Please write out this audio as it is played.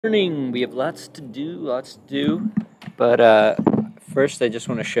Morning. We have lots to do. But first, I just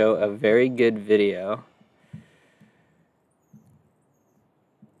want to show a very good video.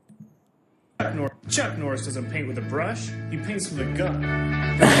 Chuck Norris doesn't paint with a brush, he paints with a gun.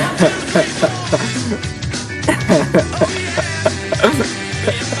 I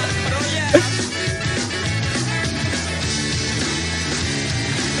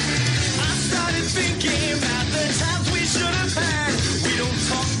started thinking about the times we should have had. We don't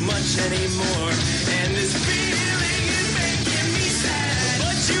talk much anymore, and this feeling is making me sad.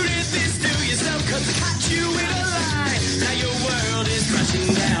 But you did this to yourself, cause I caught you in a lie. Now your world is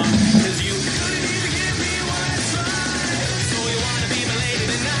crashing down, cause you couldn't even give me what I tried. So you wanna be my lady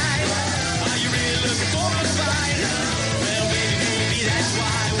tonight? Are you really looking for a fight? Well, baby, maybe that's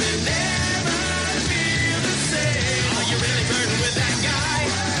why we'll never feel the same. Are you really flirting with that guy?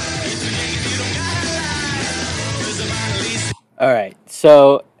 It's okay if you don't gotta lie, cause I'm at least. Alright,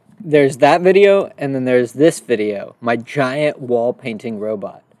 so there's that video, and then there's this video, my giant wall painting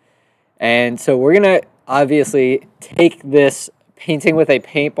robot. And so we're going to obviously take this painting with a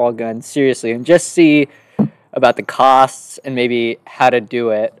paintball gun seriously and just see about the costs and maybe how to do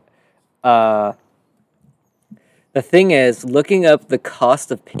it. The thing is, looking up the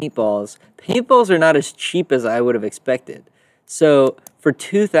cost of paintballs are not as cheap as I would have expected. So for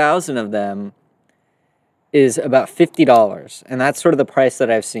 2,000 of them is about $50, and that's sort of the price that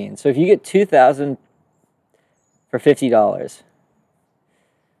I've seen. So if you get 2,000 for $50,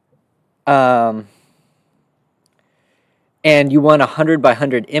 and you want a 100 by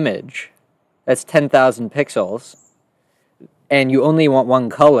 100 image, that's 10,000 pixels, and you only want one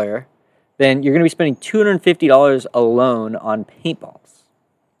color, then you're going to be spending $250 alone on paintballs.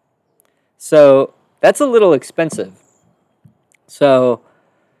 So that's a little expensive. So,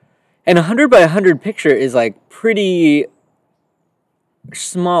 and a 100 by 100 picture is like pretty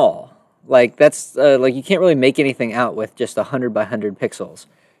small. Like that's like you can't really make anything out with just 100 by 100 pixels.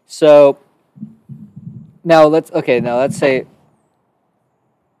 So now let's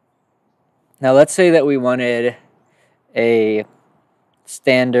say that we wanted a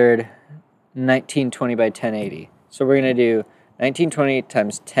standard 1920 by 1080. So we're going to do 1920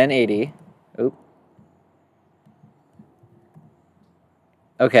 times 1080. Oop.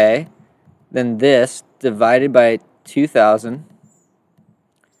 Okay. Then this divided by 2,000.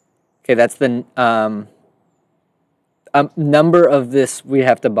 Okay, that's the number of this we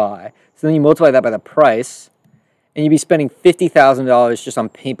have to buy. So then you multiply that by the price, and you'd be spending $50,000 just on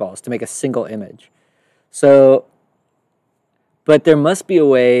paintballs to make a single image. So, but there must be a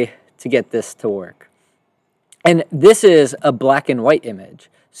way to get this to work. And this is a black and white image.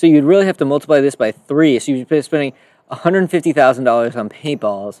 So you'd really have to multiply this by 3. So you'd be spending $150,000 on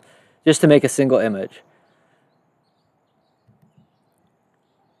paintballs just to make a single image.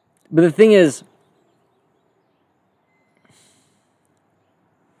 But the thing is,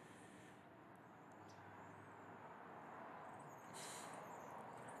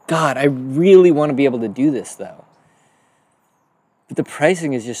 God, I really want to be able to do this though. But the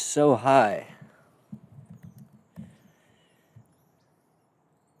pricing is just so high.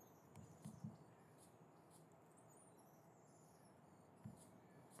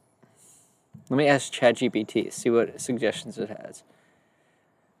 Let me ask ChatGPT, see what suggestions it has.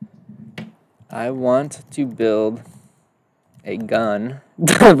 I want to build a gun.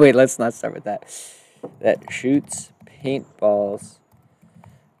 Wait, let's not start with that. That shoots paintballs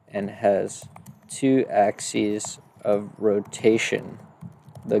and has 2 axes of rotation.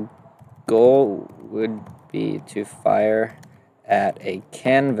 The goal would be to fire at a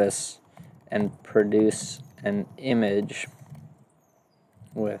canvas and produce an image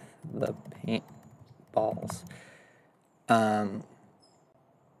with the paintballs.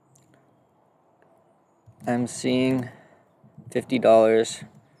 I'm seeing $50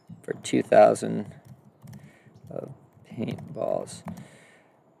 for 2,000 of paintballs,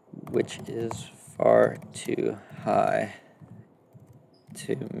 which is far too high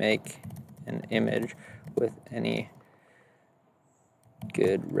to make an image with any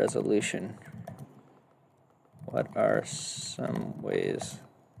good resolution. What are some ways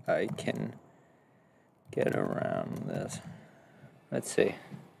I can get around this? Let's see.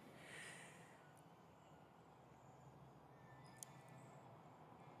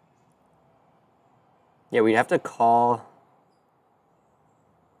 Yeah, we'd have to call.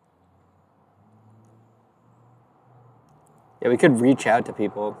 Yeah, we could reach out to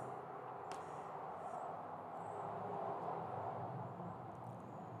people.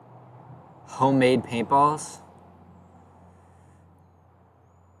 Homemade paintballs?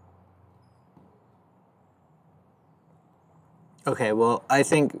 Okay, well, I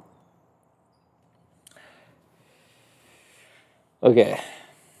think... Okay.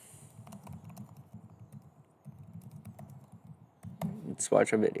 Let's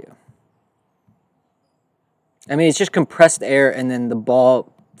watch a video. I mean, it's just compressed air, and then the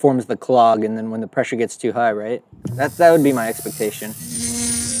ball forms the clog, and then when the pressure gets too high, right? That would be my expectation.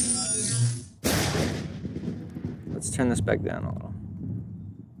 Let's turn this back down a little.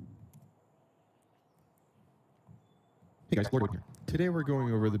 Hey guys, Lord here. Today we're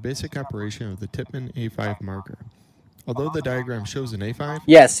going over the basic operation of the Tippmann A5 marker. Although the diagram shows an A5,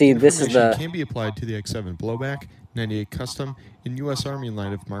 yeah, see, this is the... can be applied to the X7 blowback, 98 custom, and U.S. Army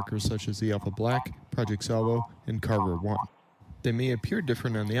line of markers such as the Alpha Black, Project Salvo, and Carver 1. They may appear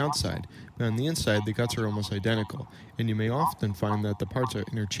different on the outside, but on the inside the guts are almost identical, and you may often find that the parts are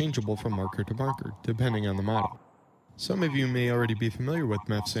interchangeable from marker to marker, depending on the model. Some of you may already be familiar with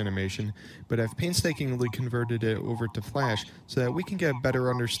MEF's animation, but I've painstakingly converted it over to Flash so that we can get a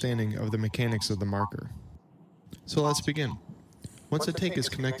better understanding of the mechanics of the marker. So let's begin. Once a tank is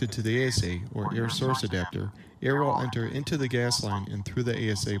connected to the ASA, or air source adapter, air will enter into the gas line and through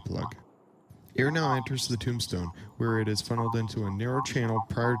the ASA plug. Air now enters the tombstone, where it is funneled into a narrow channel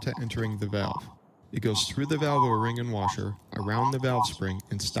prior to entering the valve. It goes through the valve O-ring and washer, around the valve spring,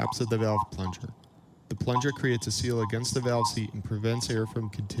 and stops at the valve plunger. The plunger creates a seal against the valve seat and prevents air from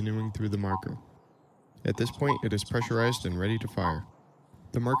continuing through the marker. At this point, it is pressurized and ready to fire.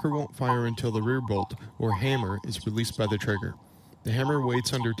 The marker won't fire until the rear bolt, or hammer, is released by the trigger. The hammer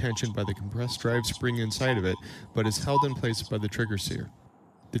waits under tension by the compressed drive spring inside of it, but is held in place by the trigger sear.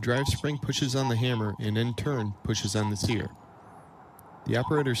 The drive spring pushes on the hammer and in turn pushes on the sear. The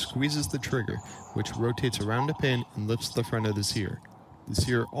operator squeezes the trigger, which rotates around a pin and lifts the front of the sear. The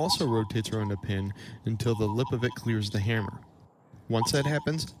sear also rotates around a pin until the lip of it clears the hammer. Once that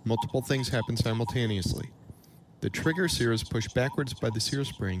happens, multiple things happen simultaneously. The trigger sear is pushed backwards by the sear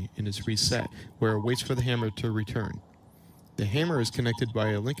spring and is reset, where it waits for the hammer to return. The hammer is connected by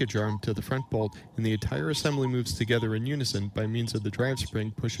a linkage arm to the front bolt, and the entire assembly moves together in unison by means of the drive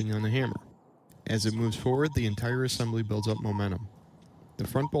spring pushing on the hammer. As it moves forward, the entire assembly builds up momentum. The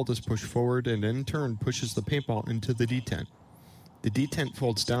front bolt is pushed forward and in turn pushes the paintball into the detent. The detent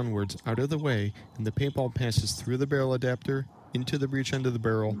folds downwards out of the way, and the paintball passes through the barrel adapter into the breech end of the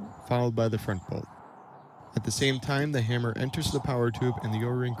barrel, followed by the front bolt. At the same time, the hammer enters the power tube and the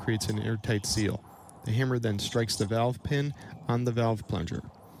O-ring creates an airtight seal. The hammer then strikes the valve pin on the valve plunger.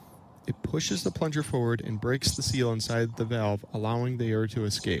 It pushes the plunger forward and breaks the seal inside the valve, allowing the air to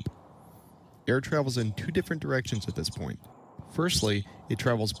escape. Air travels in two different directions at this point. Firstly, it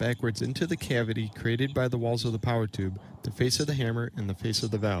travels backwards into the cavity created by the walls of the power tube, the face of the hammer, and the face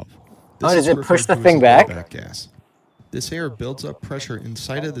of the valve. Oh, does it push the thing back? Gas. This air builds up pressure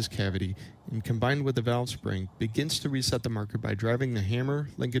inside of this cavity and, combined with the valve spring, begins to reset the marker by driving the hammer,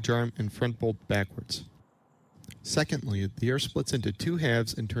 linkage arm, and front bolt backwards. Secondly, the air splits into two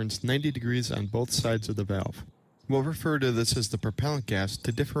halves and turns 90 degrees on both sides of the valve. We'll refer to this as the propellant gas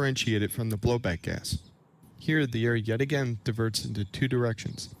to differentiate it from the blowback gas. Here, the air yet again diverts into two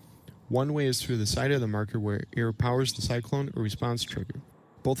directions. One way is through the side of the marker where air powers the cyclone or response trigger,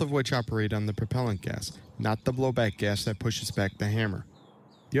 both of which operate on the propellant gas, not the blowback gas that pushes back the hammer.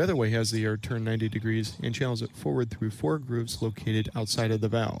 The other way has the air turn 90 degrees and channels it forward through four grooves located outside of the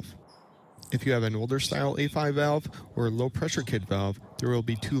valve. If you have an older style A5 valve or a low pressure kit valve, there will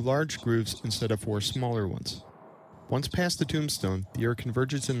be two large grooves instead of four smaller ones. Once past the tombstone, the air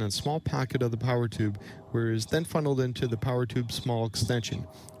converges in a small pocket of the power tube where it is then funneled into the power tube's small extension,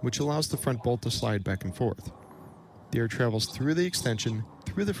 which allows the front bolt to slide back and forth. The air travels through the extension,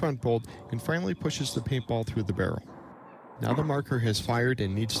 through the front bolt, and finally pushes the paintball through the barrel. Now the marker has fired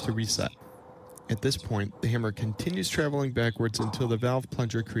and needs to reset. At this point, the hammer continues traveling backwards until the valve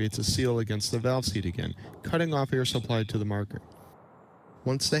plunger creates a seal against the valve seat again, cutting off air supply to the marker.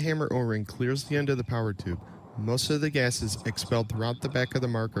 Once the hammer O-ring clears the end of the power tube, most of the gases expelled throughout the back of the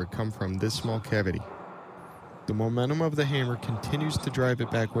marker come from this small cavity. The momentum of the hammer continues to drive it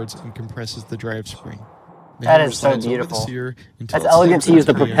backwards and compresses the drive spring. That is so beautiful. That's elegant to use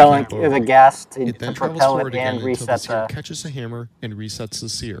the propellant, the gas to propel it and reset the... catches the hammer and resets the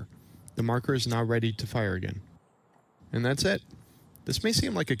sear. The marker is now ready to fire again. And that's it. This may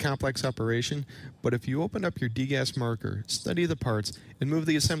seem like a complex operation, but if you open up your degas marker, study the parts, and move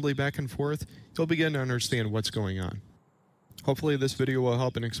the assembly back and forth, you'll begin to understand what's going on. Hopefully this video will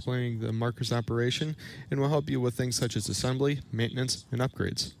help in explaining the marker's operation and will help you with things such as assembly, maintenance, and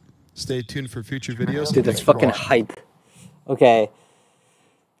upgrades. Stay tuned for future videos. Dude, that's fucking hype. Okay.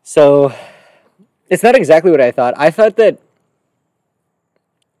 So, it's not exactly what I thought. I thought that...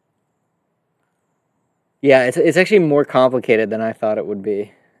 Yeah, it's actually more complicated than I thought it would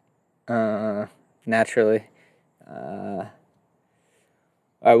be. Naturally. All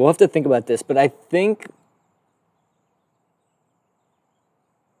right, we'll have to think about this, but I think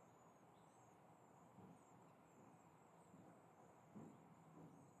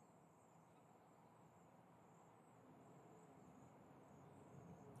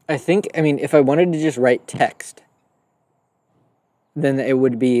I mean, if I wanted to just write text, then it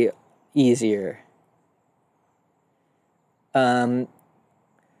would be easier. Okay,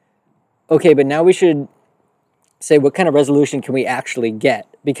 but now we should say what kind of resolution can we actually get,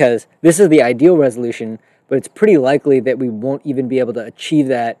 because this is the ideal resolution, but it's pretty likely that we won't even be able to achieve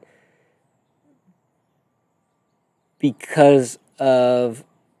that because of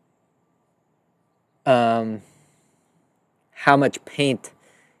how much paint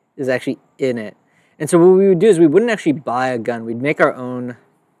is actually in it. And so what we would do is we wouldn't actually buy a gun. We'd make our own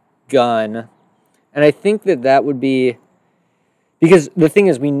gun. And I think that that would be, because the thing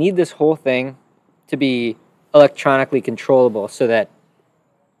is, we need this whole thing to be electronically controllable so that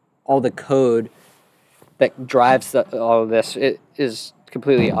all the code that drives all of this is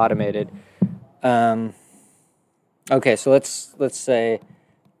completely automated. Okay, so let's say,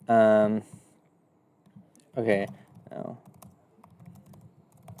 okay, no.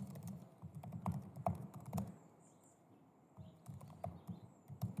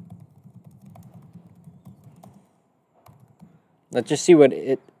 Let's just see what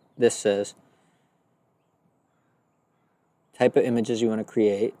this says. Type of images you want to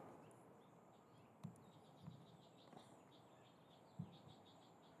create.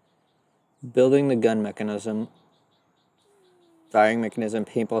 Building the gun mechanism. Firing mechanism,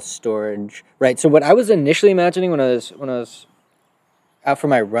 paintball storage. Right, so what I was initially imagining when I was out for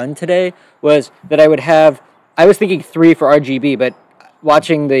my run today was that I was thinking 3 for RGB, but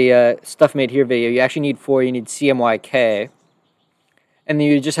watching the Stuff Made Here video, you actually need 4. You need CMYK. And then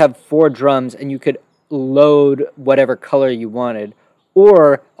you just have 4 drums, and you could load whatever color you wanted.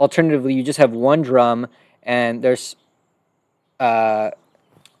 Or, alternatively, you just have 1 drum, and there's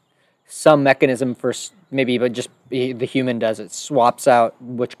some mechanism for maybe, but just the human does it. Swaps out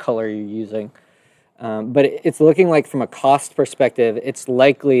which color you're using. But it's looking like, from a cost perspective, it's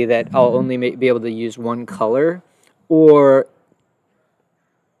likely that I'll only be able to use 1 color. Or,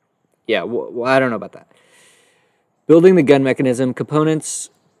 yeah, well, I don't know about that. Building the gun mechanism, components,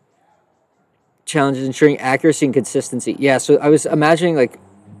 challenges, ensuring accuracy and consistency. Yeah, so I was imagining, like,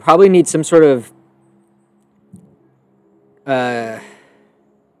 probably need some sort of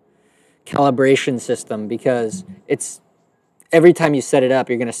calibration system, because it's every time you set it up,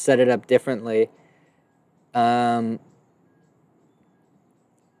 you're going to set it up differently. So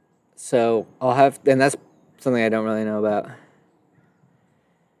I'll have, and that's something I don't really know about.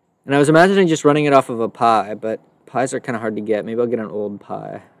 And I was imagining just running it off of a Pi, but Pis are kind of hard to get. Maybe I'll get an old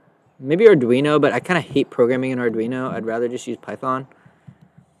Pi. Maybe Arduino, but I kind of hate programming in Arduino. I'd rather just use Python.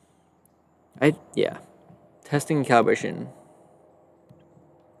 Yeah. Testing and calibration.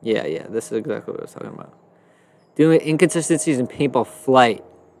 Yeah, this is exactly what I was talking about. Dealing with inconsistencies in paintball flight.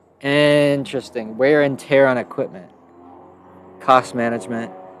 Interesting. Wear and tear on equipment. Cost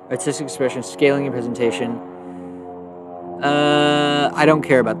management. Artistic expression, scaling and presentation. I don't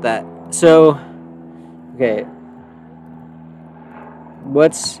care about that. So, okay.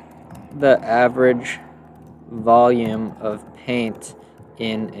 What's the average volume of paint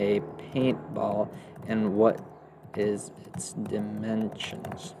in a paintball, and what is its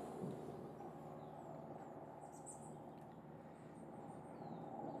dimensions?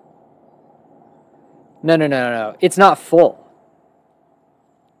 No. It's not full.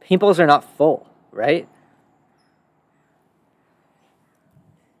 Paintballs are not full, right?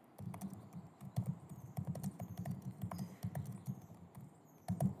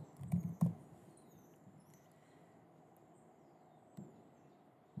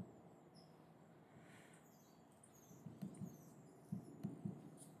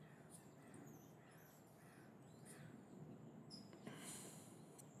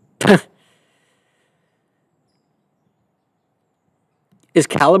 Is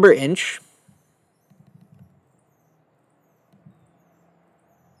caliber inch?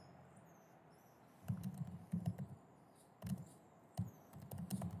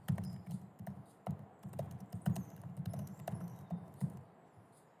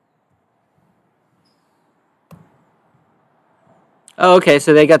 Oh, okay,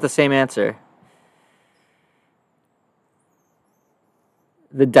 so they got the same answer.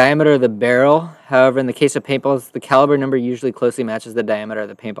 The diameter of the barrel. However, in the case of paintballs, the caliber number usually closely matches the diameter of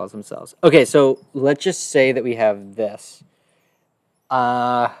the paintballs themselves. Okay, so let's just say that we have this.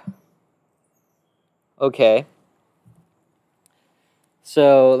 Okay.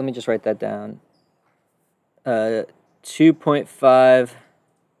 So let me just write that down. 2.5,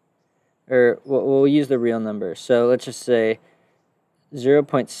 or we'll use the real number. So let's just say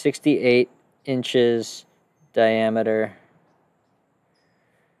 0.68 inches diameter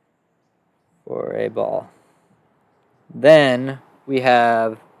for a ball. Then we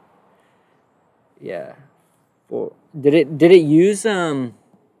have, yeah. Did it use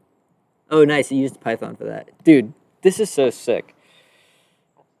Oh, nice, it used Python for that. Dude, this is so sick.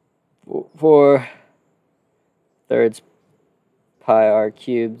 4 thirds pi r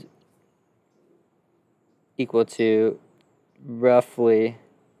cubed equal to roughly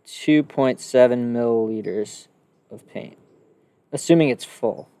 2.7 milliliters of paint, assuming it's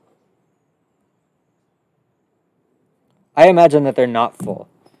full. I imagine that they're not full.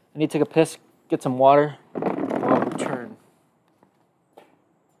 I need to take a piss, get some water, and I'll return.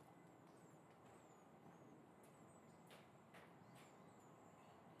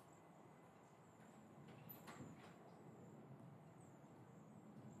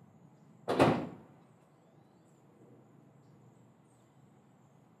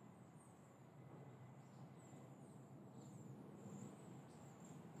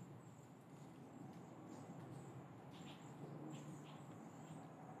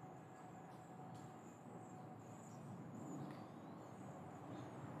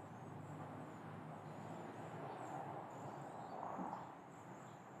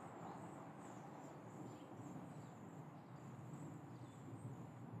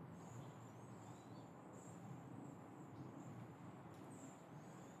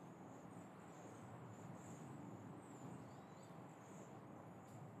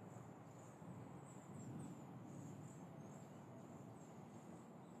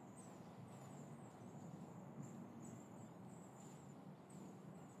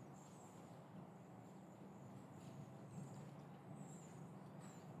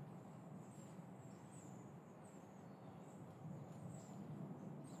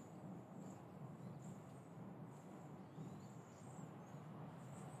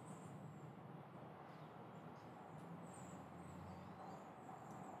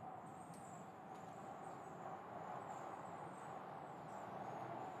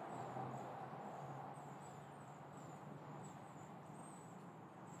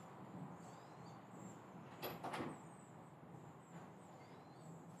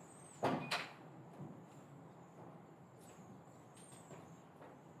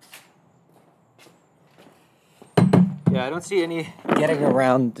 Yeah, I don't see any getting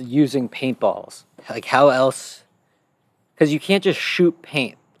around using paintballs. Like, how else? Because you can't just shoot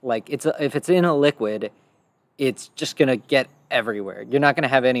paint. Like, if it's in a liquid, it's just gonna get everywhere. You're not gonna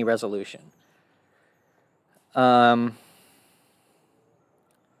have any resolution. It's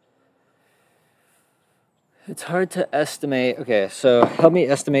hard to estimate. Okay, so help me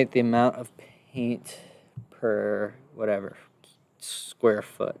estimate the amount of paint per whatever square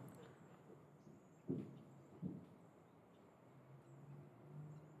foot.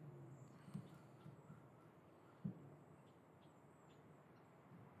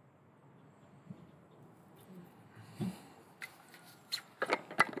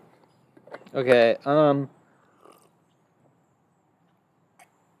 Okay,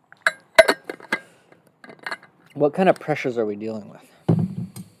 what kind of pressures are we dealing with?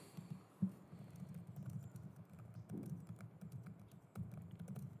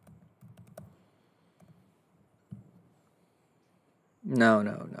 No.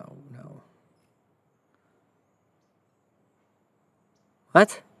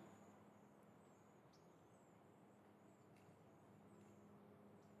 What?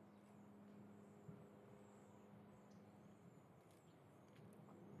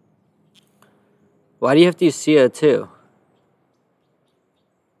 Why do you have to use CO2?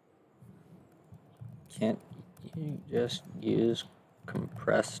 Can't you just use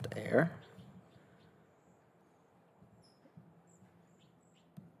compressed air?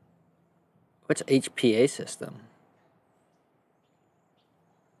 What's HPA system?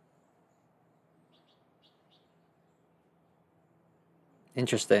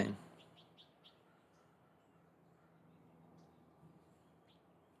 Interesting.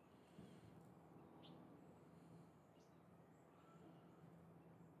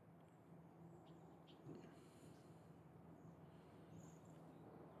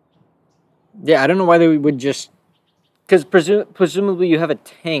 Yeah, I don't know why they would just... Because presumably you have a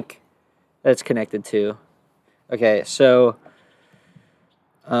tank that's connected to. Okay, so...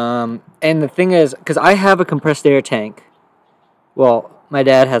 and the thing is, because I have a compressed air tank. Well, my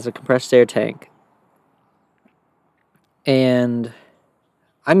dad has a compressed air tank. And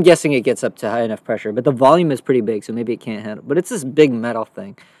I'm guessing it gets up to high enough pressure, but the volume is pretty big, so maybe it can't handle. But it's this big metal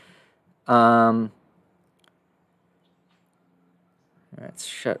thing. All right,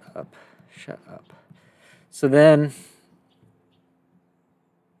 shut up. Shut up. So then,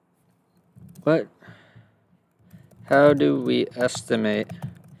 how do we estimate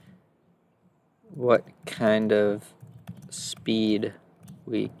what kind of speed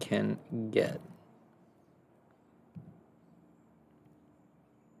we can get?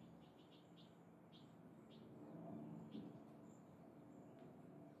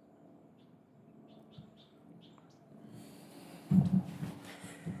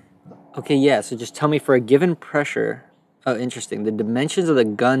 Okay, yeah, so just tell me for a given pressure. Oh, interesting. The dimensions of the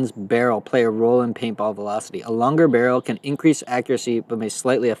gun's barrel play a role in paintball velocity. A longer barrel can increase accuracy but may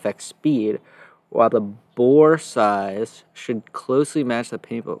slightly affect speed, while the bore size should closely match the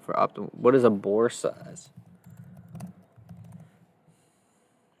paintball for optimal. What is a bore size?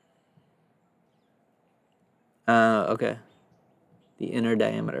 Okay. The inner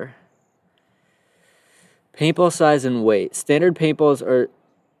diameter. Paintball size and weight. Standard paintballs are...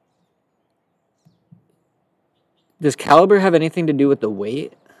 Does caliber have anything to do with the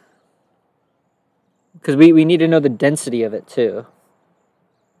weight? Because we need to know the density of it, too.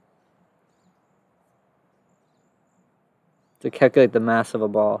 To calculate the mass of a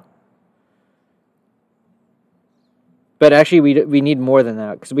ball. But actually, we need more than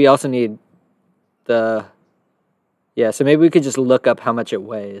that, because we also need the... Yeah, so maybe we could just look up how much it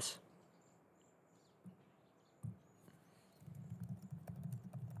weighs.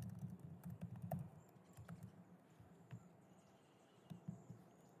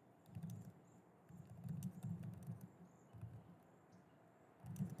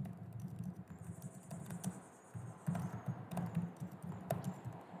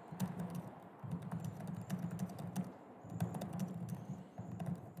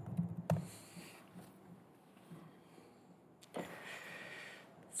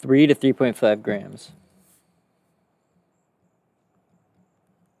 Three to 3.5 grams.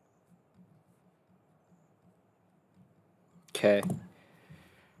 Okay.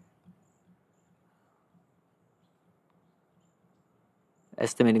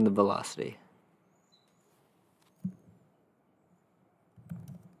 Estimating the velocity.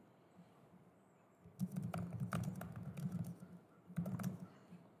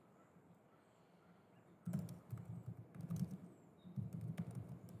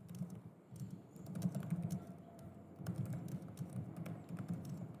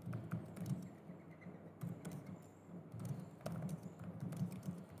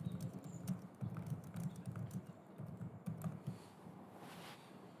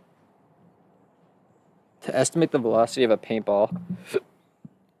 To estimate the velocity of a paintball,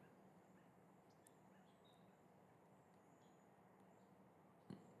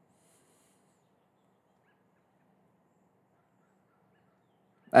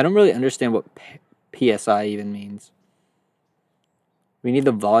 I don't really understand what PSI even means. We need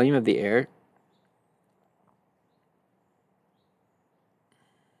the volume of the air.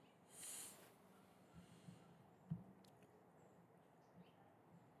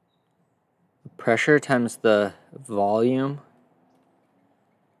 Pressure times the volume.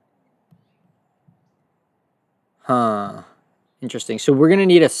 Huh. Interesting. So we're going to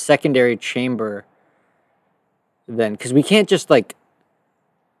need a secondary chamber then, because we can't just like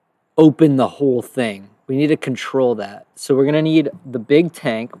open the whole thing. We need to control that. So we're going to need the big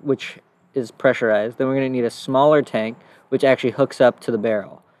tank, which is pressurized. Then we're going to need a smaller tank, which actually hooks up to the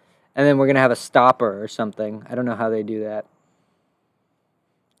barrel. And then we're going to have a stopper or something. I don't know how they do that.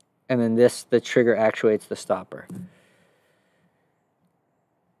 And then the trigger actuates the stopper.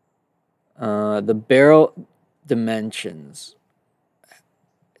 The barrel dimensions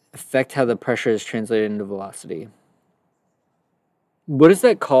affect how the pressure is translated into velocity. What is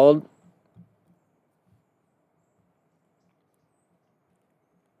that called?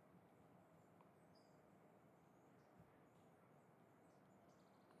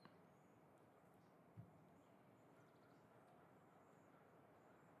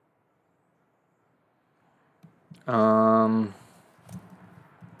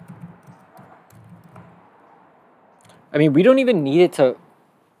 I mean, we don't even need it to...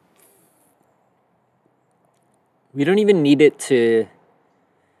 We don't even need it to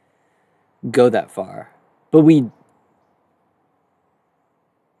go that far. But we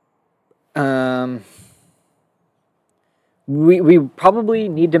probably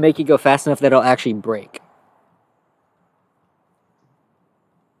need to make it go fast enough that it'll actually break.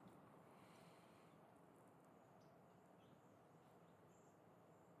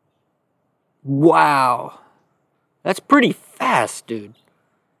 Wow. That's pretty fast, dude.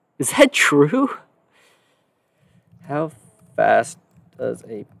 Is that true? How fast does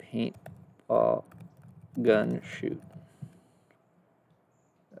a paintball gun shoot?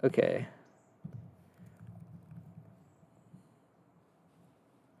 Okay.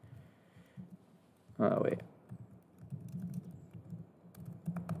 Oh, wait.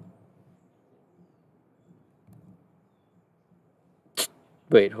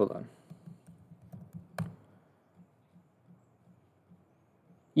 Wait, hold on.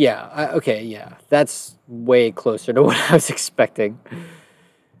 Yeah, okay, yeah. That's way closer to what I was expecting.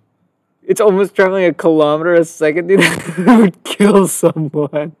 It's almost traveling a kilometer a second, dude. That would kill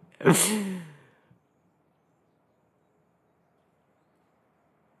someone.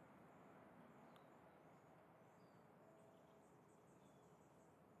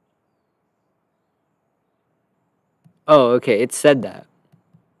 Oh, okay, it said that.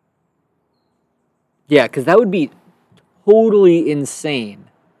 Yeah, because that would be totally insane.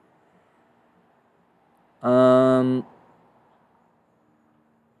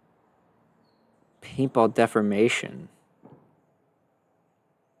 Paintball deformation.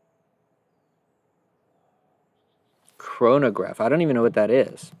 Chronograph. I don't even know what that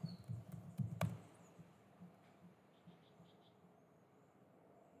is.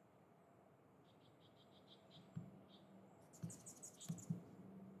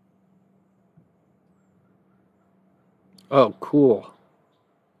 Oh, cool.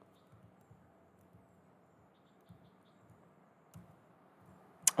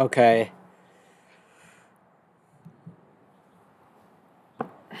 Okay.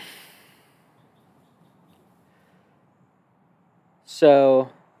 So,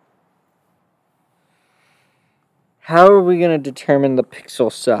 how are we going to determine the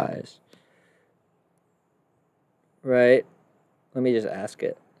pixel size? Right? Let me just ask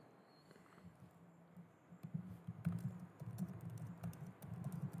it.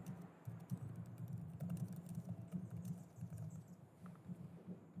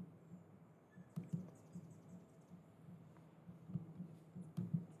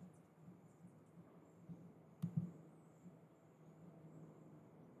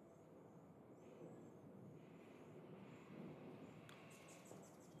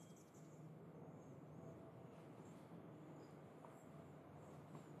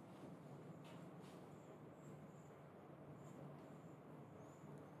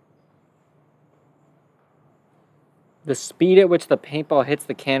 The speed at which the paintball hits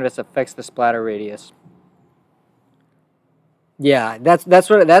the canvas affects the splatter radius. Yeah, that's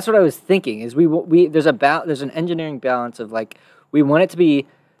what I was thinking. Is there's an engineering balance of like we want it to be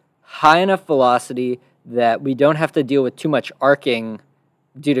high enough velocity that we don't have to deal with too much arcing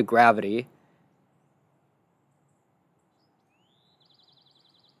due to gravity.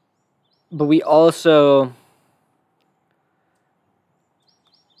 But we also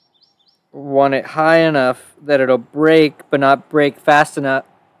want it high enough that it'll break, but not break fast enough,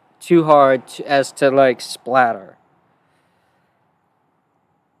 too hard as to like splatter.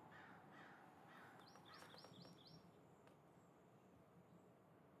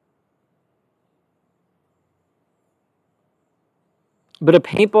 But a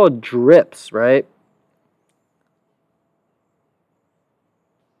paintball drips, right?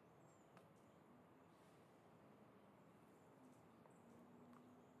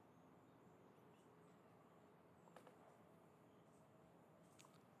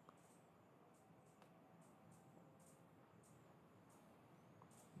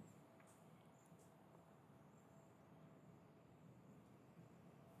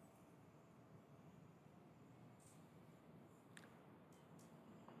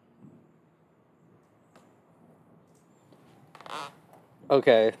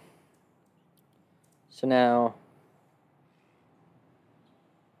 Okay. So now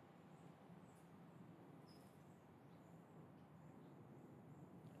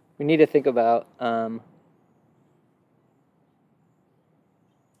we need to think about all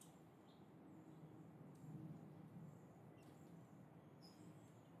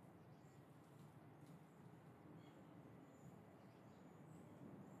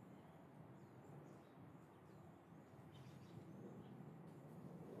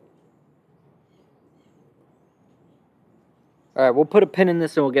right, we'll put a pin in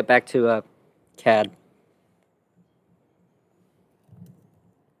this and we'll get back to CAD.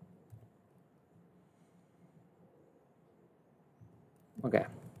 Okay.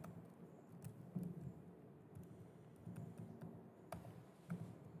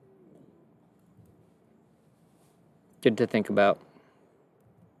 Good to think about.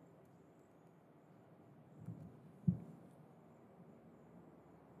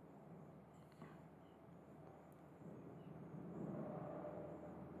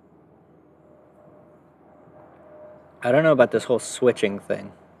 I don't know about this whole switching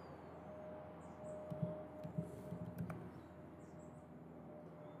thing.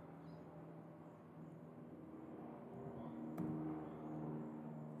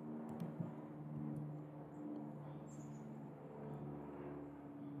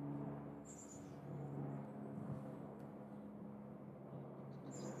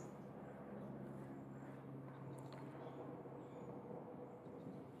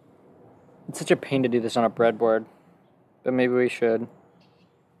 It's such a pain to do this on a breadboard, but maybe we should.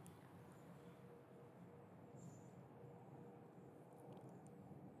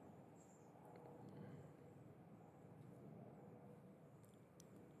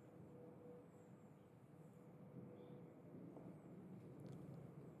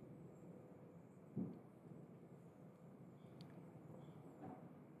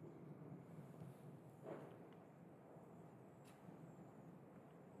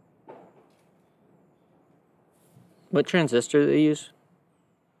 What transistor do they use?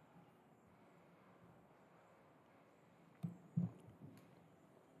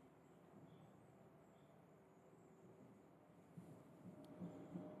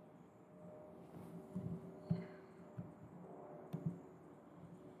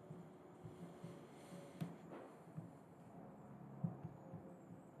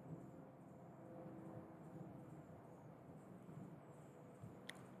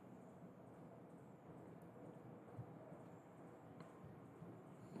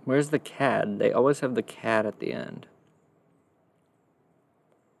 Where's the CAD? They always have the CAD at the end.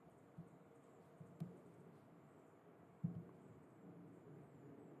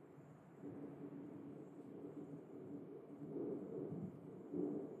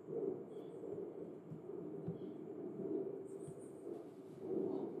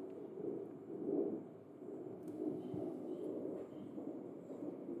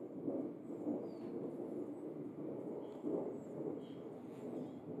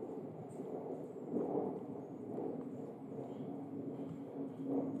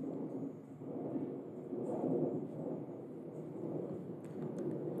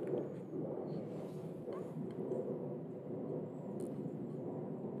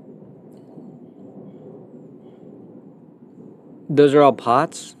 Those are all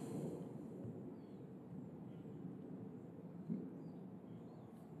pots?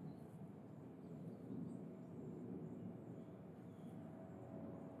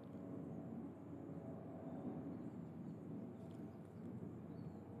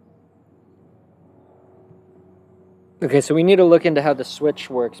 Okay, so we need to look into how the switch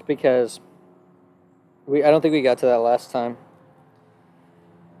works because I don't think we got to that last time.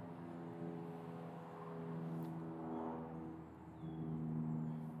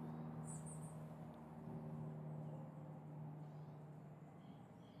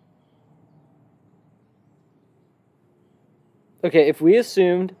 Okay, if we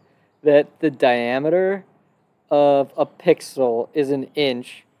assumed that the diameter of a pixel is an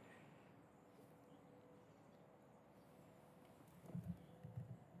inch,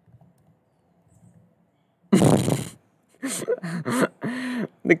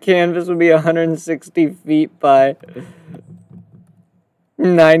 the canvas would be 160 feet by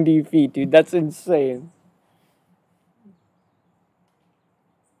 90 feet, dude. That's insane.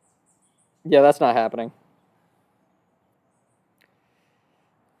 Yeah, that's not happening.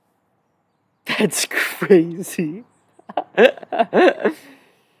 That's crazy.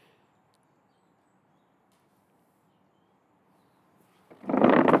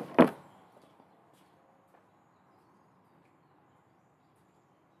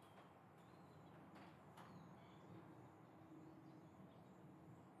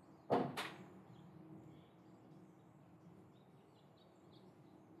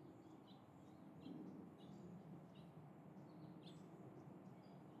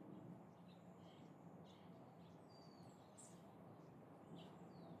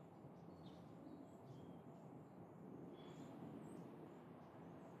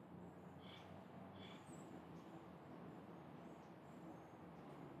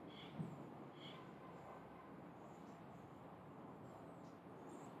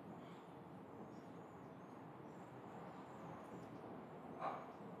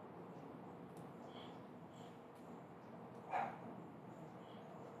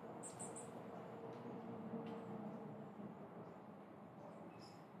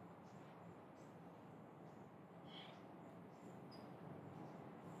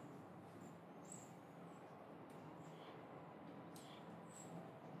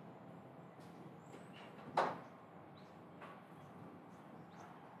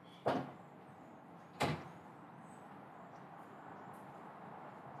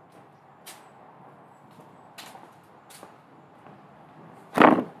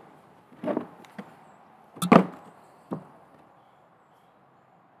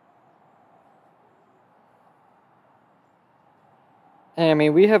 I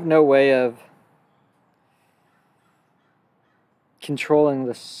mean, we have no way of controlling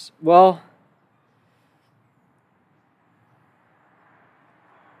this. Well,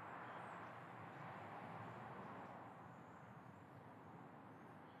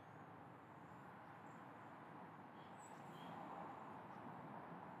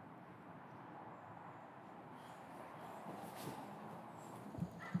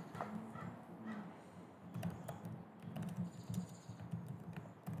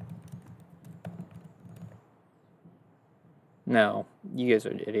 no, you guys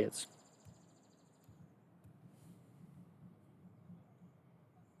are idiots.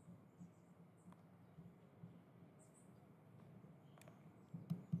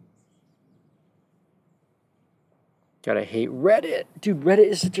 God, I hate Reddit. Dude, Reddit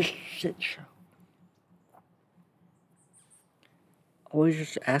is such a shit show. Always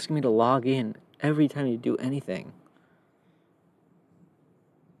just asking me to log in every time you do anything.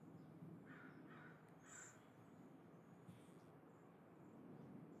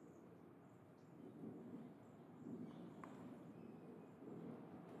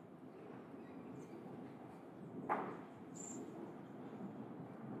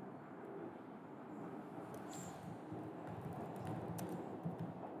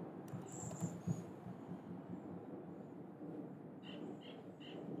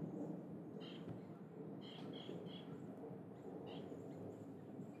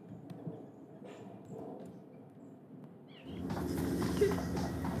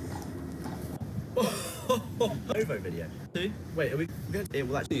 Ovo video. Wait, are we going to...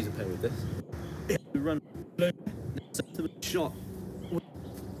 We'll actually use a pen with this. We run shot.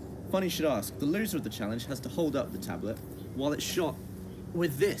 Funny you should ask. The loser of the challenge has to hold up the tablet while it's shot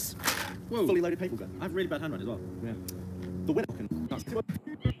with this. Whoa. Fully loaded paintball gun. I have really bad handwriting as well. Yeah. The winner can...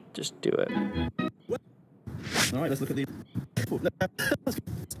 Just do it. Alright, let's look at the...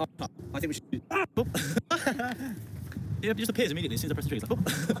 I think we should do... It just appears immediately as soon as I press the trigger.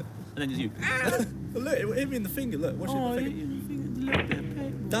 It's like, and then there's you. Look, it hit me in the finger. Look, watch it in the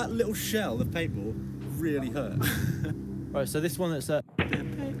finger. That little shell of paintball really hurt. Right, so this one that's at...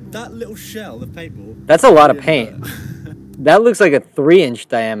 That little shell of paintball. That's a lot of paint. That looks like a 3-inch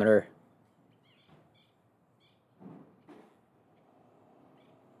diameter.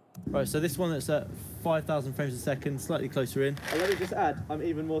 Right, so this one that's at 5,000 frames a second, slightly closer in. And let me just add, I'm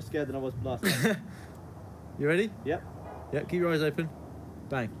even more scared than I was last time. You ready? Yep. Yeah, keep your eyes open.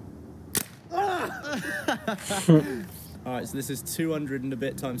 Bang. Alright, so this is 200 and a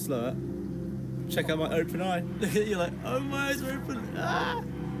bit times slower. Check out my open eye. Look at you like, oh, my eyes are open. Ah!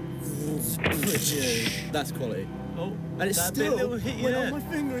 That's quality. Oh, and it's still went on my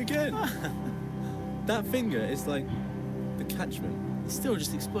finger again. That finger is like the catchment. It still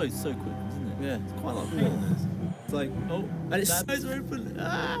just explodes so quick, doesn't it? Yeah. It's quite a lot of paint on this. It's like, Oh, and it's eyes are open.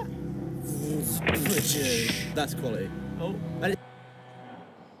 Ah! That's quality. Oh, And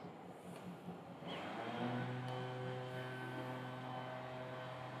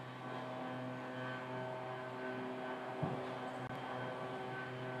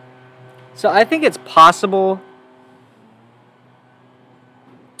So I think it's possible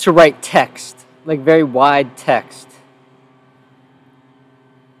to write text, like very wide text.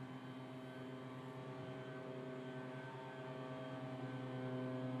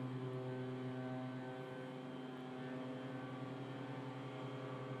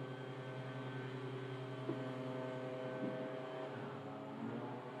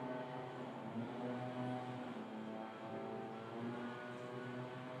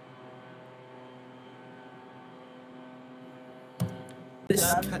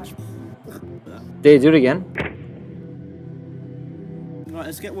 Did you do it again? Right,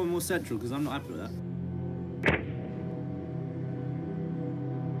 let's get one more central because I'm not happy with that.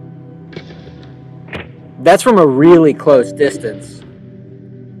 That's from a really close distance.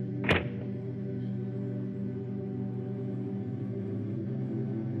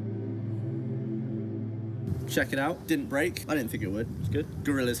 Check it out. Didn't break. I didn't think it would. It's good.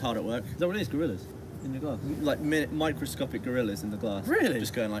 Gorillas hard at work. is that what it is? Gorillas? In the glass? Like microscopic gorillas in the glass. Really?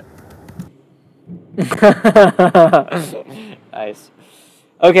 Just going like... Nice.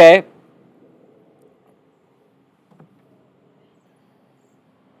 Okay.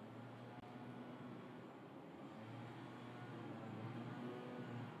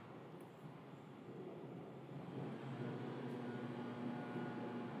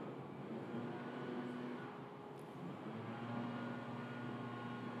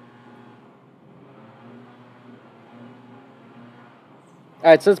 All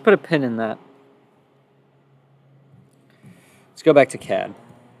right, so let's put a pin in that. Let's go back to CAD.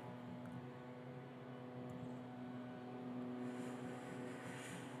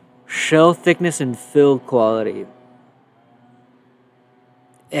 shell thickness and fill quality.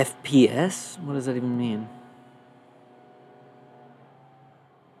 FPS? What does that even mean?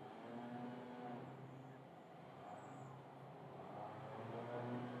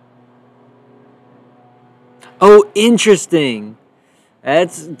 Oh, interesting.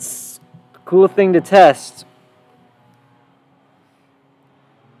 It's a cool thing to test.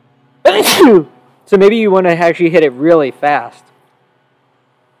 So maybe you want to actually hit it really fast.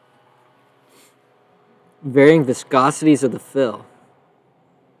 Varying viscosities of the fill.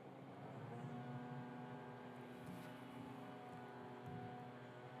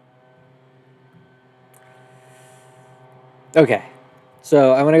 Okay,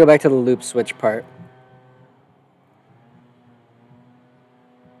 so I want to go back to the loop switch part.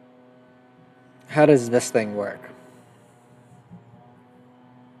 How does this thing work?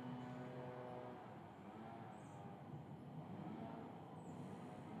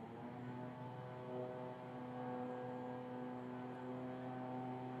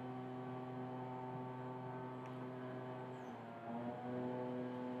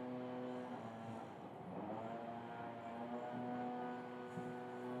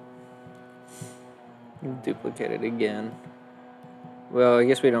 Duplicate it again. Well, I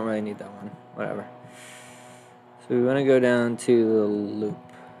guess we don't really need that one. Whatever. So we want to go down to the loop.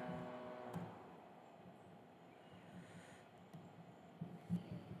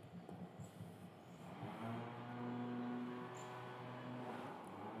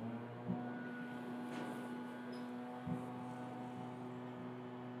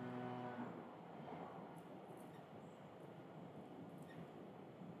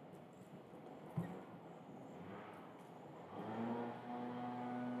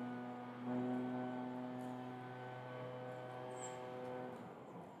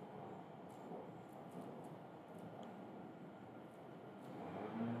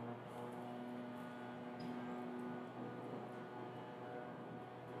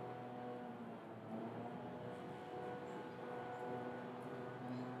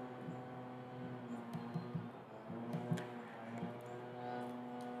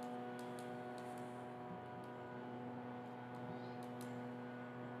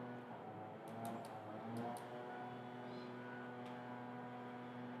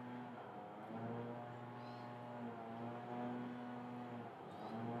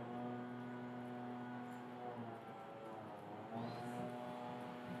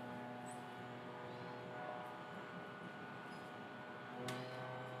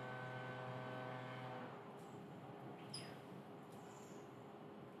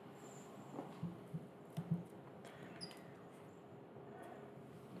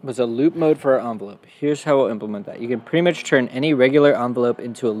 Was a loop mode for our envelope. Here's how we'll implement that. You can pretty much turn any regular envelope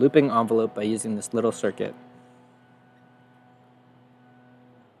into a looping envelope by using this little circuit.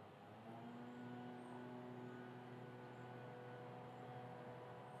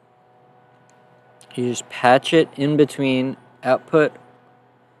 You just patch it in between output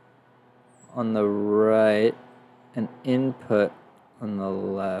on the right and input on the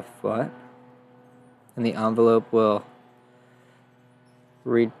left. What? And the envelope will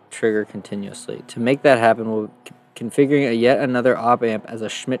re-trigger continuously. To make that happen, we'll configuring yet another op amp as a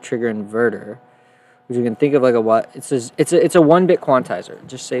Schmidt trigger inverter, which you can think of like it's a 1-bit quantizer.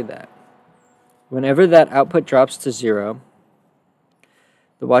 Just say that. Whenever that output drops to 0,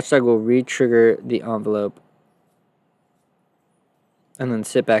 the watchdog will re-trigger the envelope and then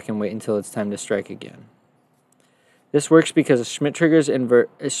sit back and wait until it's time to strike again. This works because a Schmidt trigger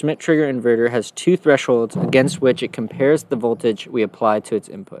inverter has 2 thresholds against which it compares the voltage we apply to its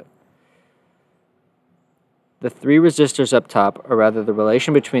input. The 3 resistors up top, or rather the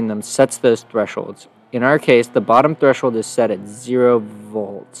relation between them, sets those thresholds. In our case, the bottom threshold is set at 0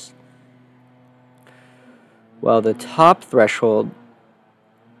 volts, while the top threshold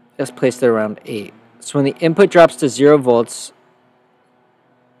is placed at around 8. So when the input drops to 0 volts,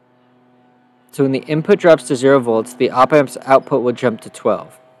 the op amp's output will jump to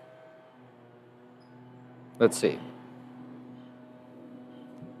 12. Let's see.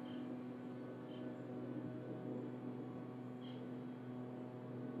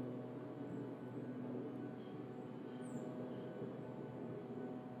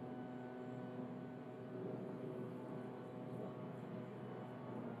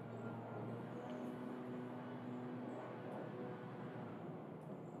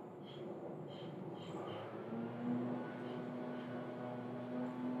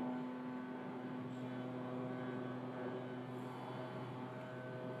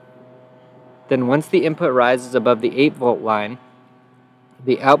 Then once the input rises above the 8-volt line,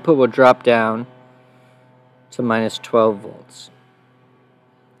 the output will drop down to minus 12 volts.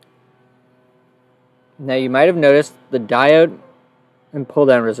 Now you might have noticed the diode and pull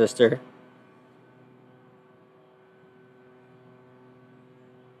down resistor.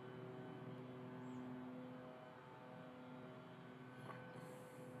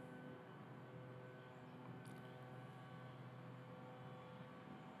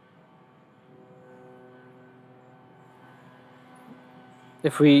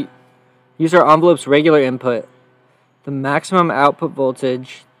 If we use our envelope's regular input, the maximum output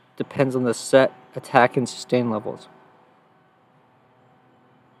voltage depends on the set attack and sustain levels.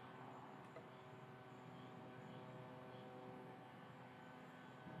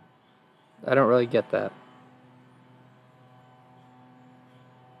 I don't really get that.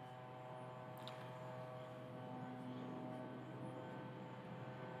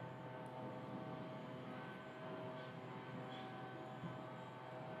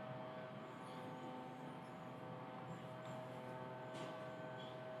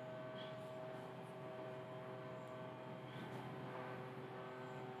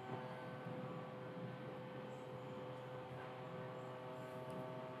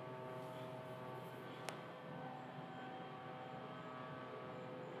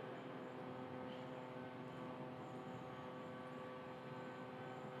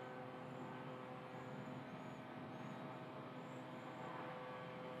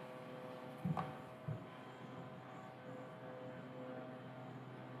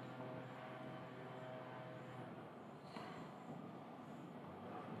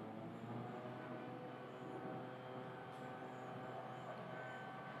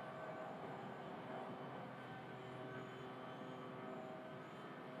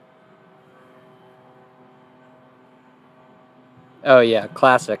 Oh yeah,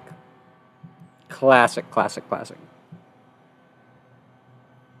 classic. Classic, classic, classic.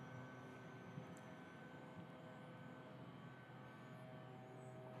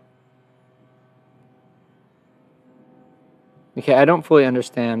 Okay, I don't fully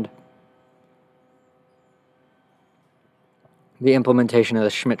understand the implementation of the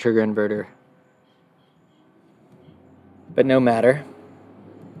Schmidt trigger inverter, but no matter.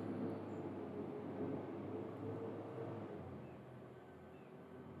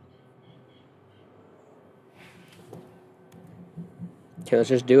 Okay, let's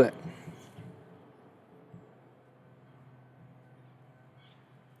just do it.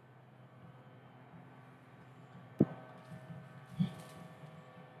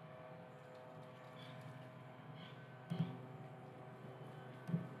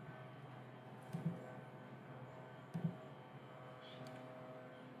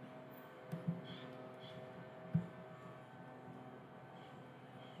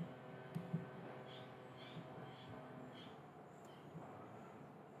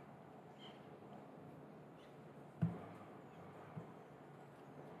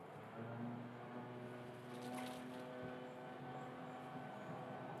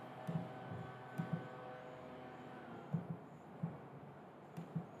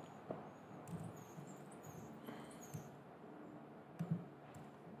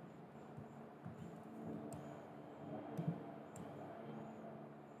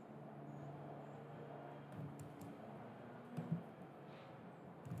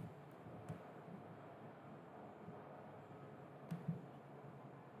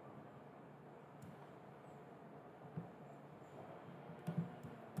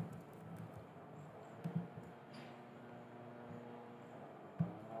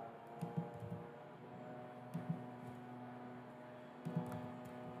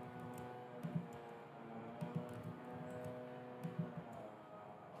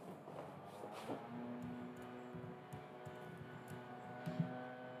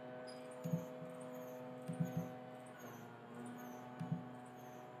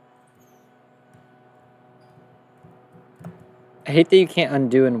 I hate that you can't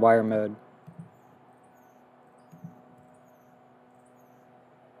undo in wire mode.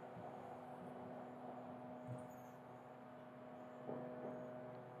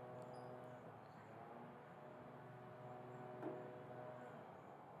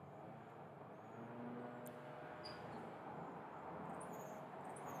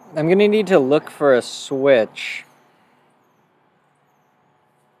 I'm gonna need to look for a switch.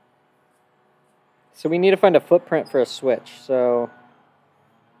 So we need to find a footprint for a switch. So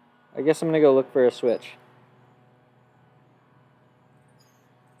I guess I'm gonna go look for a switch.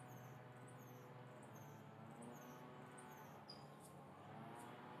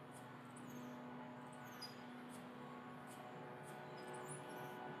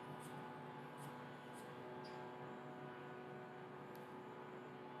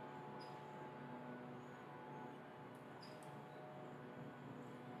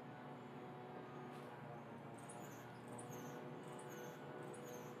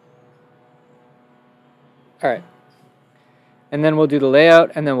 All right. And then we'll do the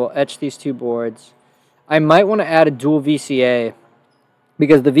layout, and then we'll etch these two boards. I might want to add a dual VCA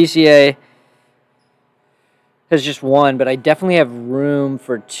because the VCA has just one, but I definitely have room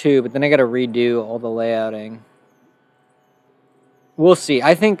for two, but then I got to redo all the layouting. We'll see.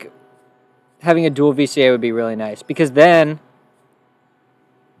 I think having a dual VCA would be really nice because then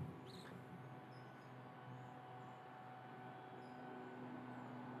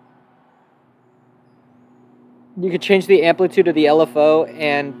you could change the amplitude of the LFO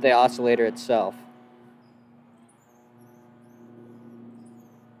and the oscillator itself.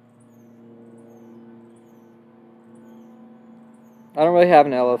 I don't really have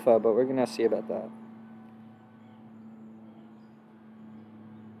an LFO, but we're going to see about that.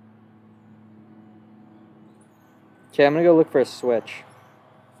 Okay, I'm going to go look for a switch.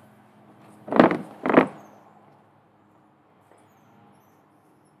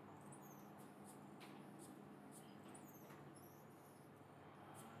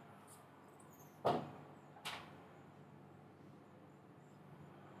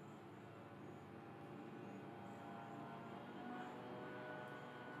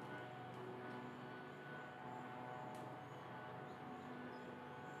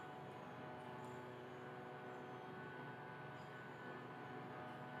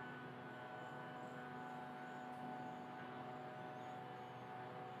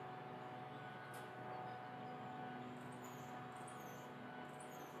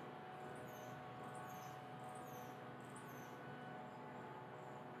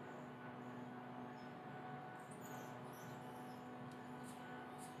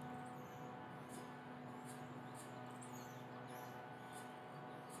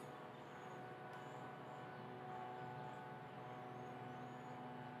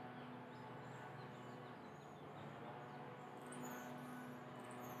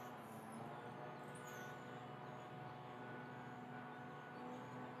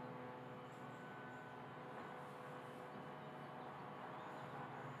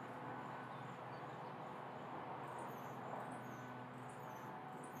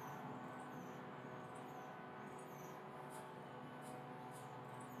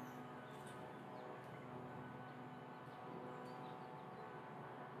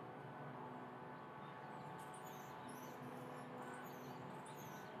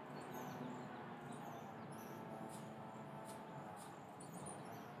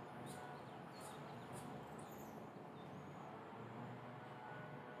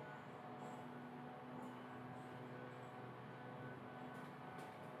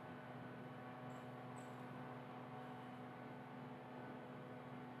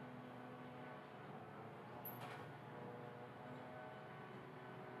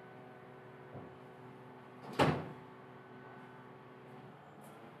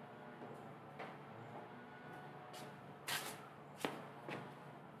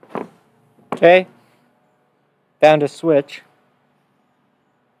 Okay, found a switch.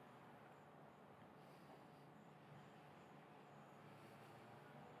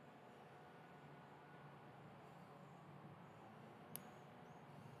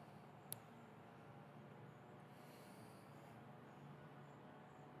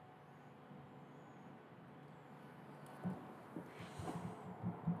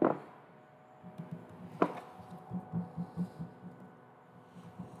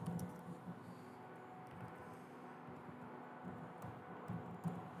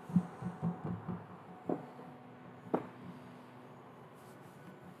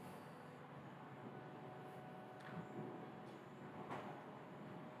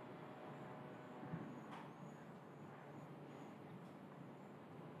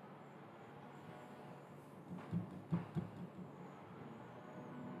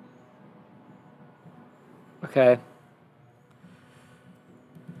 Okay.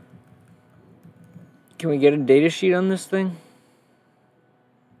 Can we get a data sheet on this thing?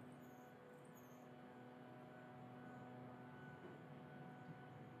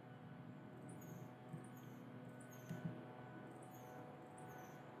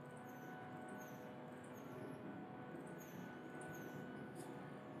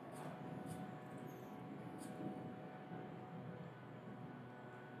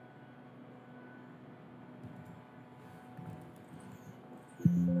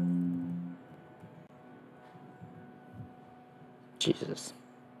 Jesus.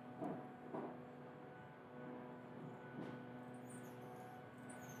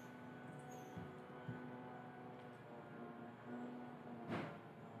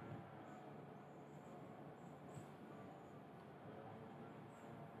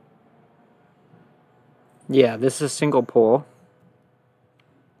 Yeah, this is single pole.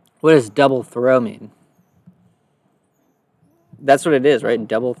 What does double throw mean? That's what it is, right?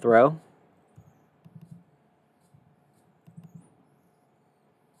 Double throw.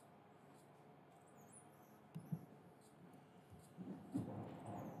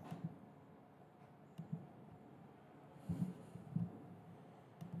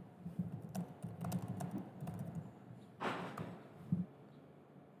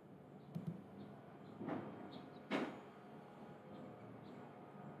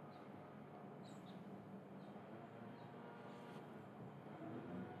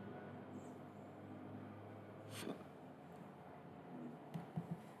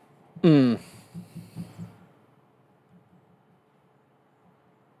 Hmm.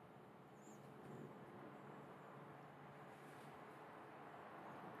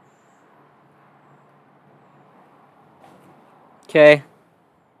 Okay.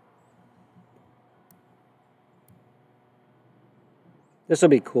 This will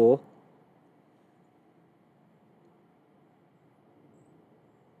be cool.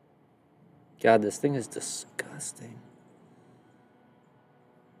 God, this thing is disgusting.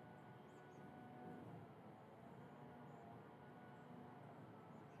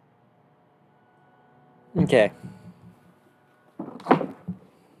 Okay.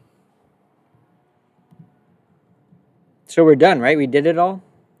 So we're done, right? We did it all?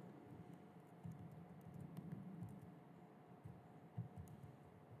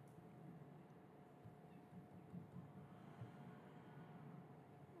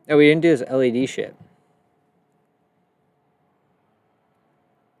 Oh, we didn't do this LED shit.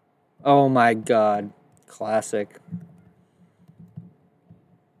 Oh my god. Classic.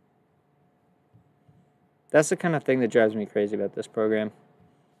 That's the kind of thing that drives me crazy about this program.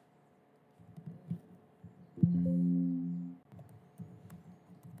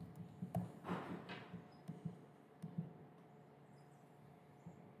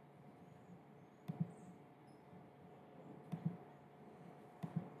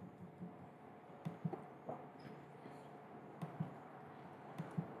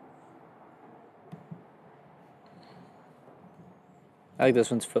 I like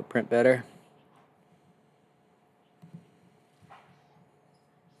this one's footprint better.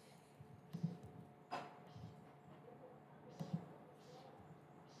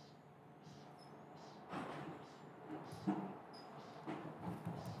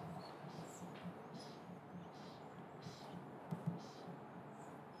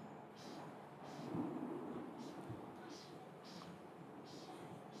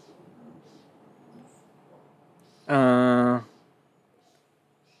 Uh,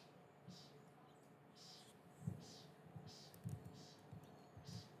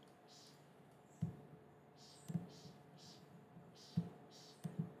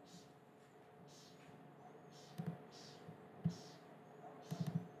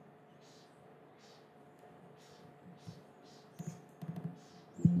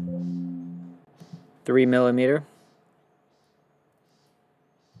 Three millimeter.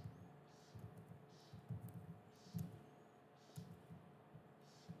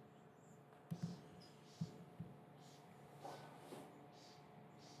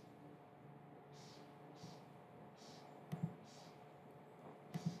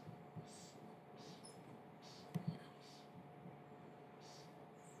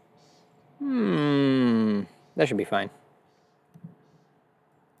 That should be fine.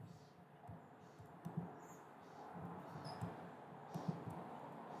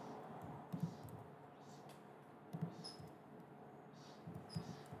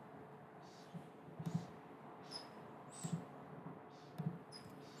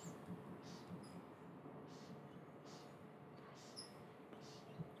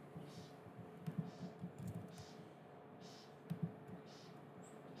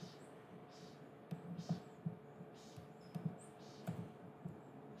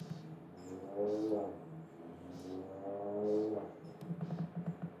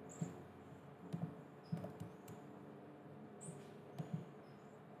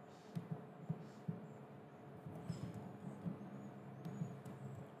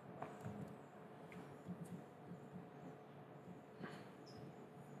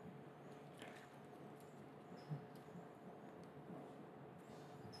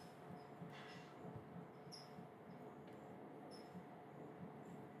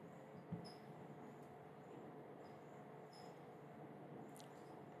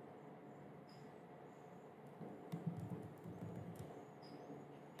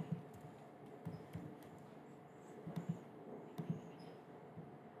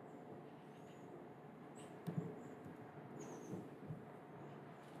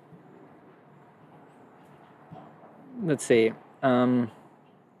 Let's see.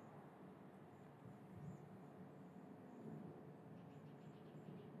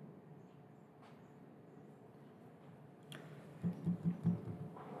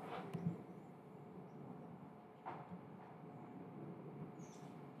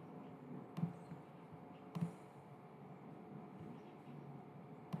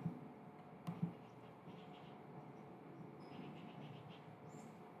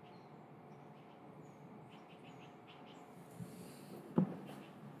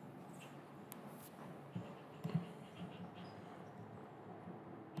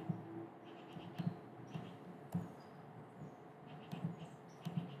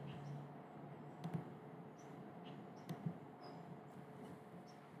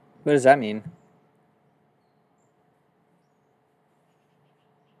 What does that mean?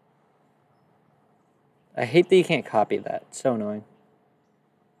 I hate that you can't copy that. It's so annoying.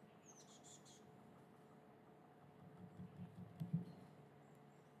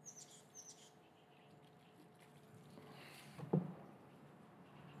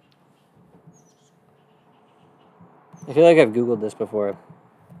 I feel like I've Googled this before.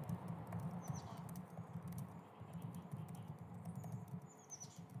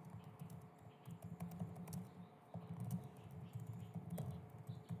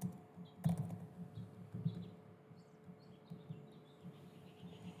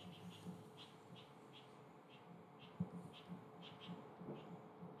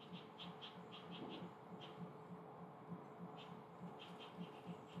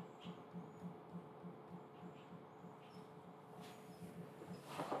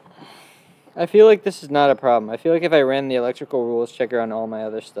 I feel like this is not a problem. I feel like if I ran the electrical rules checker on all my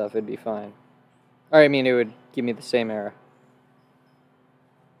other stuff, it'd be fine. Or, I mean, it would give me the same error.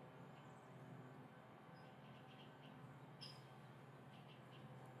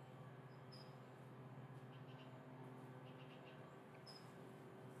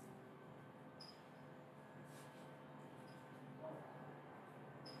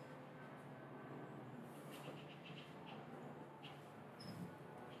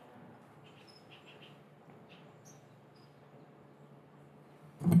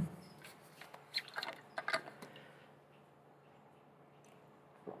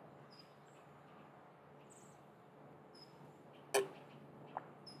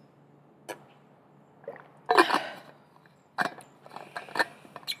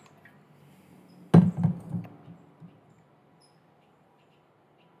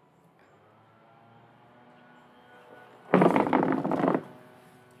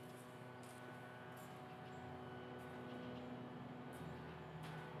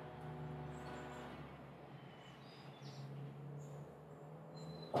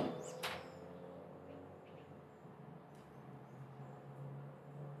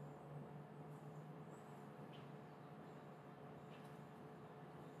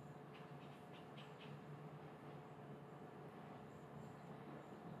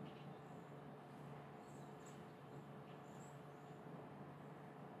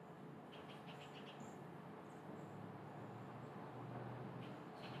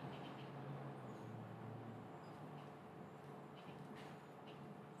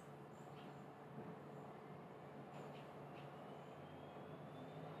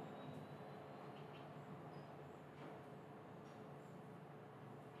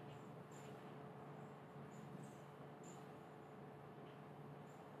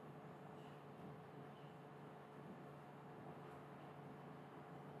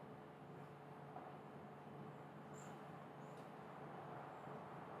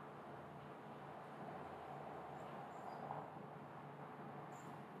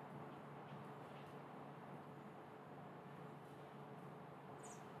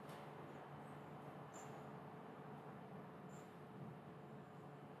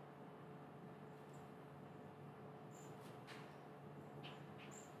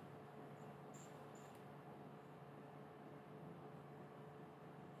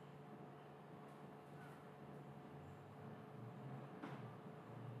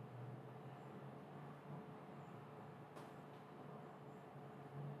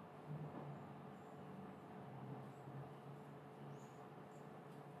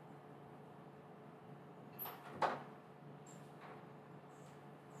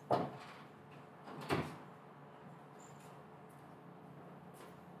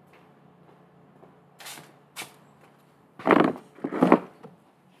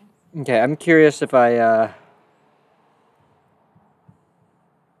 Okay, I'm curious if I,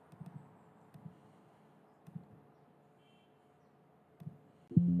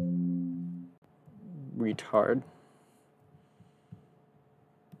 retard.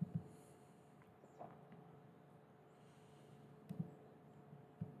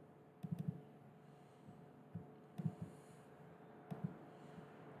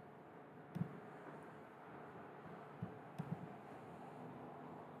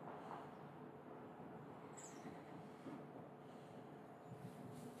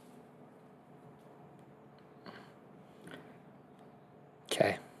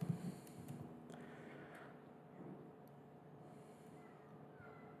 Okay.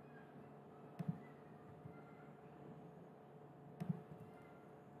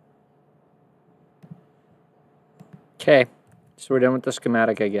 Okay, so we're done with the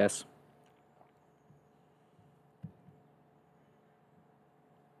schematic, I guess.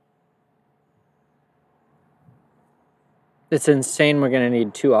 It's insane we're going to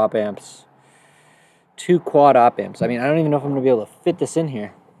need 2 op amps. 2 quad op amps. I mean, I don't even know if I'm going to be able to fit this in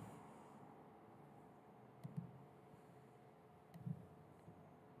here.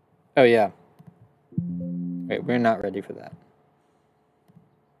 Oh, yeah. Wait, we're not ready for that.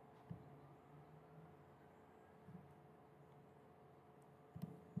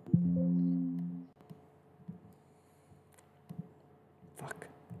 Fuck.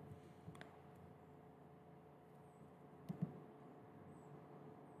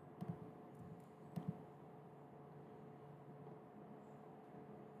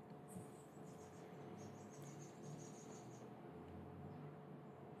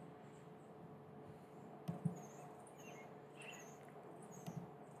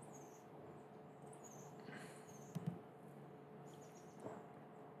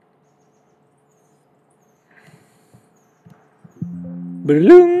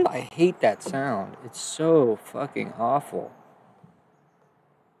 Bloom. I hate that sound. It's so fucking awful.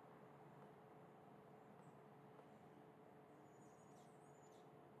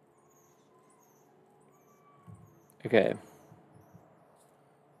 Okay.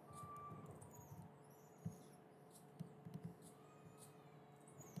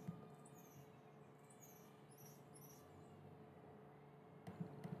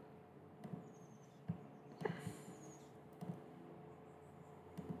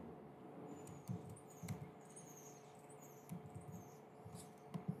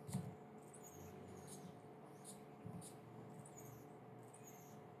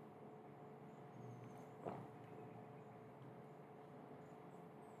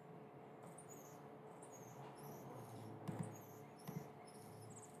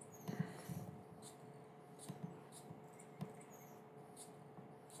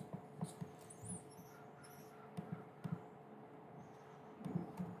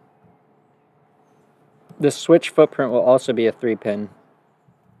 The switch footprint will also be a 3-pin.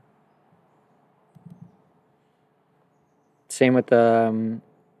 Same with the...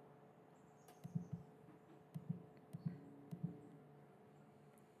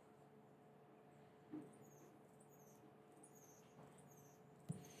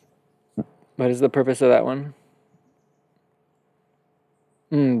 what is the purpose of that one?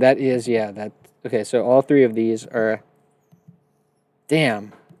 That is, yeah, that... Okay, so all 3 of these are...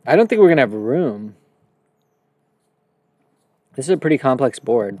 Damn. I don't think we're going to have room. This is a pretty complex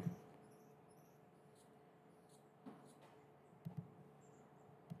board.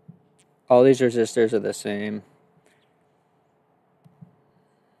 All these resistors are the same.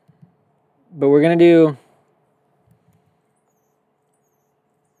 But we're going to do...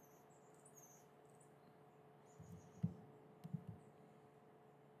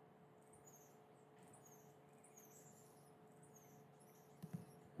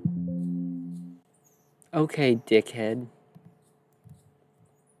 Okay, dickhead.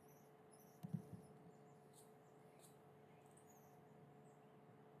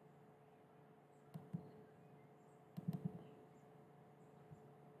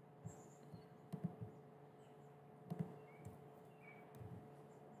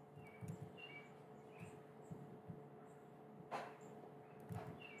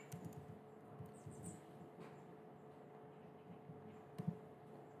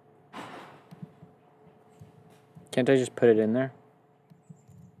 Can't I just put it in there?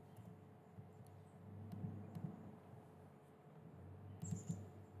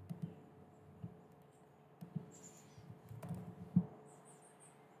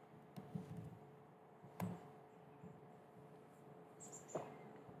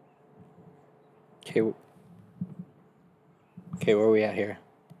 Okay. Okay, where are we at here?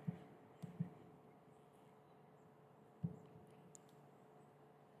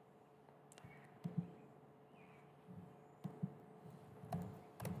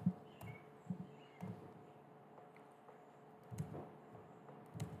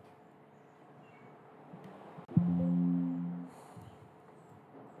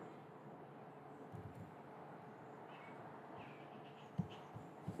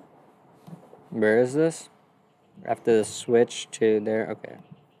 Where is this? After the switch to there? Okay.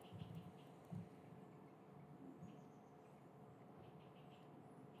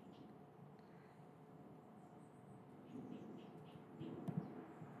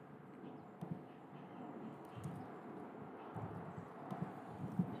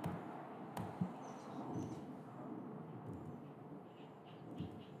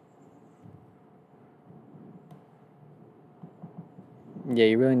 Yeah,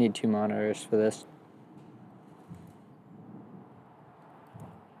 you really need 2 monitors for this.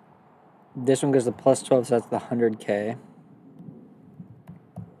 This one goes to plus 12, so that's the 100K.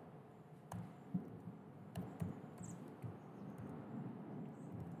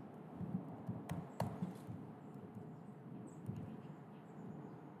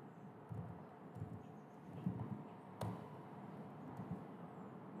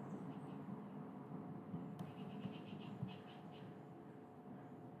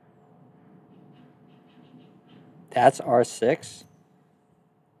 That's R6?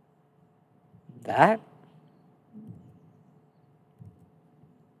 That?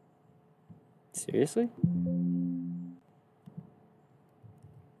 Seriously?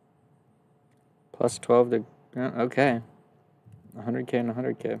 Plus 12 to... okay. 100K and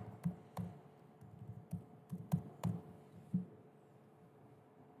 100K.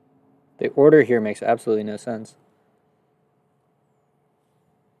 The order here makes absolutely no sense.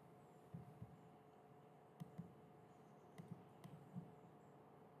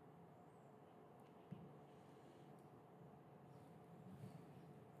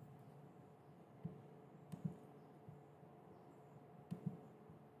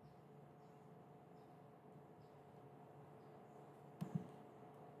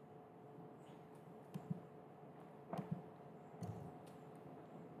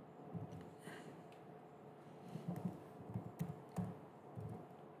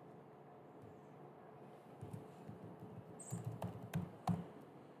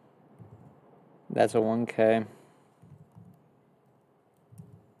 That's a 1K.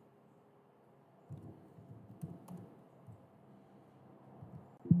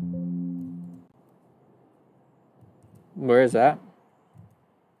 Where is that?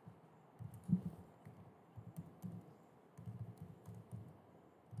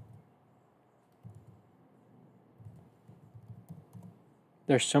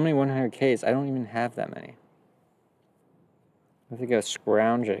 There's so many 100Ks. I don't even have that many. I have to go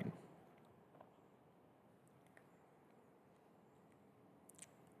scrounging.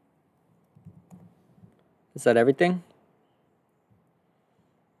 Is that everything?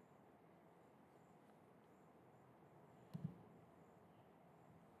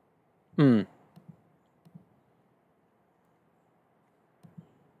 Hmm.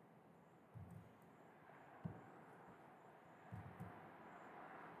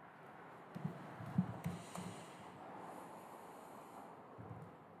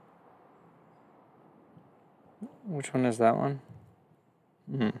 Which one is that one?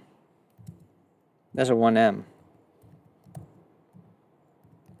 Hmm. That's a 1M.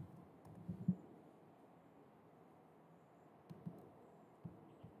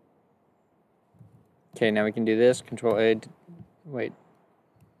 Okay, now we can do this. Control A. Wait.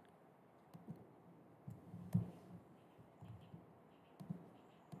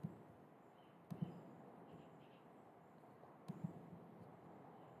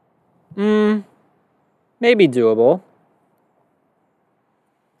 Maybe doable.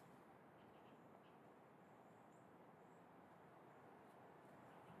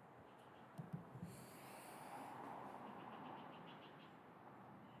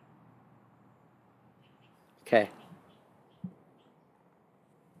 Okay.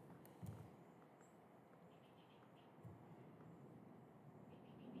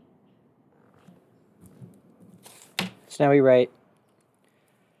 So now we write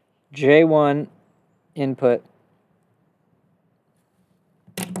J1 input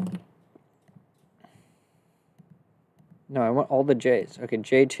No, I want all the J's. Okay,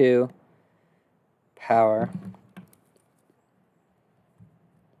 J2 power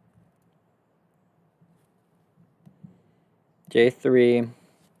J3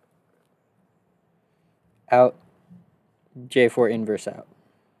 out, J4 inverse out.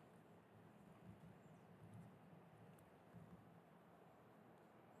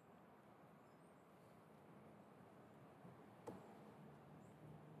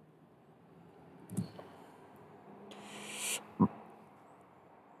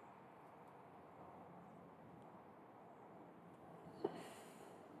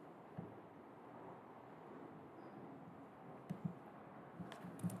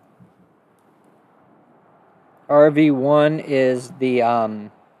 RV1 is the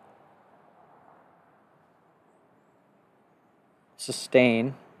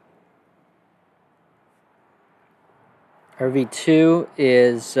sustain. RV2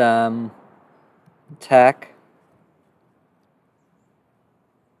 is tech.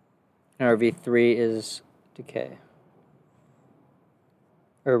 And RV3 is decay.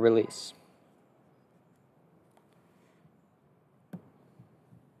 Or release.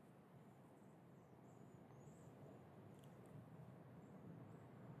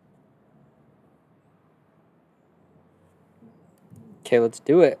 Okay, let's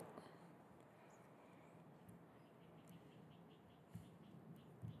do it.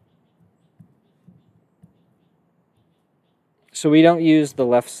 So we don't use the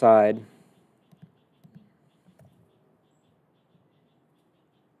left side.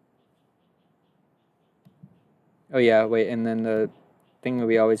 Oh yeah, wait, and then the thing that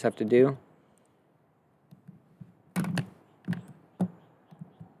we always have to do.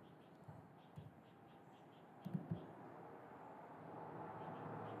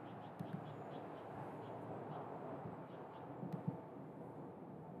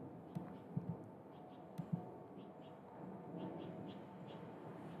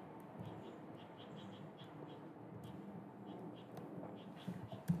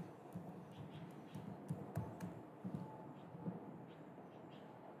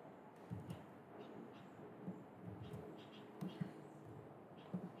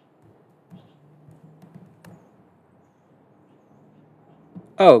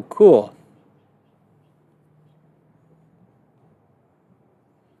 Oh, cool.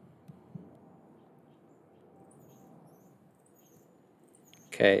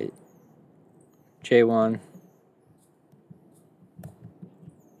 Okay. J1.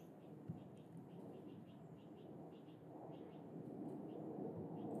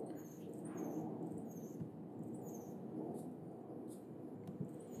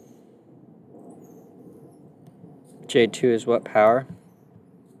 J2 is what power?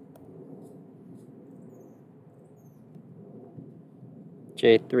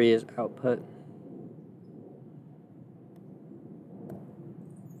 J3 is output.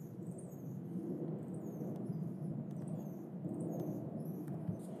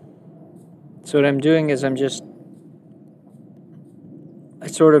 So what I'm doing is I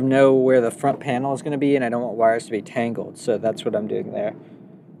sort of know where the front panel is going to be, and I don't want wires to be tangled, so that's what I'm doing there.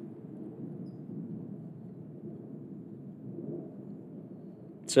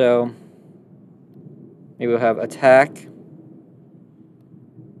 So maybe we'll have attack.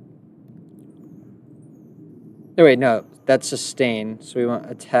 Oh wait, no, that's sustain. So we want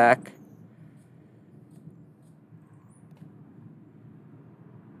attack.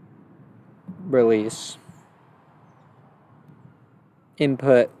 Release.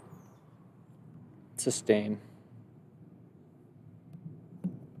 Input. Sustain.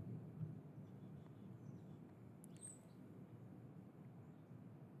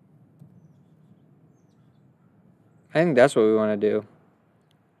 I think that's what we want to do.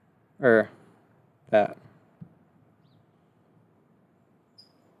 Or that.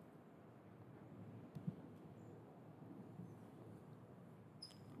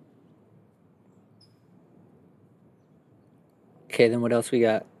 Okay, then what else we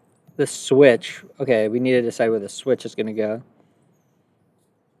got? The switch. Okay, we need to decide where the switch is going to go.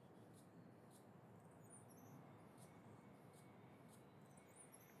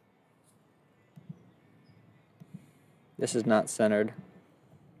 This is not centered.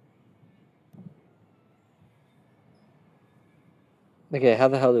 Okay, how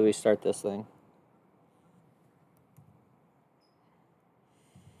the hell do we start this thing?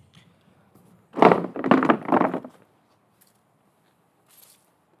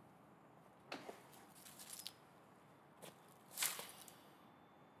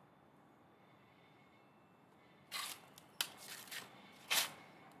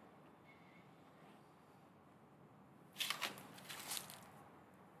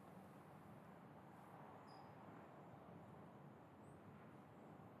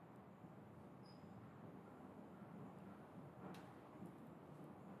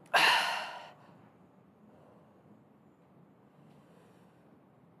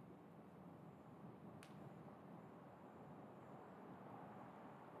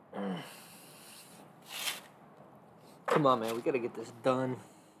 Come on, man, we gotta get this done.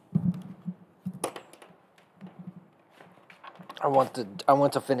 I want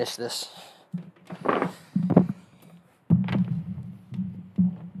to finish this.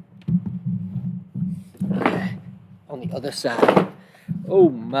 Okay, on the other side. Oh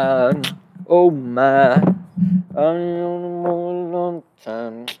man, oh man, I'm on a long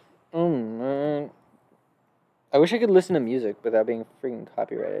time. Oh man. I wish I could listen to music without being freaking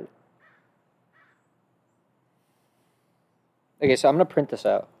copyrighted. Okay, so I'm gonna print this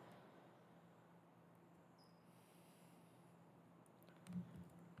out.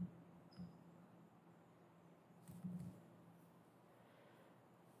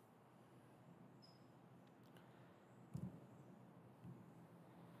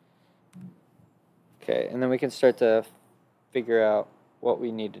 Okay, and then we can start to figure out what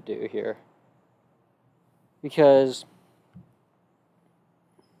we need to do here. Because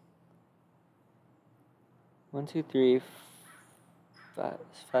 1, 2, 3,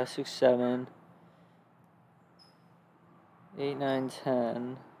 5, 6, 7, 8, 9,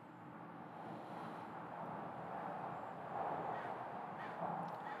 10.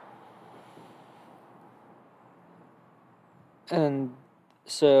 And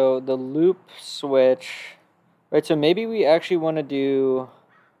so the loop switch, right? So maybe we actually want to do,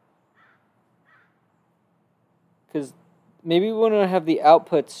 because maybe we want to have the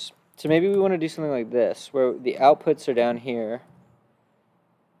outputs. So maybe we want to do something like this, where the outputs are down here,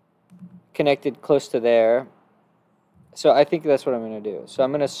 connected close to there. So I think that's what I'm going to do. So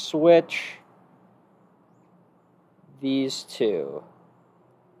I'm going to switch these two.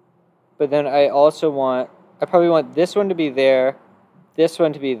 But then I probably want this one to be there, this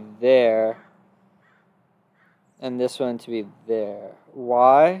one to be there, and this one to be there.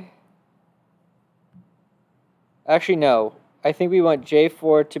 Why? Actually, no. I think we want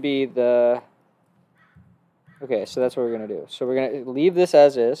J4 to be the Okay, so that's what we're going to do. So we're going to leave this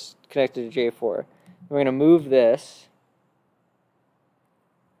as is, connected to J4. We're going to move this.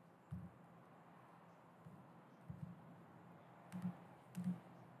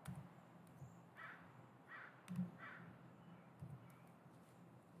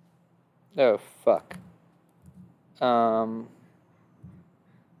 Oh, fuck. I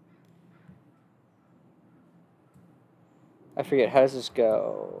forget, how does this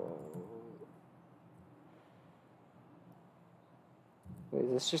go? Wait,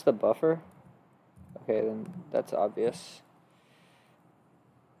 is this just the buffer? Okay, then that's obvious.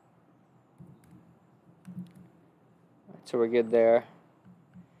 So we're good there.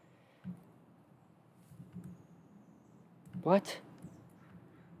 What?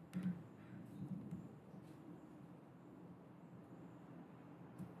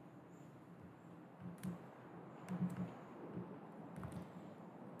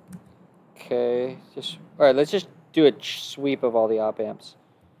 Okay, all right, let's just do a sweep of all the op amps.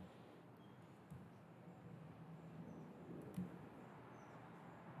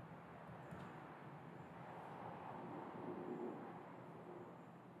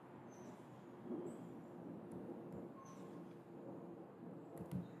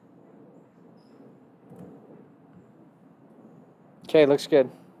 Okay, looks good.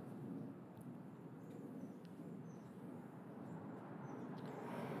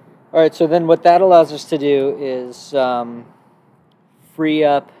 All right, so then what that allows us to do is free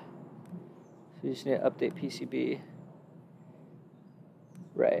up. So you just need to update PCB.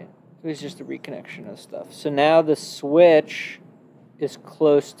 Right. It was just a reconnection of stuff. So now the switch is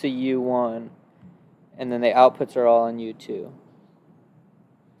close to U1, and then the outputs are all on U2.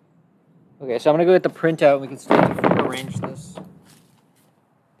 Okay, so I'm going to go get the printout, and we can start to arrange this.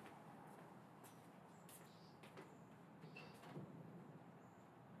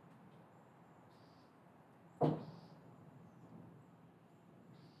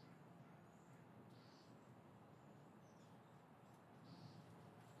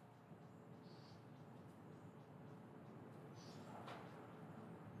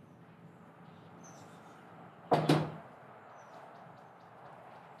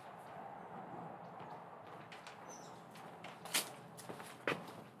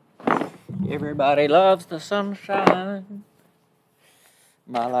 Everybody loves the sunshine.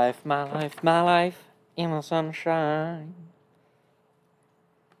 My life, my life, my life in the sunshine.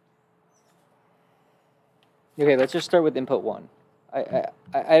 Okay, let's just start with input 1. I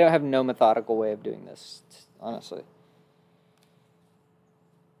don't have no methodical way of doing this, honestly.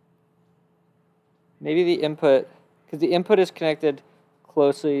 Maybe the input, because the input is connected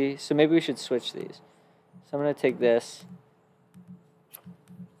closely, so maybe we should switch these. So I'm going to take this,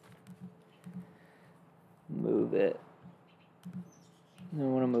 move it, and I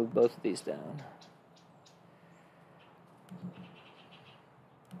want to move both of these down.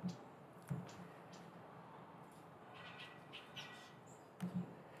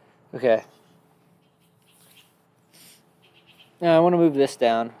 Okay. Now I want to move this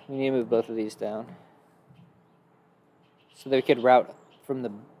down. We need to move both of these down, so they could route from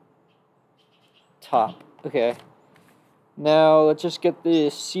the top. Okay. Now let's just get the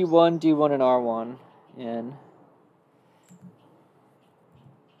C1, D1, and R1 in.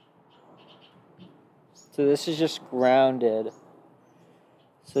 So this is just grounded.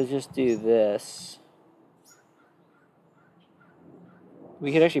 So just do this.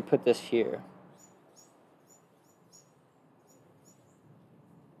 We could actually put this here.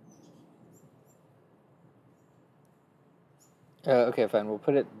 Okay, fine. We'll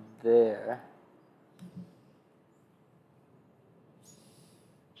put it there.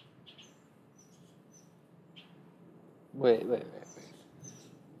 Wait.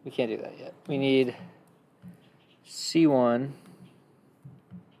 We can't do that yet. We need C1.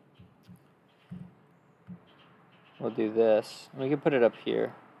 We'll do this. We can put it up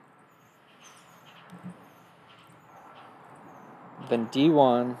here. Then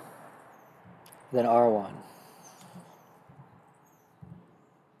D1. Then R1.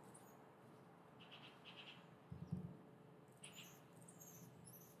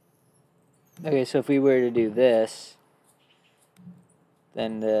 Okay, so if we were to do this,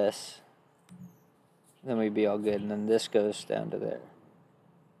 then this, then we'd be all good. And then this goes down to there.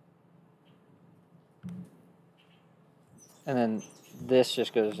 And then this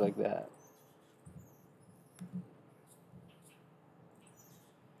just goes like that.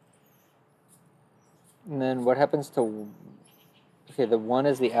 And then what happens to, okay, the 1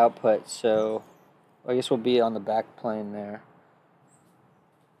 is the output, so I guess we'll be on the back plane there.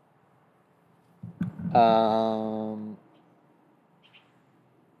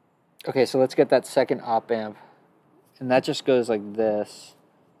 Okay, so let's get that second op amp and that just goes like this.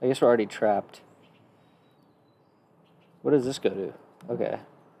 I guess we're already trapped. What does this go to? Okay.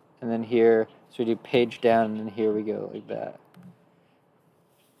 And then here, so we do page down, and then here we go like that.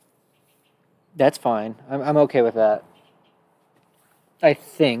 That's fine. I'm okay with that. I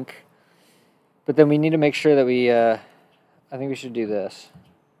think. But then we need to make sure that we, I think we should do this.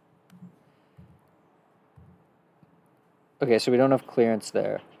 Okay, so we don't have clearance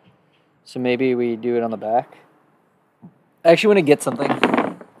there. So maybe we do it on the back. I actually want to get something.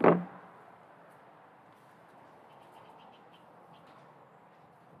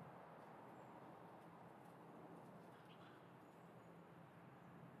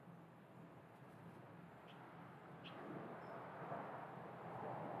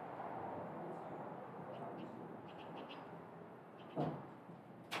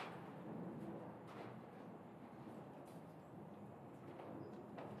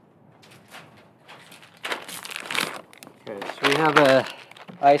 Okay, so we have a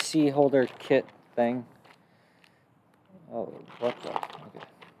IC holder kit thing. Oh, what the? Okay.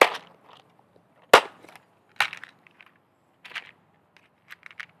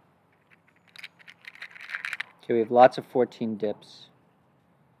 Okay, we have lots of 14 dips.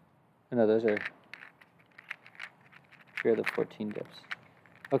 Oh, no, those are. Here are the 14 dips.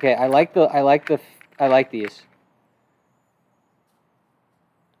 Okay, I like these.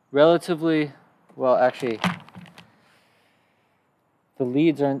 Relatively, well, actually, the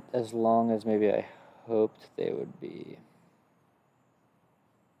leads aren't as long as maybe I hoped they would be.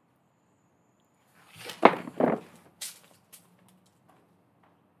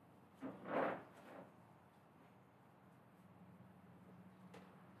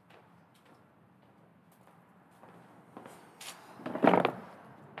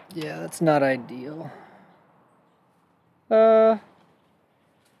 Yeah, that's not ideal.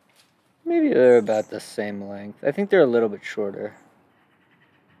 Maybe they're about the same length. I think they're a little bit shorter.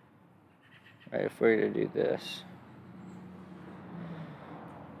 All right, if we're to do this.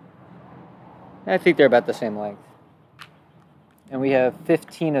 I think they're about the same length. And we have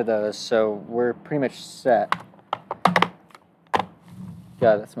 15 of those, so we're pretty much set.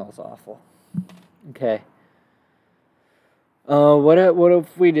 God, that smells awful. Okay. What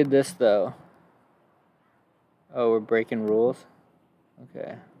if we did this, though? Oh, we're breaking rules?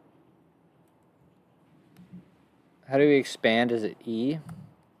 Okay. How do we expand? Is it E?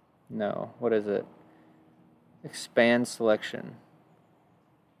 No. What is it? Expand selection.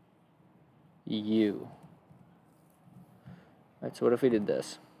 U. Alright, so what if we did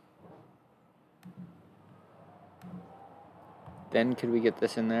this? Then could we get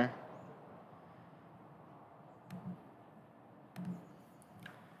this in there?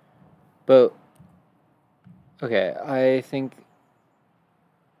 But, okay, I think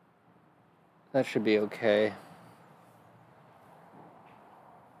that should be okay.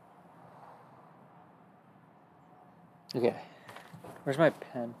 Okay, where's my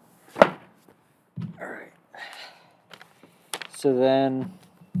pen? Alright. So then,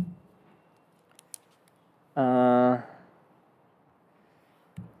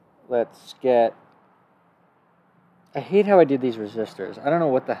 let's get, I hate how I did these resistors. I don't know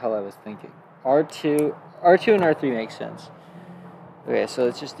what the hell I was thinking. R2 and R3 make sense. Okay, so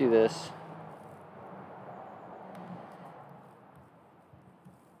let's just do this.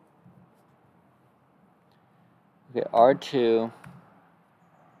 Okay, R2.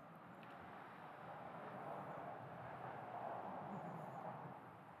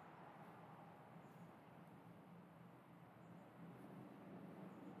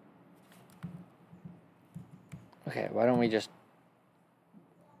 Okay, why don't we just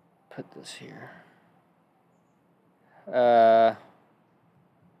put this here? We'll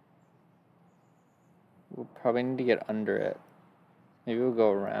probably need to get under it. Maybe we'll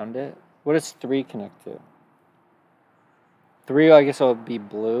go around it. What does 3 connect to? 3, I guess it'll be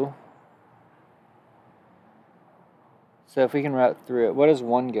blue. So if we can route through it, what does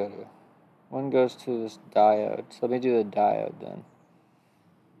 1 go to? 1 goes to this diode. So let me do the diode then.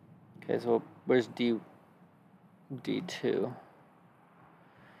 Okay, so where's D2?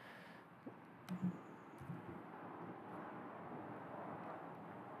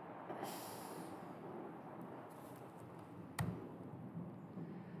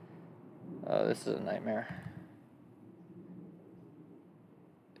 Oh, this is a nightmare.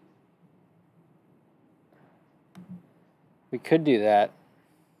 We could do that.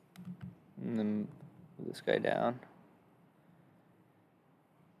 And then move this guy down.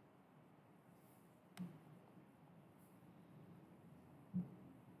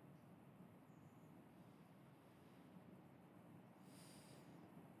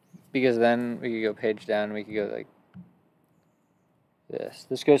 Because then we could go page down, we could go like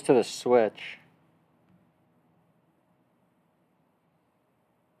This goes to the switch.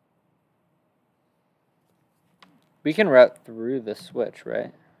 We can route through the switch,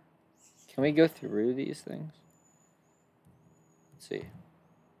 right? Can we go through these things? Let's see.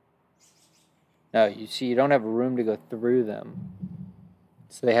 No, you see, you don't have room to go through them.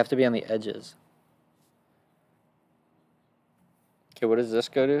 So they have to be on the edges. Okay, what does this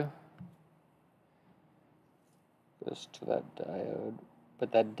go to? Goes to that diode.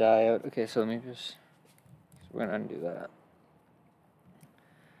 But that diode, okay, so let me just, so we're gonna undo that.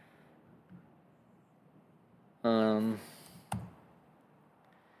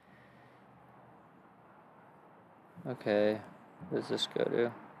 Okay, what does this go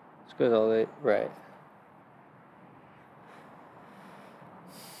to? This goes all the way, right.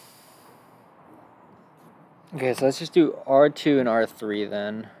 Okay, so let's just do R2 and R3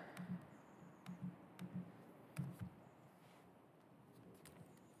 then.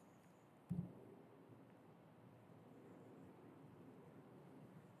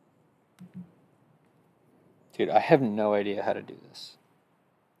 Dude, I have no idea how to do this.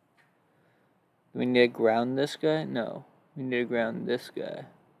 Do we need to ground this guy? No. We need to ground this guy.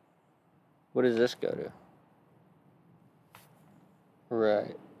 What does this go to?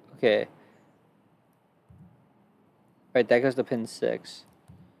 Right. Okay. Right, that goes to pin 6.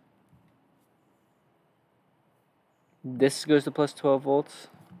 This goes to plus 12 volts.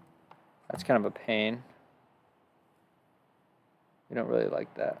 That's kind of a pain. We don't really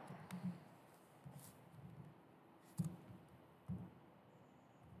like that.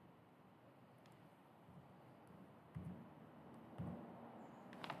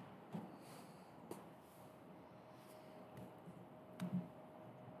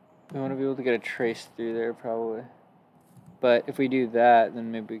 We want to be able to get a trace through there, probably. But if we do that,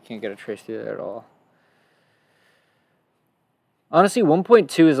 then maybe we can't get a trace through there at all. Honestly,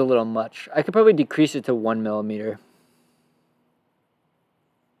 1.2 is a little much. I could probably decrease it to 1 millimeter.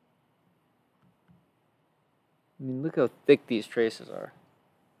 I mean, look how thick these traces are.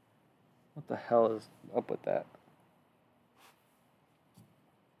 What the hell is up with that?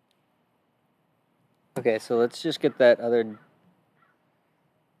 Okay, so let's just get that other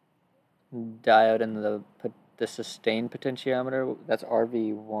diode in the sustained potentiometer. That's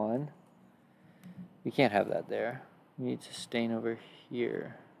RV1. We can't have that there. We need sustain over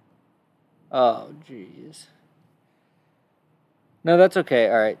here. Oh, jeez. No, that's okay.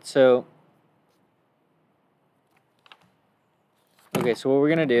 All right, so... Okay, so what we're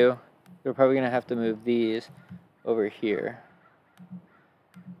going to do, we're probably going to have to move these over here.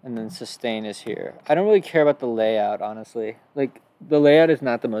 And then sustain is here. I don't really care about the layout, honestly. Like, the layout is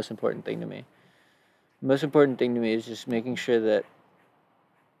not the most important thing to me. The most important thing to me is just making sure that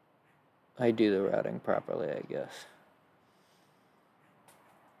I do the routing properly, I guess.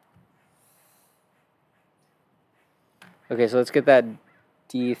 Okay, so let's get that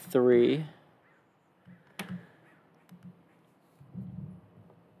D3.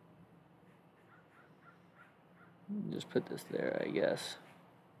 Just put this there, I guess.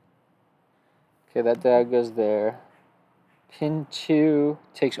 Okay, that diode goes there. Pin 2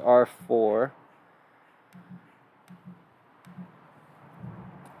 takes R4.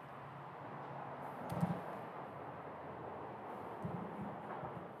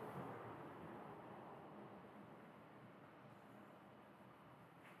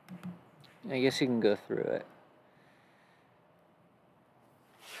 I guess you can go through it.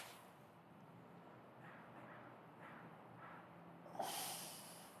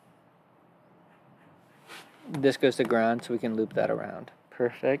 This goes to ground, so we can loop that around.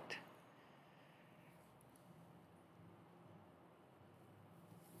 Perfect.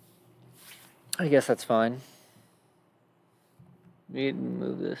 I guess that's fine. We need to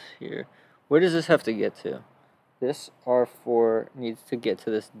move this here. Where does this have to get to? This R4 needs to get to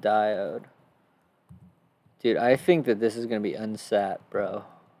this diode. Dude, I think that this is going to be unsat, bro.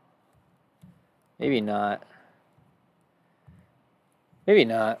 Maybe not. Maybe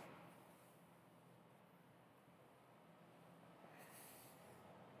not.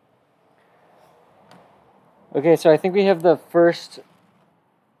 Okay, so I think we have the first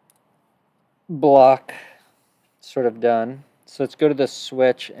block sort of done. So let's go to the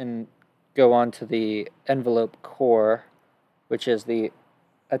switch and go on to the envelope core, which is the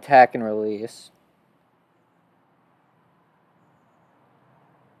attack and release.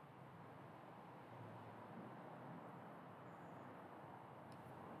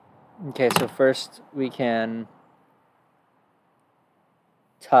 Okay, so first we can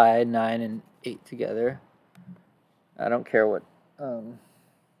tie 9 and 8 together. I don't care what...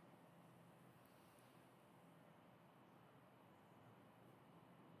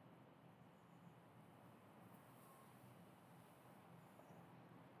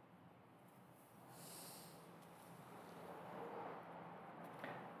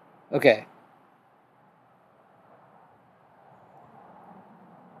 Okay.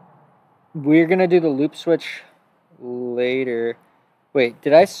 We're going to do the loop switch later. Wait,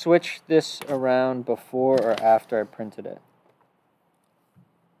 did I switch this around before or after I printed it?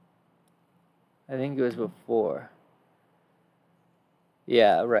 I think it was before.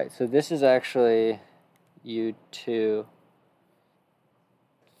 Yeah, right. So this is actually U2,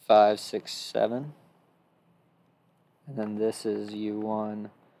 5, 6, 7. And then this is U1,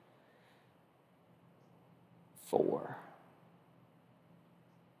 4.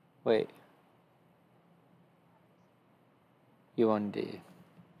 Wait. U1D.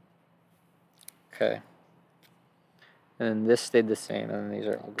 Okay. And then this stayed the same, and then these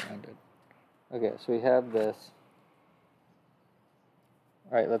are all grounded. Okay, so we have this.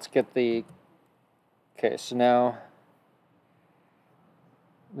 All right, let's get the... Okay, so now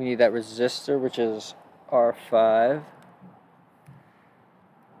we need that resistor, which is R5.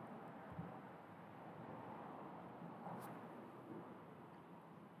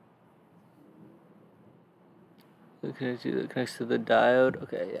 It connects to the diode.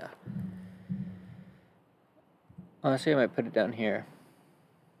 Okay, yeah. Honestly, I might put it down here.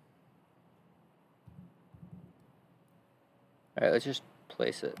 All right, let's just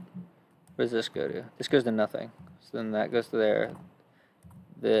place it. Where does this go to? This goes to nothing. So then that goes to there.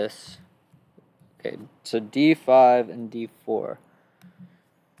 This. Okay, so D5 and D4.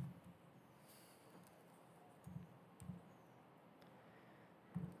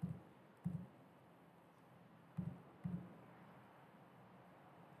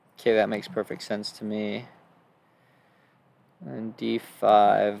 Okay, that makes perfect sense to me. And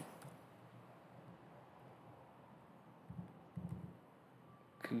D5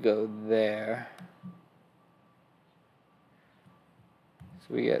 could go there.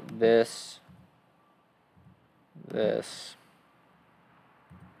 So we get this, this,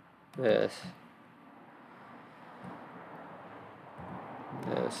 this,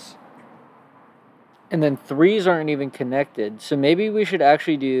 this. And then 3s aren't even connected. So maybe we should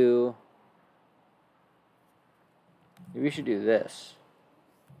actually do... Maybe we should do this.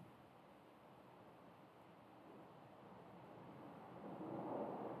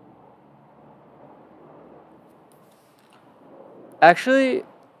 Actually,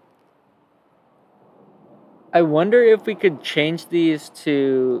 I wonder if we could change these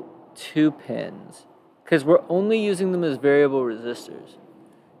to 2 pins. Because we're only using them as variable resistors.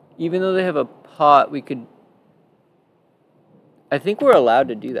 Even though they have a pot, we could... I think we're allowed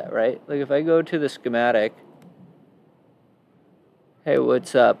to do that, right? Like if I go to the schematic... Hey,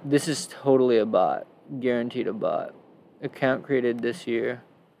 what's up? This is totally a bot. Guaranteed a bot. Account created this year.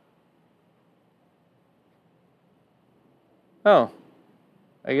 Oh.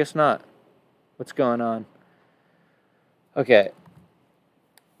 I guess not. What's going on? Okay.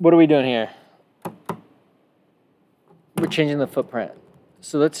 What are we doing here? We're changing the footprint.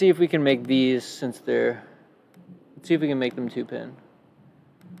 So let's see if we can make these, since they're... Let's see if we can make them 2-pin.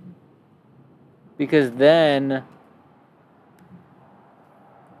 Because then...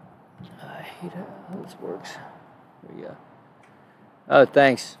 I hate how this works. There we go. Oh,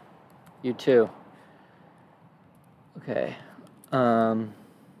 thanks. You too. Okay. So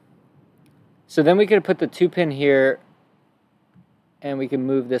then we could put the 2-pin here, and we can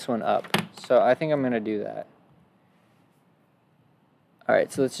move this one up. So I think I'm going to do that. All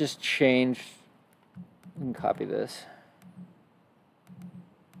right, so let's just change and copy this.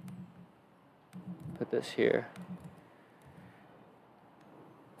 Put this here.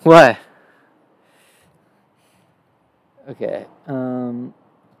 What? Okay.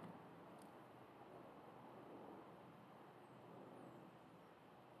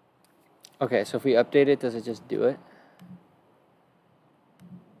 Okay, so if we update it, does it just do it?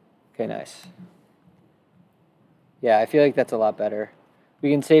 Okay, nice. Yeah, I feel like that's a lot better. We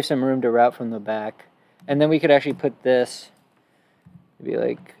can save some room to route from the back. And then we could actually put this maybe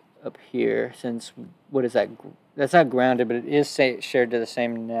like up here, since, what is that? That's not grounded, but it is shared to the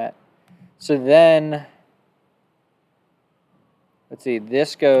same net. So then, let's see,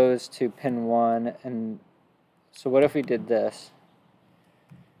 this goes to pin 1, and so what if we did this?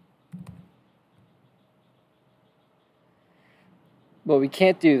 Well, we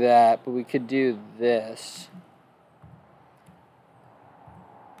can't do that, but we could do this.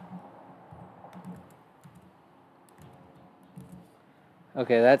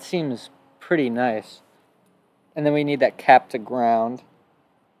 Okay, that seems pretty nice. And then we need that cap to ground.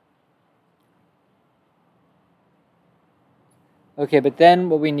 Okay, but then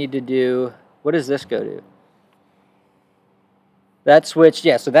what we need to do, what does this go to? That switch,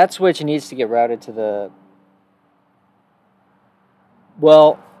 yeah, so that switch needs to get routed to the...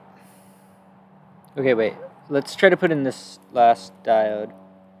 Well, Okay, wait. Let's try to put in this last diode.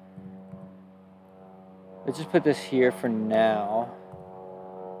 Let's just put this here for now.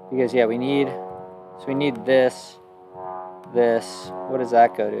 Because, yeah, we need... So we need this. This. What does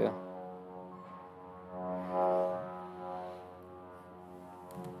that go to?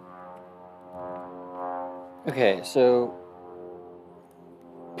 Okay, so...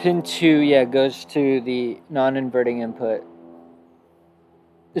 Pin 2, yeah, goes to the non-inverting input.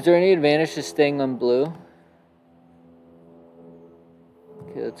 Is there any advantage to staying on blue?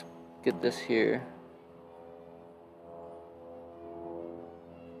 Okay, let's get this here.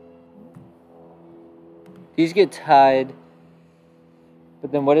 These get tied,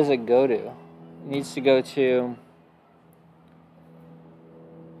 but then what does it go to? It needs to go to...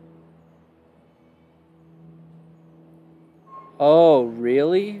 Oh,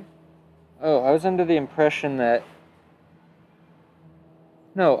 really? Oh, I was under the impression that...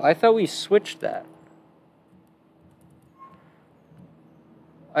 No, I thought we switched that.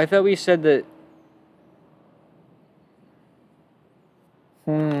 I thought we said that...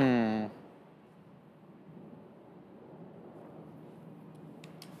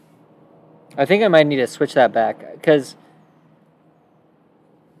 I think I might need to switch that back, because...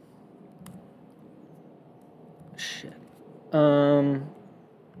 Shit.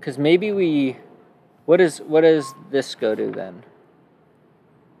 Because maybe we... What does this go to then?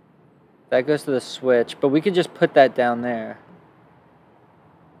 That goes to the switch, but we could just put that down there.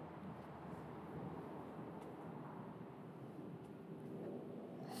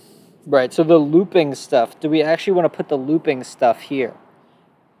 Right, so the looping stuff, do we actually want to put the looping stuff here?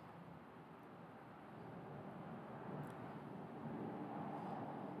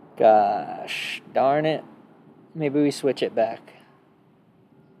 Gosh, darn it. Maybe we switch it back.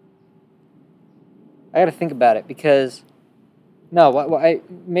 I gotta think about it because... No,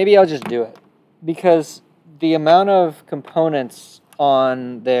 maybe I'll just do it. Because the amount of components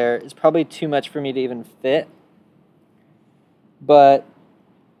on there is probably too much for me to even fit. But...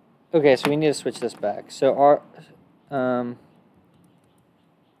 Okay, so we need to switch this back. So our... Oh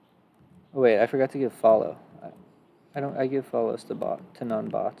wait, I forgot to give follow. I give follows to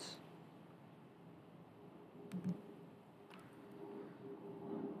non-bots.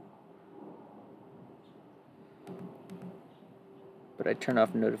 But I turn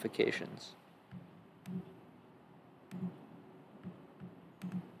off notifications.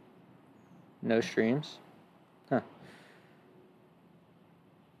 No streams? Huh.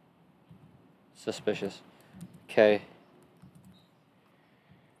 Suspicious. Okay.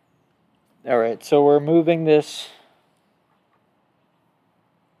 Alright, so we're moving this.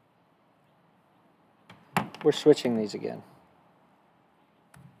 We're switching these again.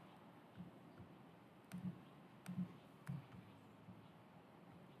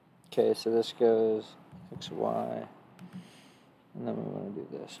 Okay, so this goes X, Y, and then we want to do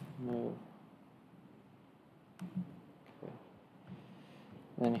this. Move. Okay.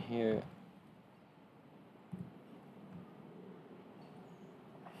 Then here.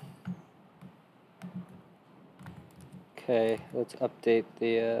 Okay, let's update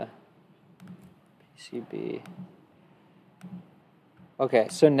the PCB. Okay,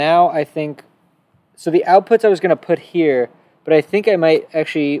 so now I think, so the outputs I was going to put here, but I think I might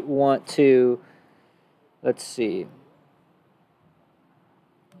actually want to, let's see.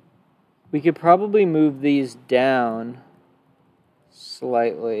 We could probably move these down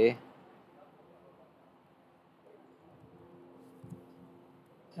slightly.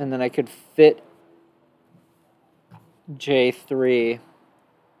 And then I could fit J3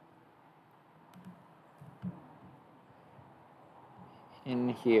 in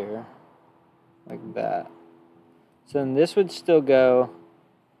here like that. So then this would still go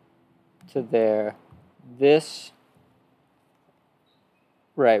to there. This,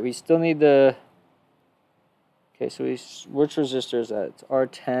 right, we still need the, okay, so which resistor is that? It's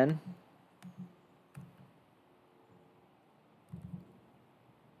R10.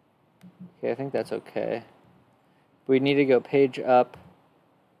 Okay, I think that's okay. We need to go page up,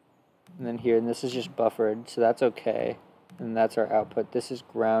 and then here, and this is just buffered, so that's okay. And that's our output. This is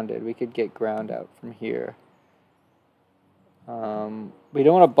grounded. We could get ground out from here. We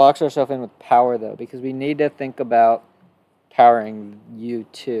don't want to box ourselves in with power, though, because we need to think about powering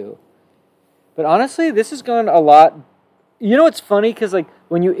U2. But honestly, this has gone a lot... You know what's funny? Because like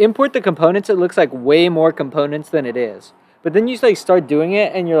when you import the components, it looks like way more components than it is. But then you like start doing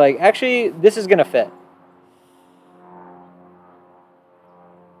it, and you're like, actually, this is going to fit.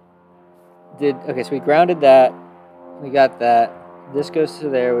 Okay, so we grounded that. We got that. This goes to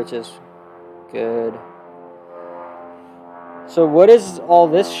there, which is good. So what is all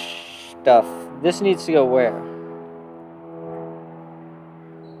this stuff This needs to go where?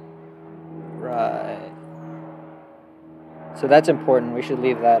 Right. So that's important. We should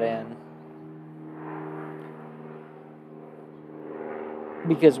leave that in.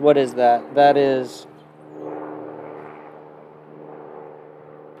 Because what is that? That is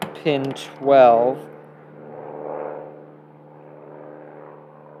pin 12.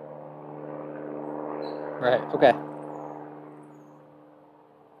 Right, okay.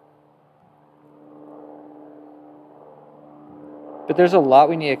 But there's a lot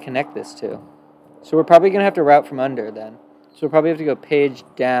we need to connect this to. So we're probably going to have to route from under then. So we'll probably have to go page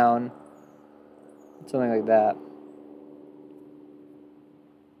down. Something like that.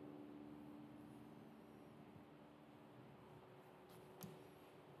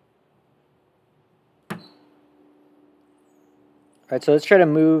 Alright, so let's try to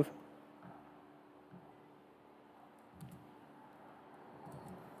move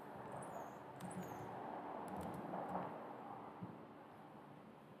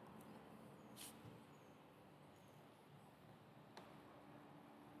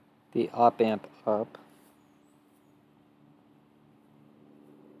the op amp up.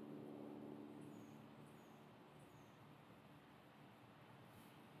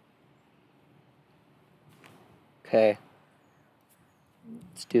 Okay.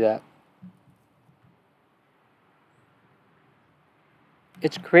 Let's do that.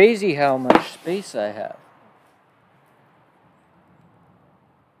 It's crazy how much space I have.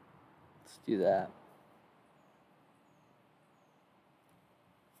 Let's do that.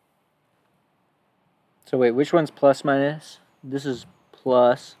 So wait, which one's plus minus? This is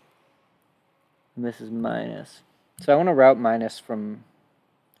plus, and this is minus. So I want to route minus from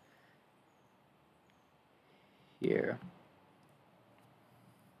here.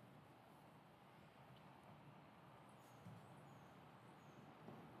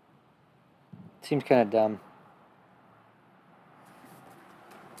 Seems kind of dumb.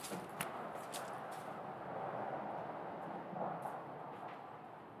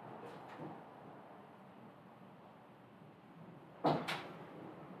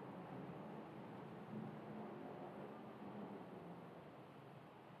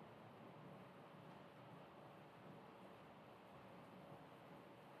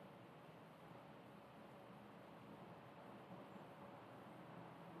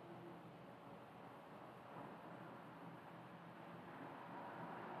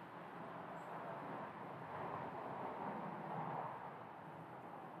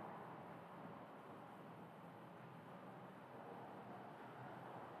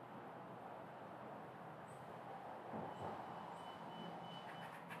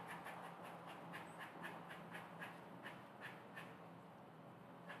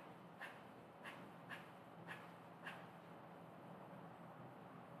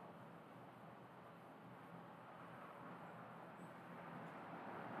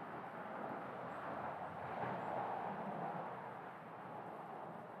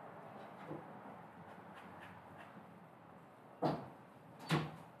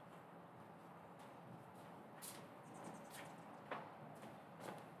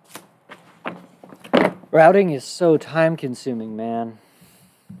 Routing is so time consuming, man.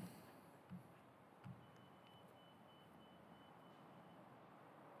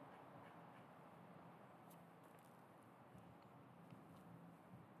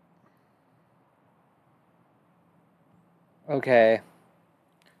 Okay.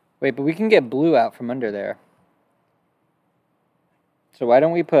 Wait, but we can get blue out from under there. So why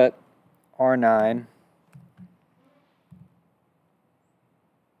don't we put R9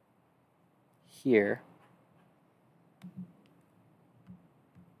 here.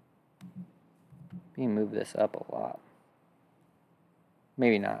 We can move this up a lot.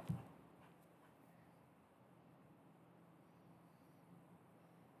 Maybe not.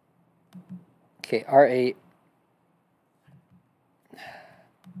 Okay, R8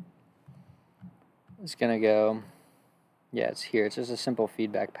 is gonna go, yeah, it's here. It's just a simple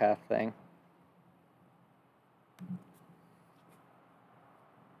feedback path thing.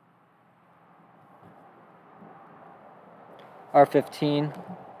 R15,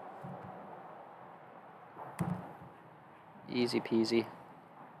 easy peasy.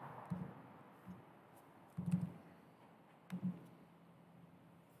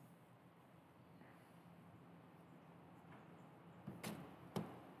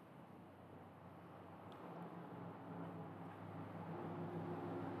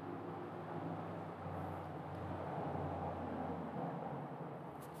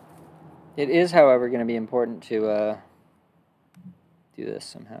 It is, however, going to be important to do this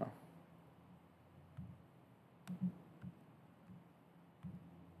somehow.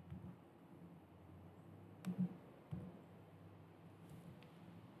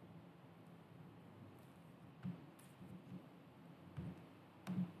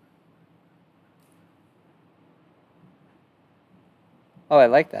 Oh, I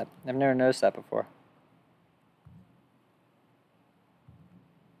like that. I've never noticed that before.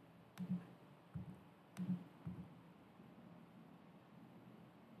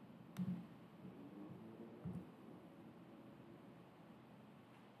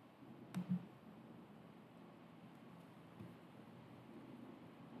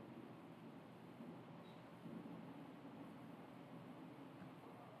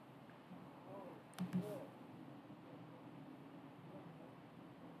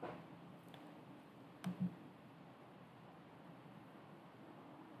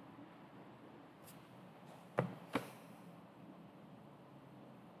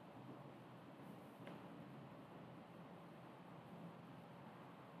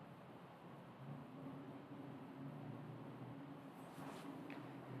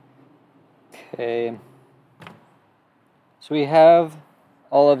 Okay. So we have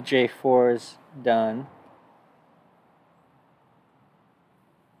all of J4's done.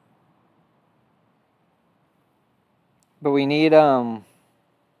 But we need oh,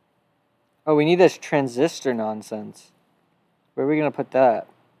 we need this transistor nonsense. Where are we gonna put that?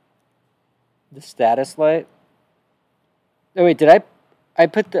 The status light? Oh wait, did I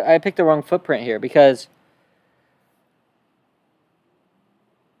picked the wrong footprint here because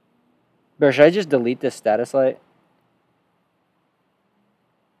bro, should I just delete this status light?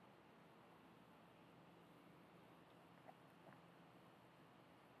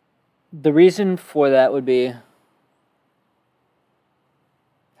 The reason for that would be,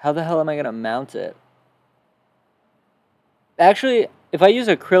 how the hell am I gonna mount it? Actually, if I use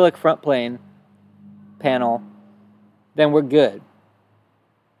acrylic front plane panel, then we're good.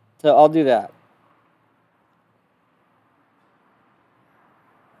 So I'll do that.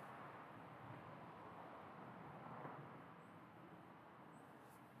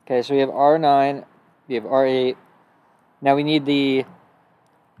 Okay, so we have R9, we have R8. Now we need the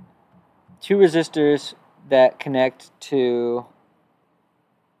two resistors that connect to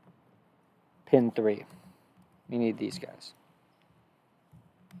pin 3. We need these guys.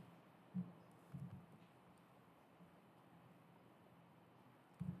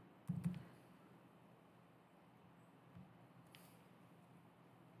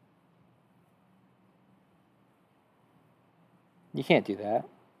 You can't do that.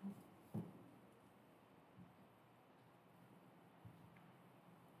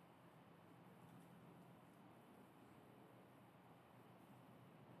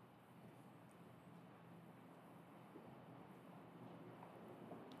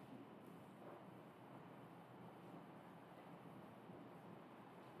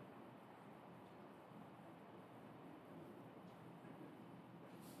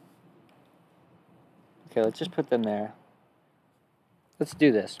 Okay, let's just put them there. Let's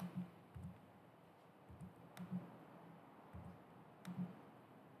do this.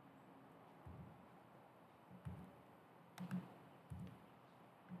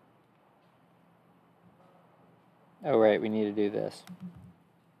 Oh, right, we need to do this.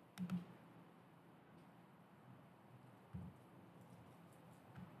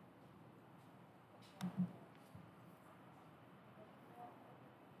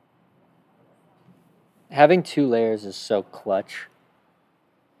 Having 2 layers is so clutch.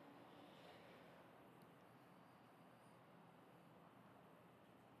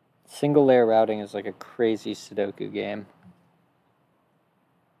 Single layer routing is like a crazy Sudoku game.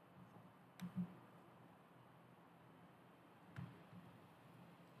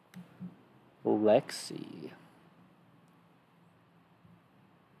 Lexi.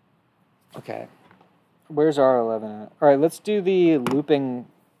 Okay. Where's R11 at? Alright, let's do the looping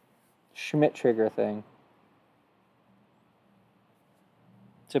Schmidt trigger thing.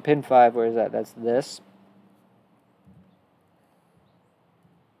 So pin 5, where is that? That's this.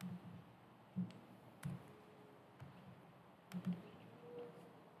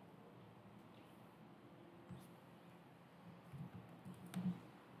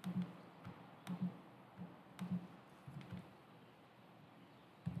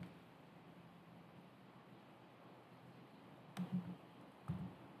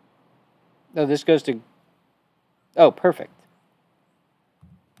 Oh, this goes to... Oh, perfect.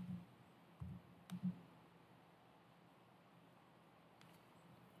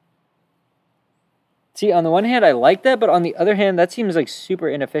 See, on the one hand, I like that, but on the other hand, that seems like super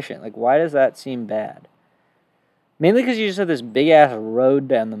inefficient. Like, why does that seem bad? Mainly because you just have this big-ass road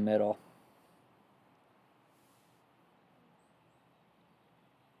down the middle.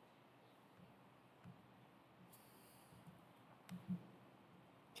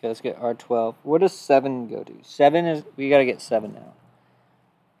 Okay, let's get R12. What does 7 go to? 7 is, we gotta get 7 now.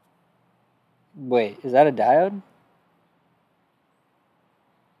 Wait, is that a diode?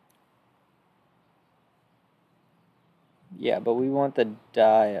 Yeah, but we want the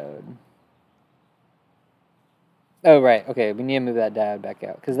diode. Oh, right. Okay, we need to move that diode back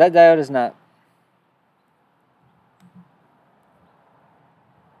out. Because that diode is not...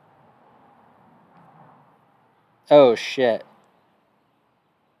 Oh, shit.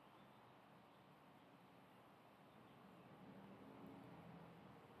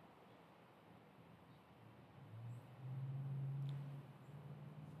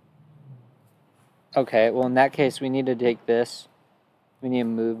 Okay, well, in that case, we need to take this. We need to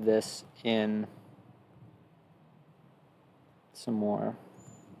move this in some more.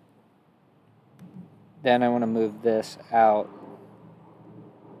 Then I want to move this out.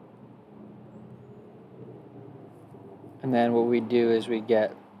 And then what we do is we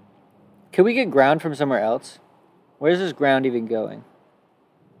get... Could we get ground from somewhere else? Where's this ground even going?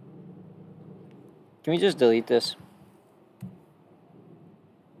 Can we just delete this?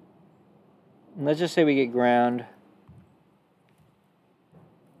 And let's just say we get ground.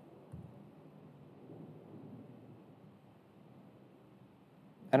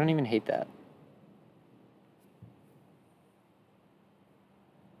 I don't even hate that.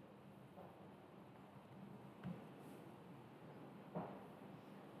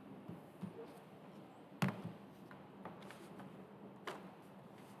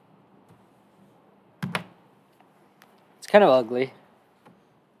 It's kind of ugly.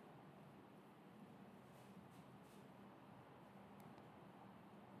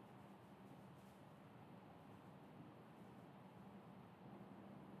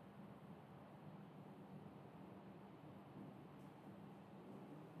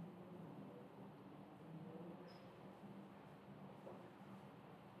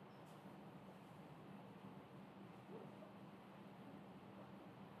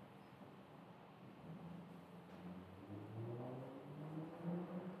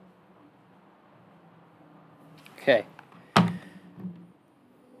 Okay.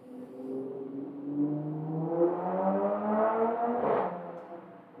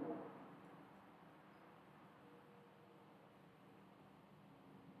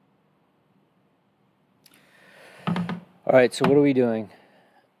 All right, so what are we doing?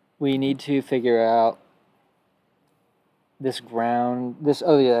 We need to figure out this ground, this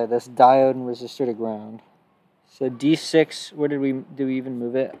diode and resistor to ground. So D6, where do we even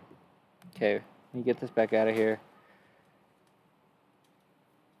move it? Okay, let me get this back out of here.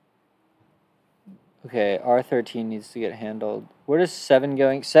 Okay, R13 needs to get handled. Where is 7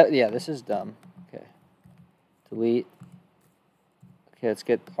 going? Yeah, this is dumb. Okay. Delete. Okay, let's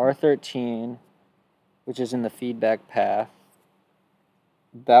get R13, which is in the feedback path.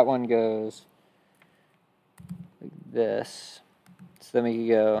 That one goes like this. So then we can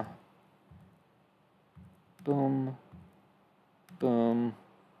go boom, boom.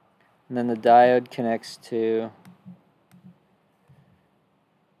 And then the diode connects to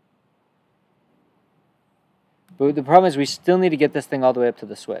but the problem is we still need to get this thing all the way up to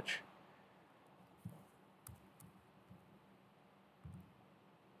the switch.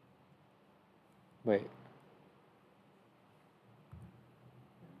 Wait.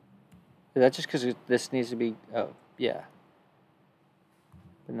 Is that just because this needs to be... Oh, yeah.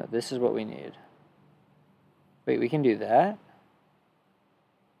 But no, this is what we need. Wait, we can do that?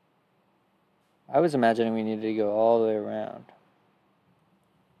 I was imagining we needed to go all the way around.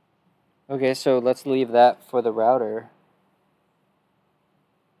 Okay, so let's leave that for the router.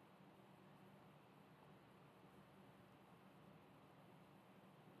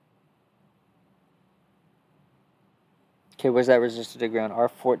 Okay, where's that resistor to ground?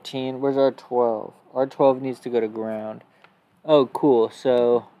 R14, where's R12? R12 needs to go to ground. Oh, cool,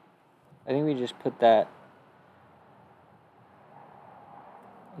 so I think we just put that...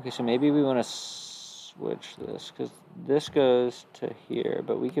 Okay, so maybe we want to switch this, because this goes to here,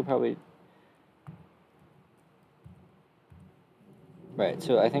 but we could probably... Right,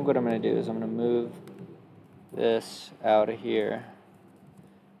 so I think what I'm going to do is I'm going to move this out of here.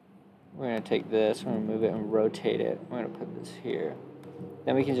 We're going to take this, we're going to move it and rotate it. We're going to put this here.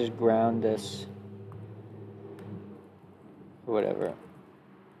 Then we can just ground this, or whatever.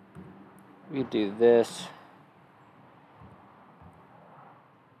 We could do this,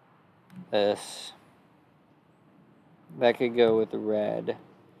 this. That could go with the red.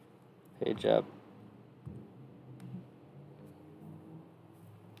 Page up.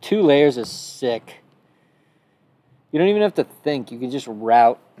 2 layers is sick. You don't even have to think, you can just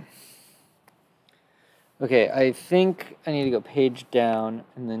route. Okay, I think I need to go page down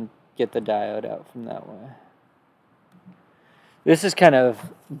and then get the diode out from that way. This is kind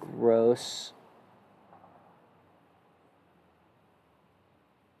of gross.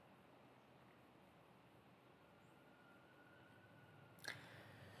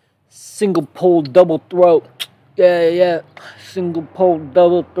 Single pole, double throat. Yeah, yeah. Single pole,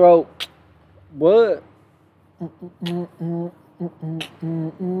 double throat. What?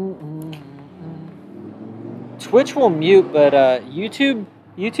 Twitch will mute, but YouTube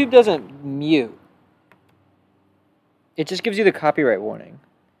doesn't mute. It just gives you the copyright warning.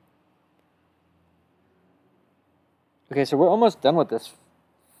 Okay, so we're almost done with this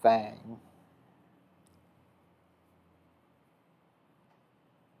thing.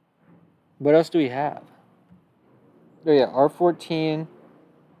 What else do we have? Oh yeah, R14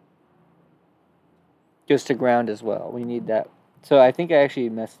 goes to ground as well. We need that. So I think I actually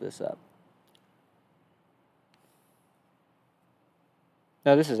messed this up.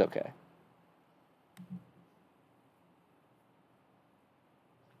 No, this is okay.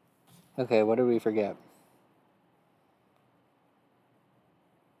 Okay, what did we forget?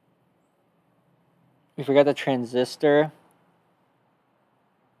 We forgot the transistor.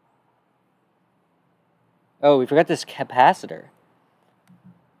 Oh, we forgot this capacitor.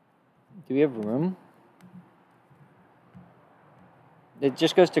 Do we have room? It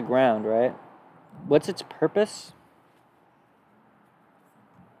just goes to ground, right? What's its purpose?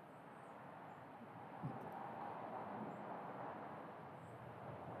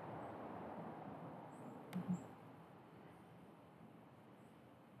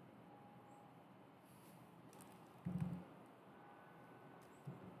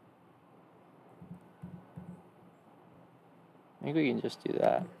 I think we can just do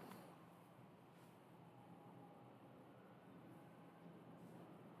that.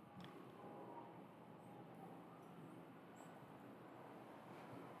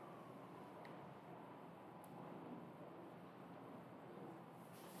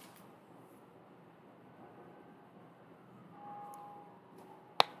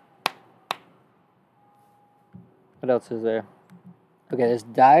 What else is there? Okay, this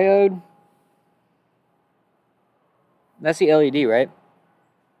diode. That's the LED, right?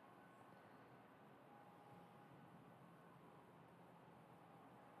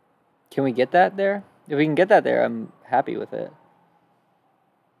 Can we get that there? If we can get that there, I'm happy with it.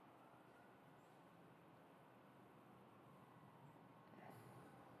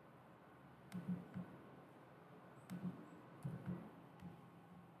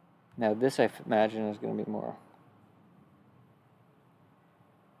 Now this, I imagine, is going to be more.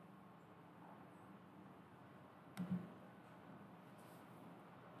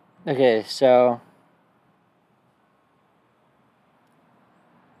 Okay, so...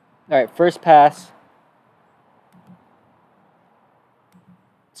 Alright, first pass.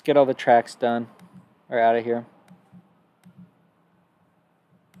 Let's get all the tracks done. Or out of here.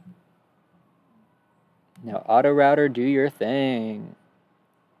 Now, auto router, do your thing.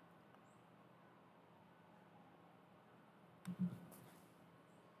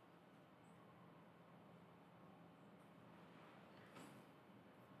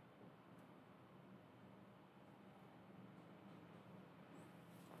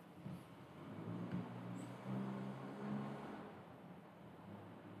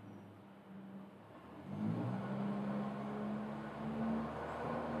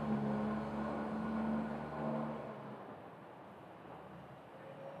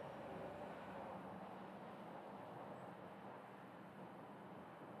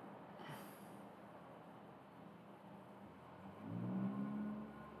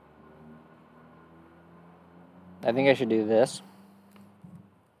 I think I should do this.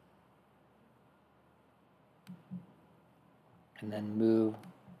 And then move.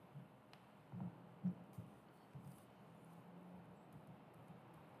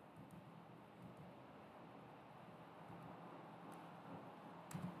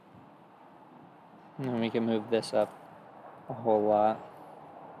 And then we can move this up a whole lot.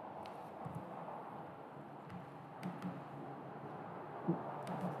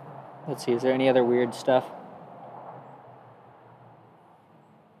 Let's see, is there any other weird stuff?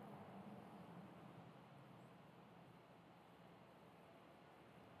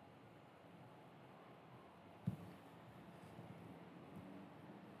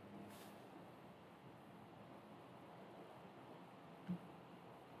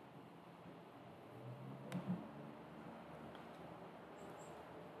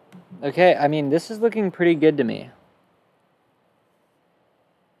 Okay, I mean, this is looking pretty good to me.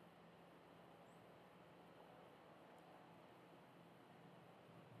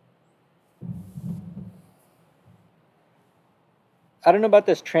 I don't know about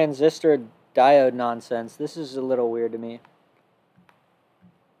this transistor diode nonsense. This is a little weird to me.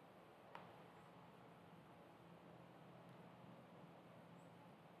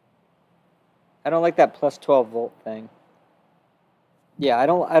 I don't like that plus 12 volt thing. Yeah, I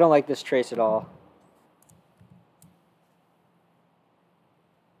don't like this trace at all.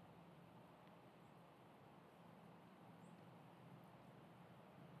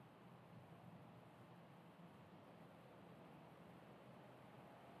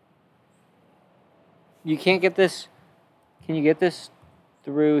 You can't get this. Can you get this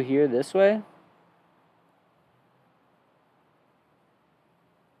through here this way?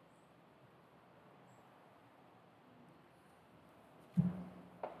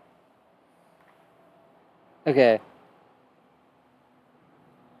 Okay.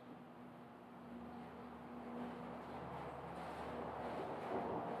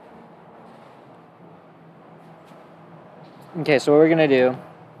 Okay, so what we're gonna do,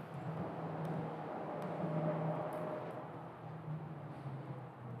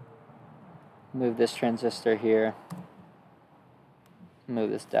 move this transistor here, move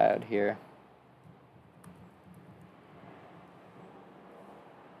this diode here.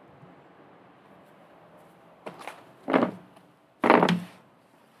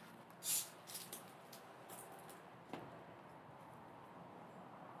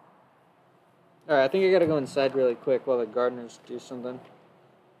 Alright, I think I gotta go inside really quick while the gardeners do something.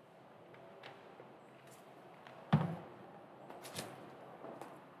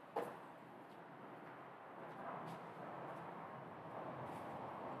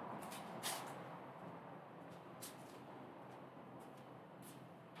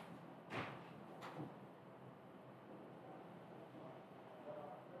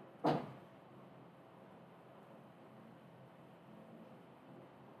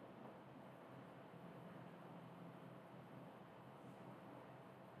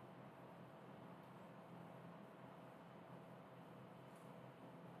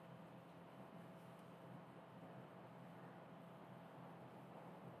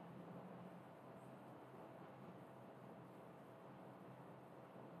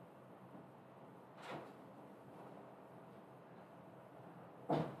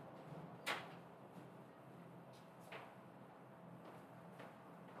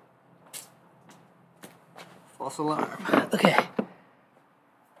 False alarm. Okay.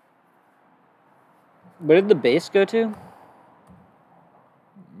 Where did the base go to?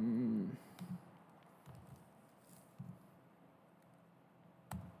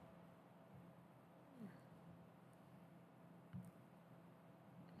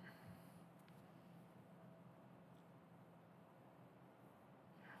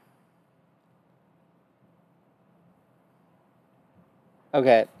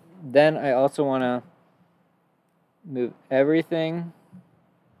 Okay, then I also want to move everything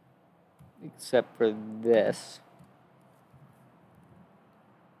except for this.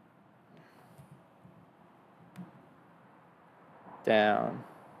 Down.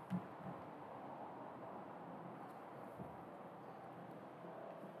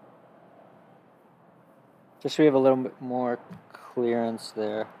 Just so we have a little bit more clearance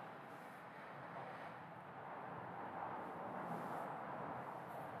there.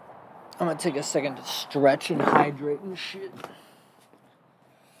 I'm gonna take a second to stretch and hydrate and shit.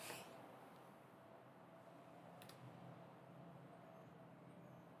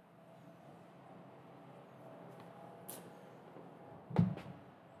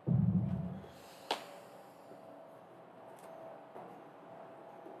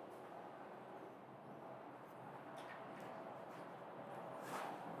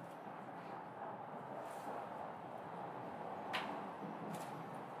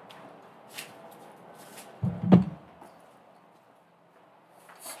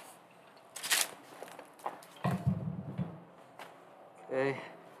 Okay.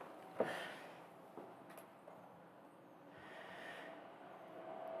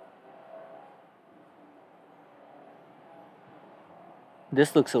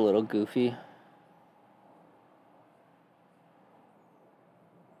 This looks a little goofy.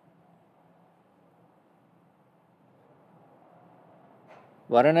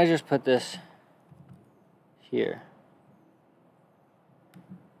 Why don't I just put this here?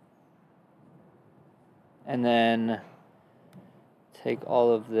 And then take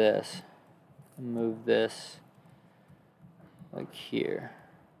all of this and move this like here.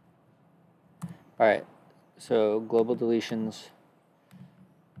 Alright, so global deletions,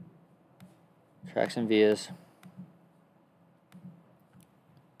 tracks and vias,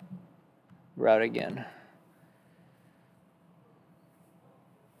 route again.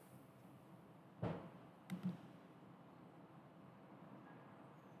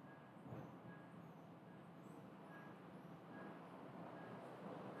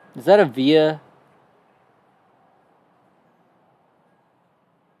 Is that a via?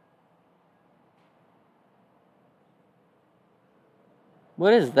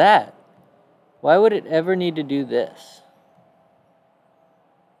 What is that? Why would it ever need to do this?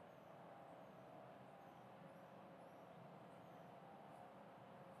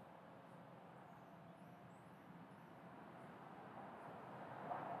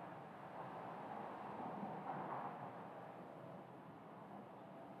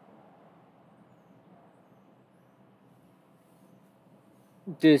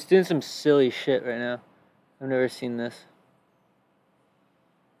 Dude, it's doing some silly shit right now. I've never seen this.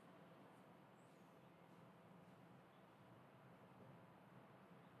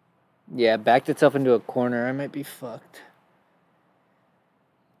 Yeah, backed itself into a corner. I might be fucked.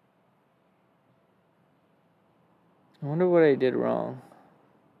 I wonder what I did wrong.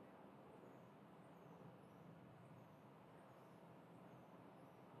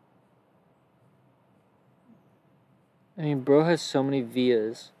 I mean, bro has so many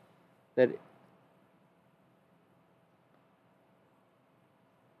vias that...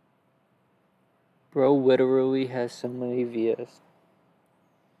 Bro literally has so many vias.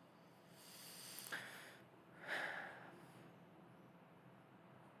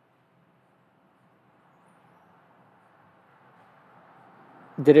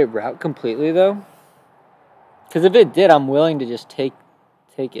 Did it route completely though? Because if it did, I'm willing to just take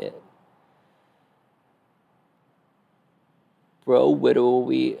it. Bro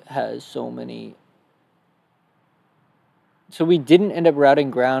literally has so many. So we didn't end up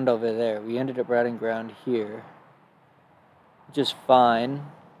routing ground over there. We ended up routing ground here. Which is fine.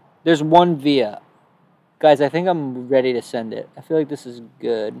 There's one via. Guys, I think I'm ready to send it. I feel like this is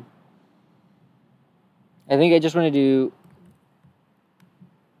good. I think I just want to do...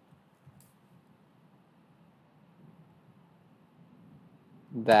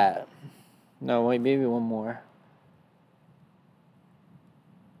 that. No, wait, maybe one more.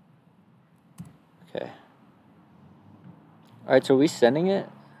 Okay. Alright, so are we sending it?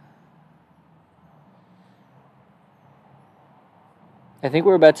 I think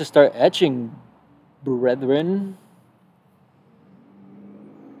we're about to start etching, brethren.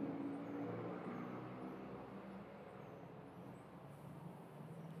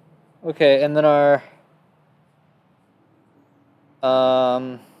 Okay, and then our...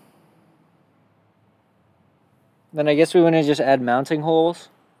 Then I guess we want to just add mounting holes.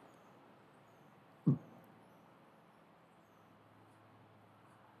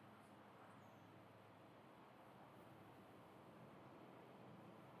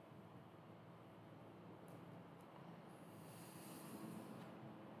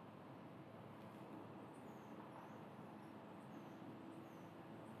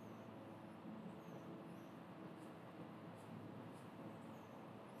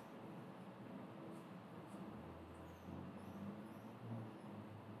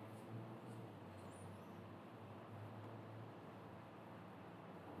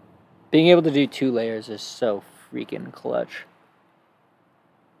 Being able to do 2 layers is so freaking clutch.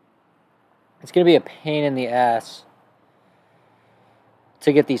 It's going to be a pain in the ass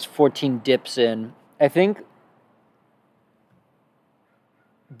to get these 14 dips in. I think...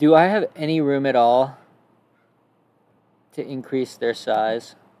 Do I have any room at all to increase their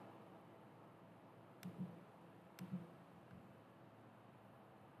size?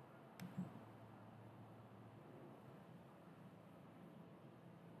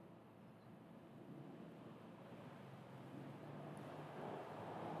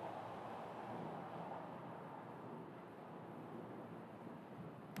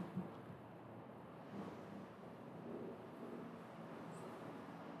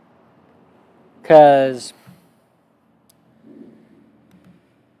 Because...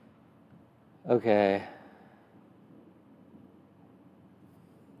 Okay.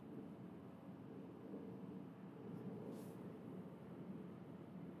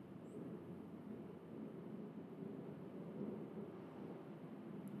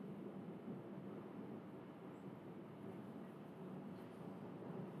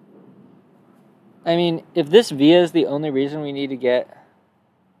 I mean, if this via is the only reason we need to get...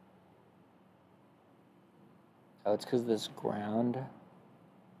 Oh, it's because of this ground.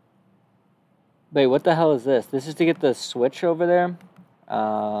 Wait, what the hell is this? This is to get the switch over there?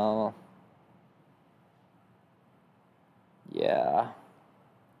 Oh. Yeah.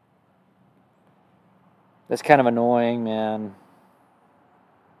 That's kind of annoying, man.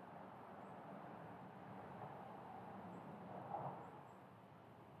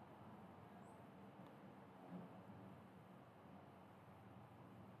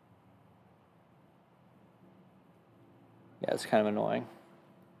 Yeah, it's kind of annoying.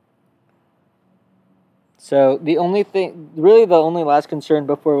 So the only thing, really the only last concern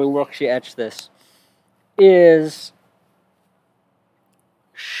before we actually etch this is,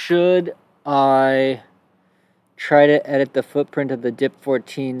 should I try to edit the footprint of the dip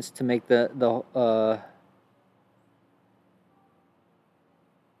 14s to make let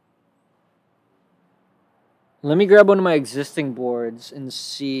me grab one of my existing boards and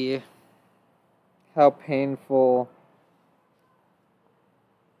see how painful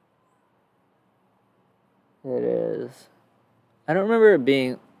it is. I don't remember it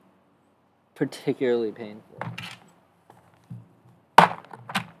being particularly painful.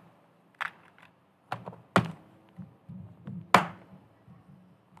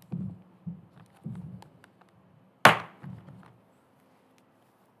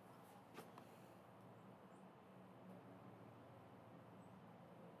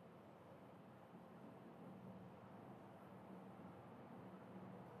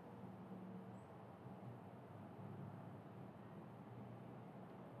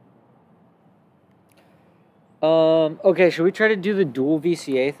 Okay, should we try to do the dual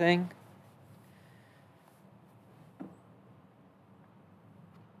VCA thing?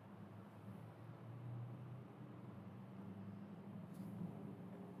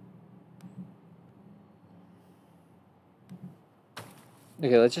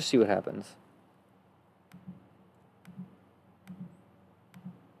 Okay, let's just see what happens.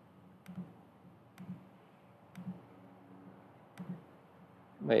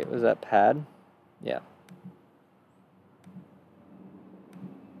 Wait, was that pad? Yeah.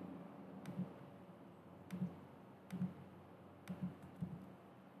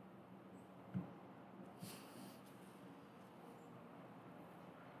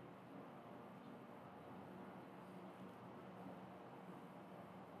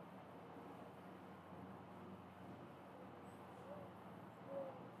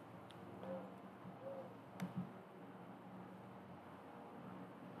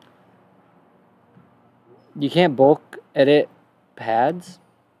 You can't bulk edit pads?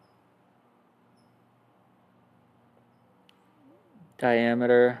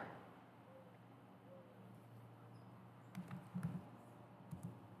 Diameter.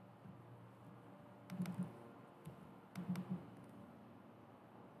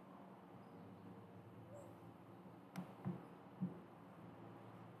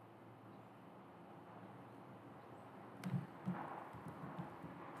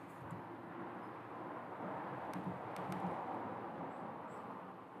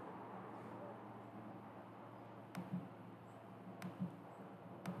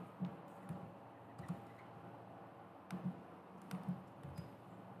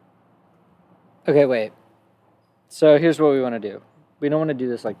 Okay, wait. So here's what we want to do. We don't want to do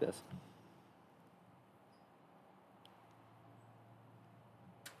this like this.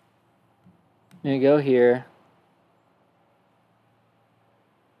 You go here.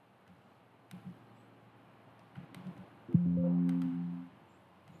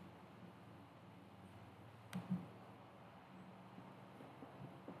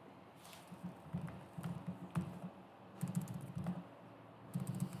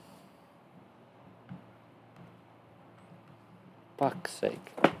 Fuck's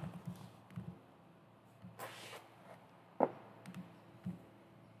sake.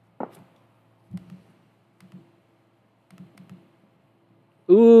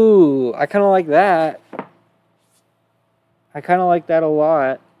 Ooh, I kind of like that. I kind of like that a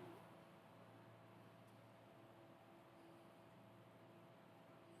lot.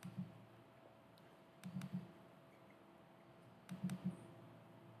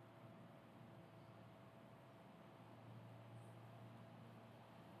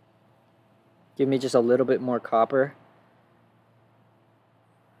 Give me just a little bit more copper.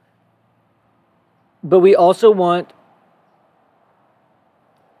 But we also want...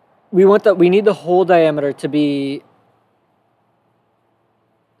 We need the hole diameter to be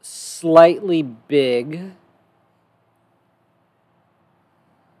slightly big.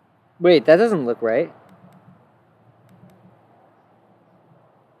 Wait, that doesn't look right.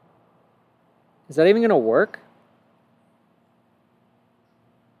 Is that even gonna work?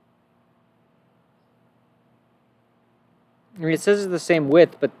 I mean, it says it's the same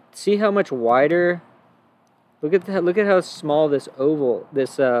width, but see how much wider? Look at that! Look at how small this oval,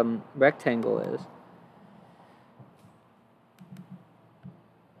 this rectangle is.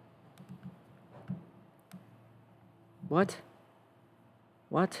 What?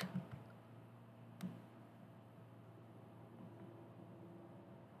 What?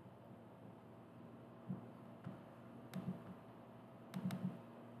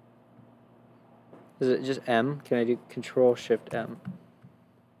 Is it just M? Can I do Control Shift M?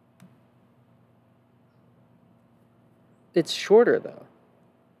 It's shorter though.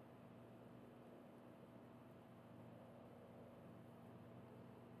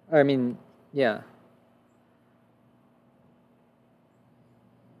 I mean, yeah.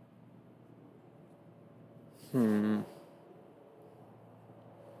 Hmm.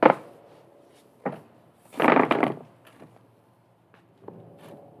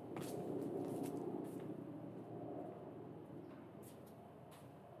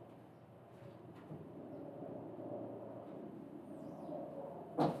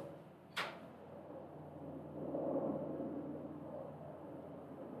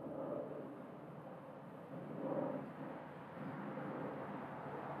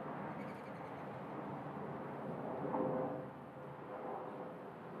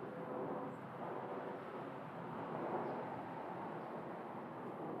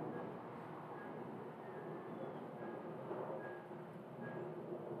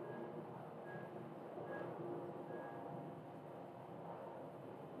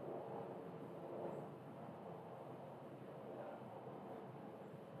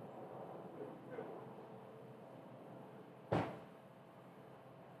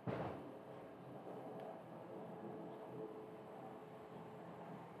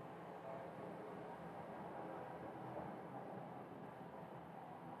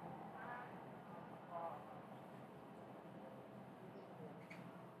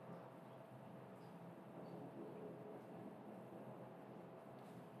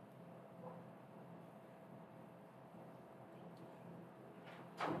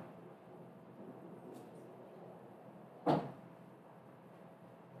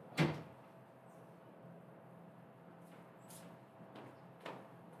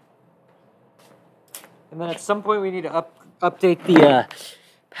 And then at some point we need to update the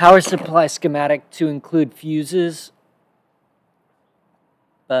power supply schematic to include fuses.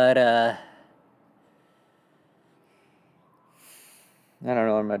 But I don't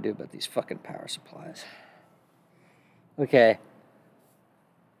know what I'm gonna do about these fucking power supplies. Okay.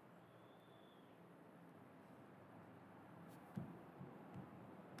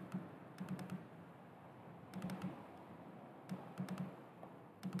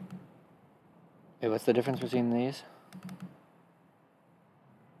 Wait, what's the difference between these?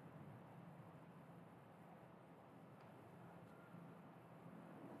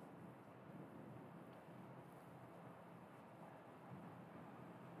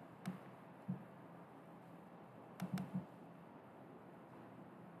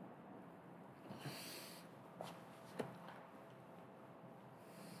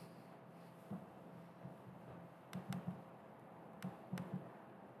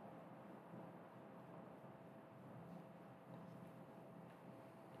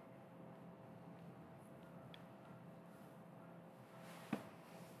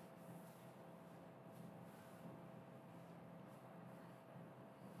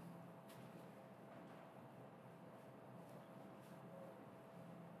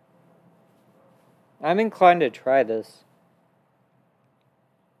 I'm inclined to try this.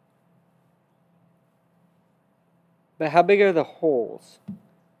 But how big are the holes?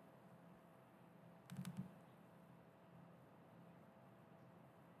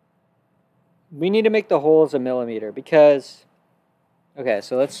 We need to make the holes a millimeter because... Okay,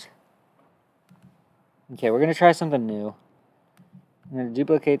 so let's... Okay, we're going to try something new. I'm going to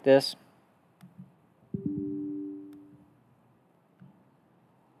duplicate this.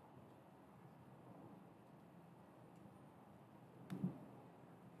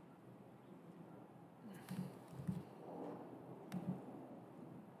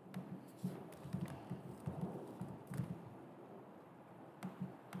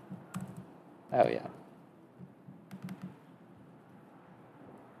 Oh, yeah.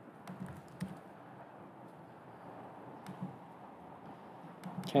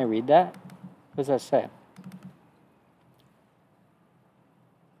 Can I read that? What does that say?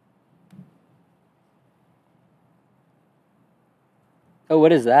 Oh,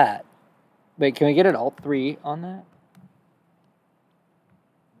 what is that? Wait, can we get an Alt-3 on that?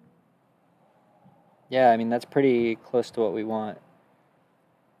 Yeah, I mean, that's pretty close to what we want.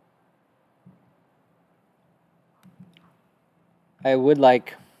 I would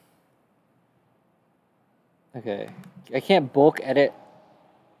like... Okay. I can't bulk edit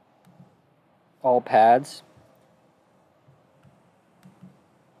all pads.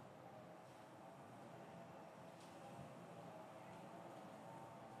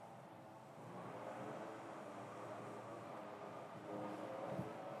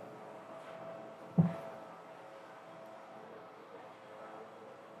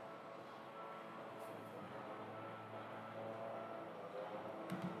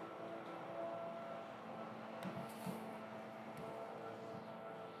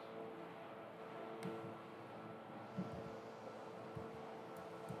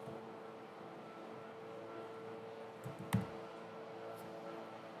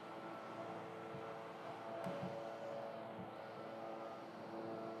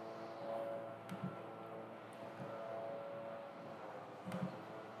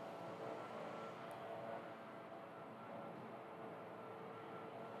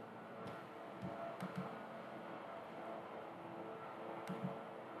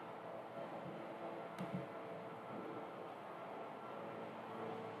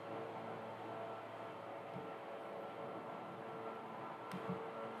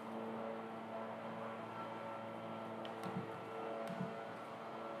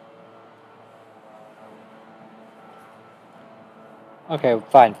 Okay,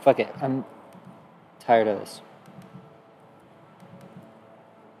 fine. Fuck it. I'm tired of this.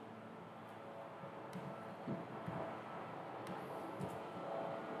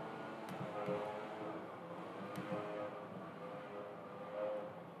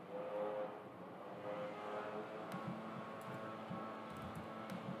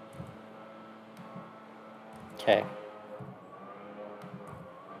 Okay.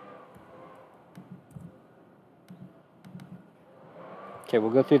 Okay, we'll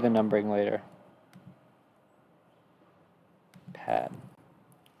go through the numbering later. Pad.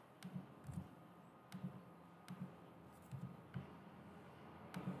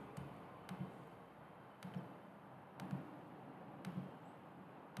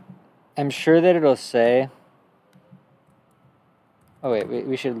 I'm sure that it'll say... Oh wait,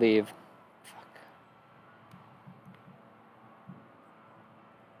 we should leave. Fuck.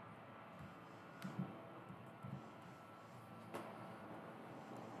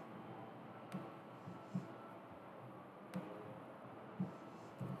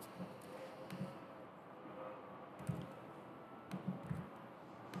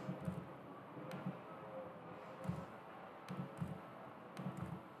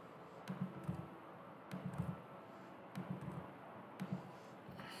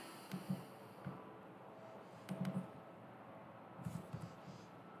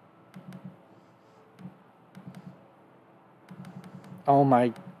 Oh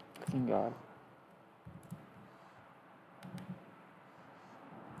my fucking god.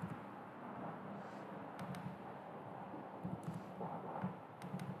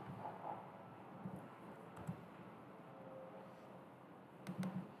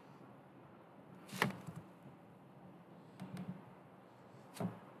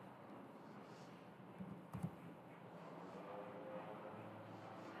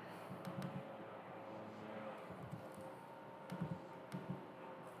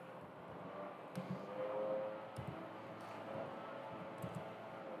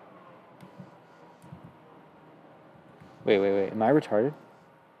 Wait. Am I retarded?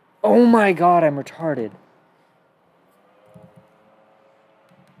 Oh my god, I'm retarded.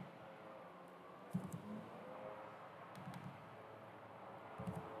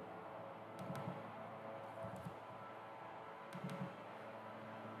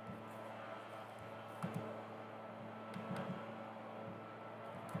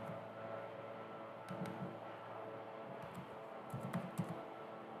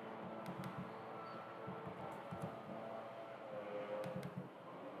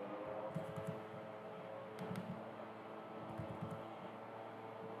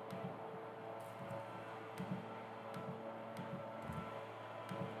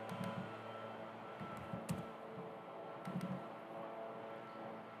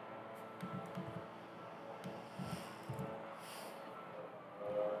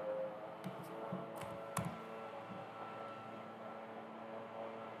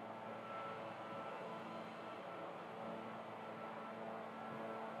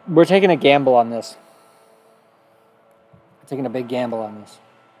 We're taking a gamble on this. We're taking a big gamble on this.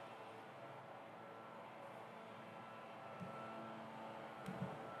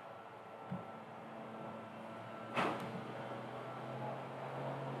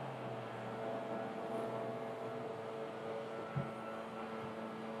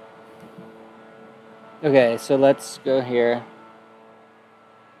 Okay, so let's go here.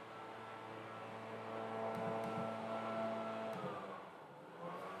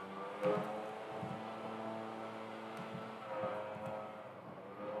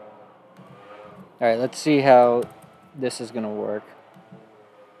 All right, let's see how this is going to work.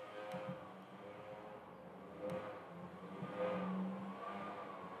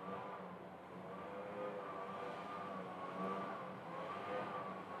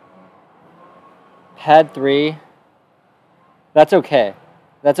 Pad 3. That's okay.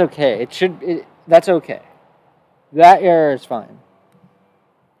 That's okay. That's okay. That error is fine.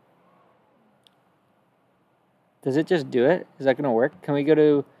 Does it just do it? Is that going to work? Can we go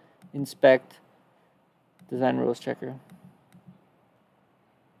to inspect design rules checker?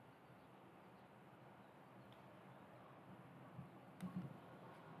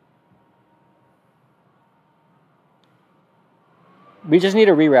 We just need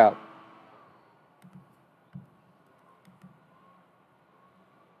a reroute.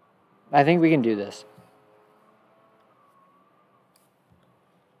 I think we can do this.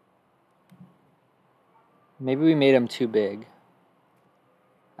 Maybe we made them too big.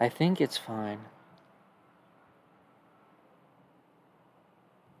 I think it's fine.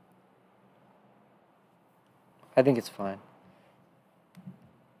 I think it's fine.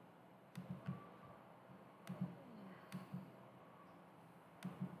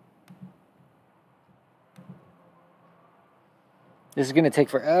 This is going to take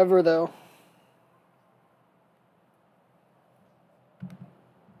forever, though.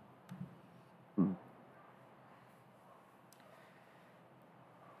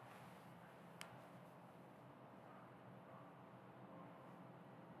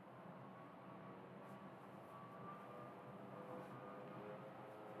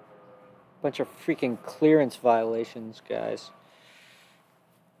 Bunch of freaking clearance violations, guys.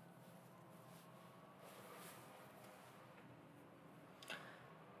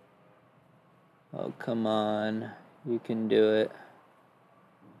 Oh, come on. You can do it.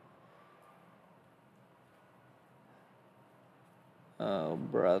 Oh,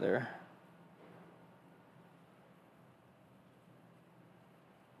 brother.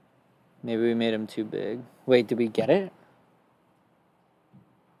 Maybe we made him too big. Wait, did we get it?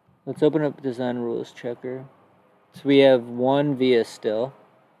 Let's open up design rules checker. So we have one via still,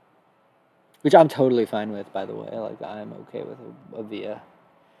 which I'm totally fine with, by the way. Like, I'm okay with a via.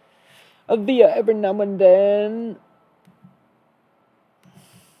 A via every now and then.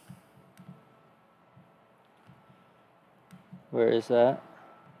 Where is that?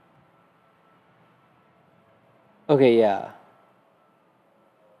 Okay, yeah.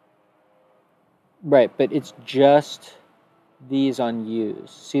 Right, but it's just these on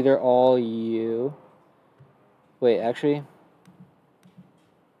U's. See, they're all U. Wait, actually.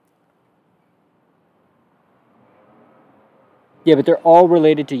 Yeah, but they're all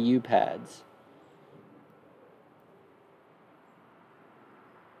related to U pads.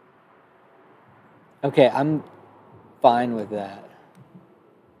 Okay, I'm fine with that.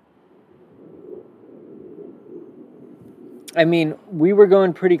 I mean, we were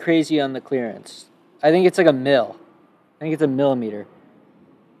going pretty crazy on the clearance. I think it's like a mil. I think it's a millimeter.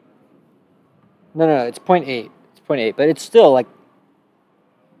 No, it's 0.8. It's 0.8, but it's still like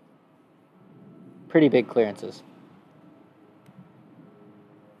pretty big clearances.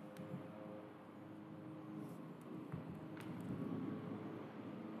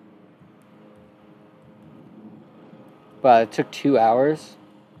 Wow, it took 2 hours.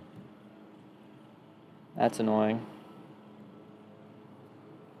 That's annoying.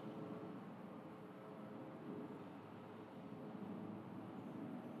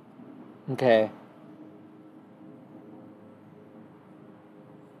 Okay.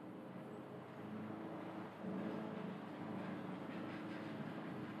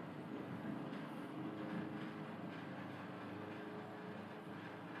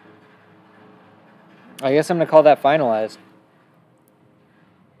 I guess I'm going to call that finalized.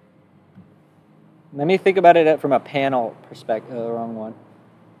 Let me think about it from a panel perspective. Oh, the wrong one.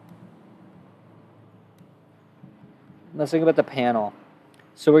 Let's think about the panel.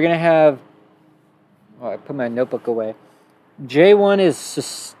 So we're going to have... Oh, I put my notebook away. J1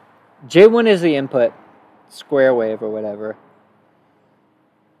 is the input, square wave or whatever.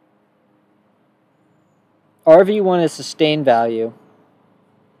 RV1 is sustained value.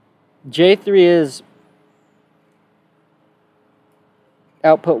 J3 is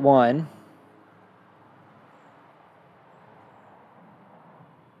output 1.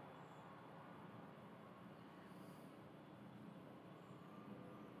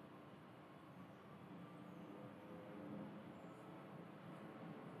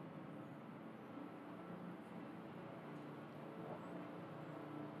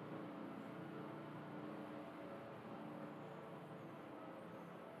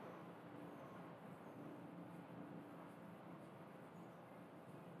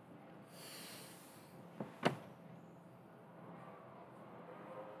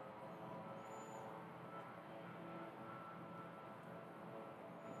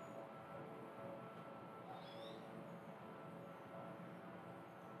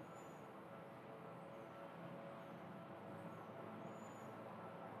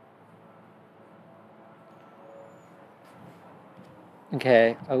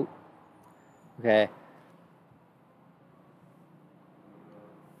 Okay. Oh. Okay.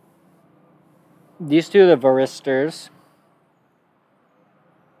 These two are the varistors.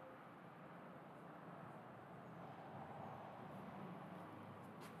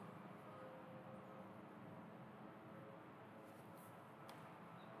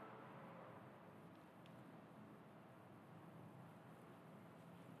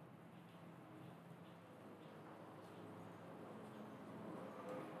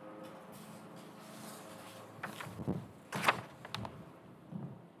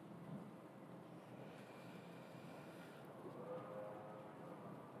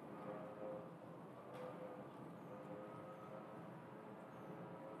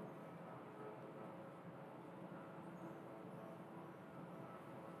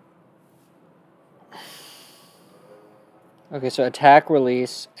 Okay, so attack,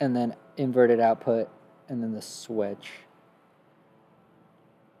 release, and then inverted output, and then the switch.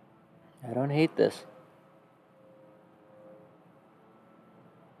 I don't hate this.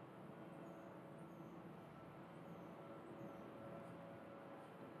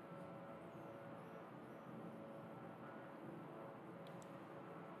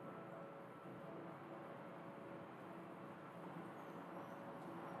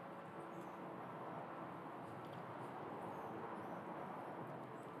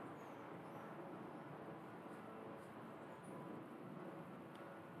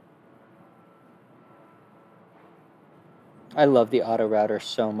 I love the auto router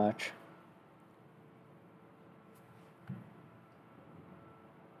so much.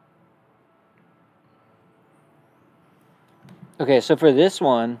 Okay, so for this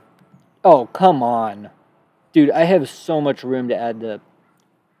one, oh, come on. Dude, I have so much room to add the...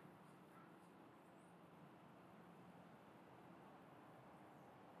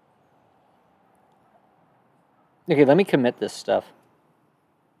 Okay, let me commit this stuff.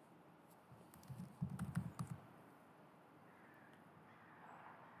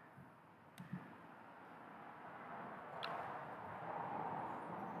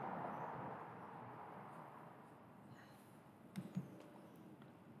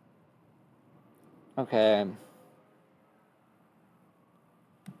 Okay.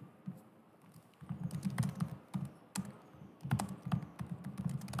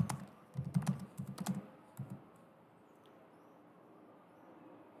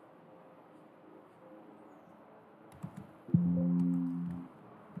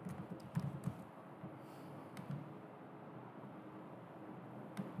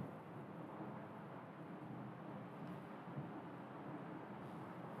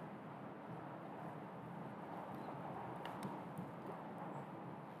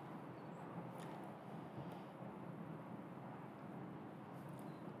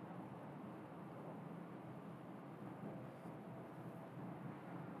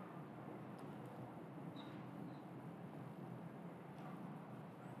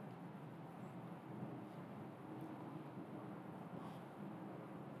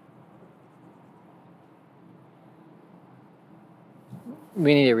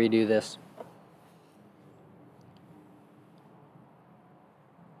 We need to redo this.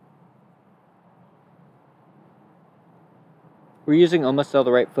 We're using almost all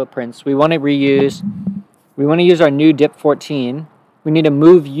the right footprints. We want to use our new dip 14. We need to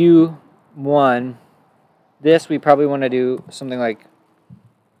move U1. This, we probably want to do something like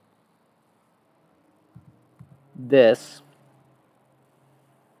this.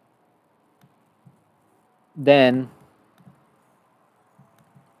 Then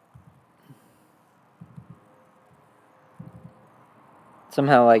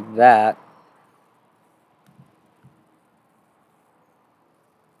somehow like that.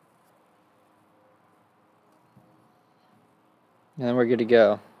 And then we're good to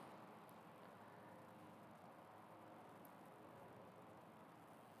go.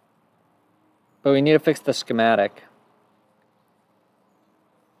 But we need to fix the schematic.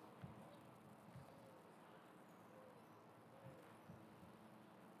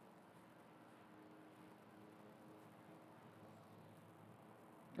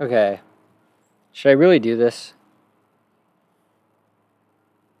 Okay. Should I really do this?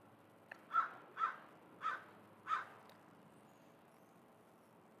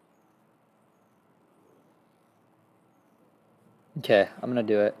 Okay, I'm gonna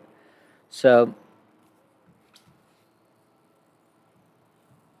do it. So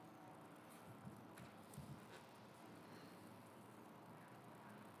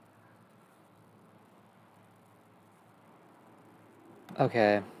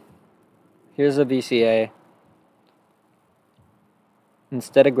okay. Here's a VCA.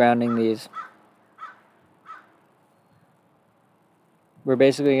 Instead of grounding these, we're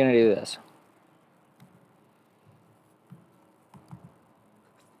basically gonna do this.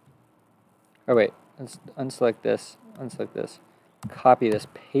 Oh wait, let's unselect this, copy this,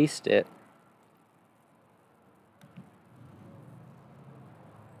 paste it.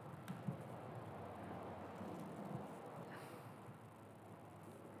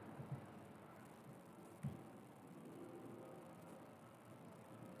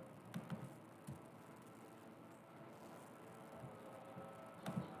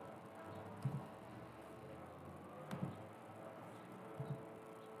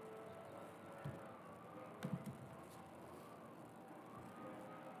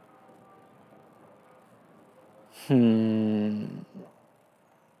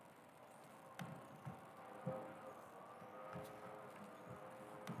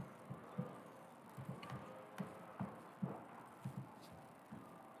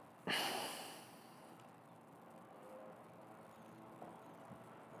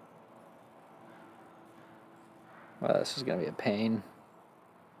 Well, this is going to be a pain.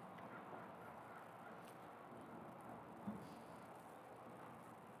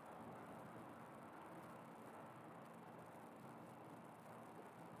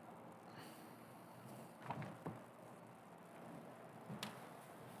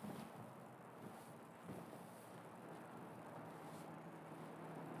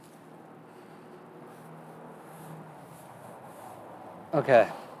 Okay,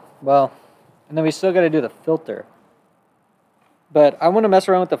 well, and then we still got to do the filter. But I want to mess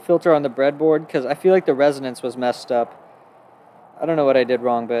around with the filter on the breadboard because I feel like the resonance was messed up. I don't know what I did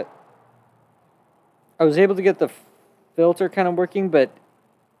wrong, but I was able to get the filter kind of working, but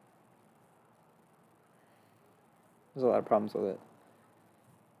there's a lot of problems with it.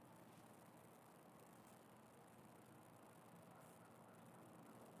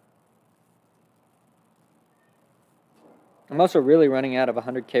 I'm also really running out of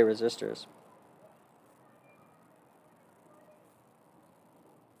 100K resistors.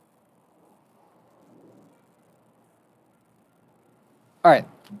 All right,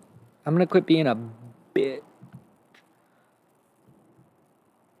 I'm gonna quit being a bitch.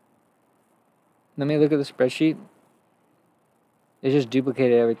 Let me look at the spreadsheet. It just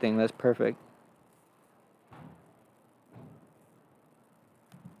duplicated everything. That's perfect.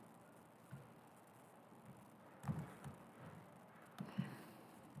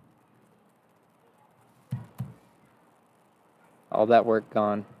 All that work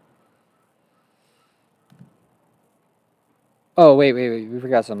gone. Oh, wait. We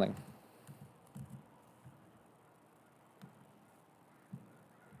forgot something.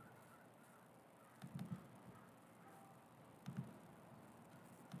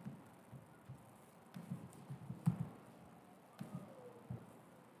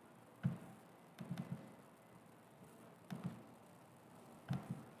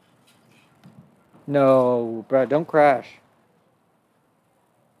 No, bro, don't crash.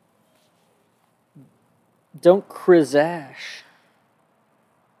 Don't crizash.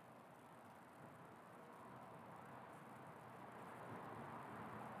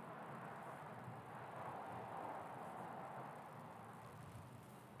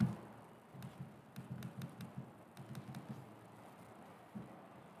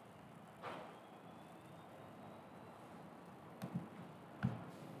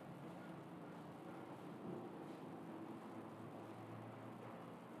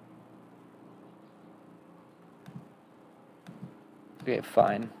 Okay,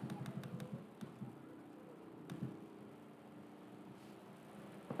 fine.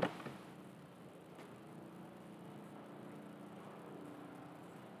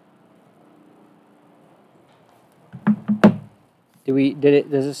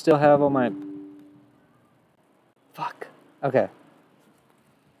 Does it still have all my... Fuck. Okay.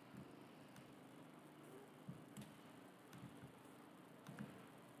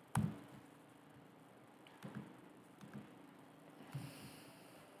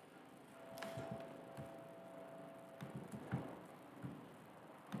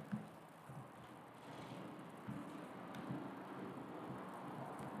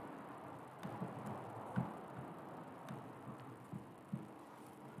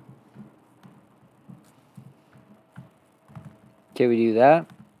 Okay, we do that.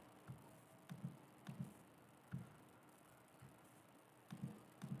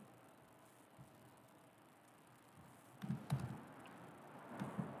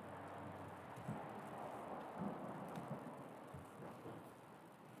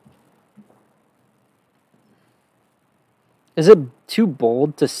 Is it too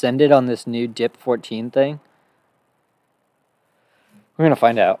bold to send it on this new DIP 14 thing? We're gonna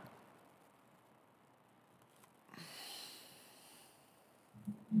find out.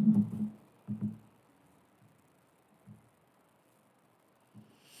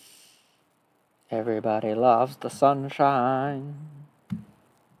 Everybody loves the sunshine.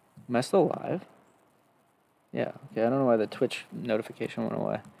 Am I still live? Yeah, okay, I don't know why the Twitch notification went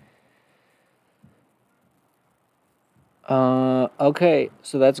away. Okay,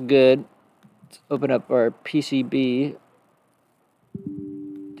 so that's good. Let's open up our PCB.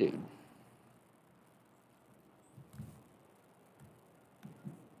 Dude.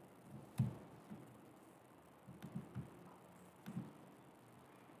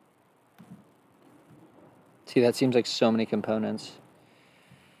 See, that seems like so many components.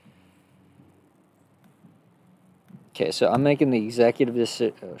 Okay, so I'm making the executive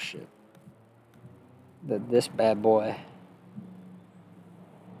decision. Oh, shit. That this bad boy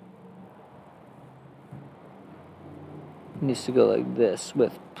needs to go like this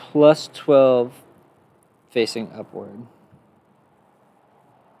with plus 12 facing upward.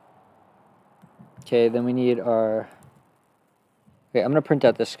 Okay, then we need our... Okay, I'm going to print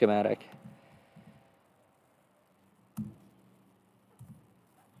out this schematic.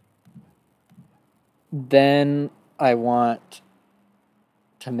 Then I want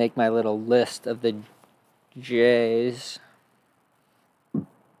to make my little list of the J's. All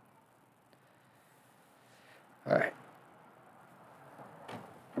right.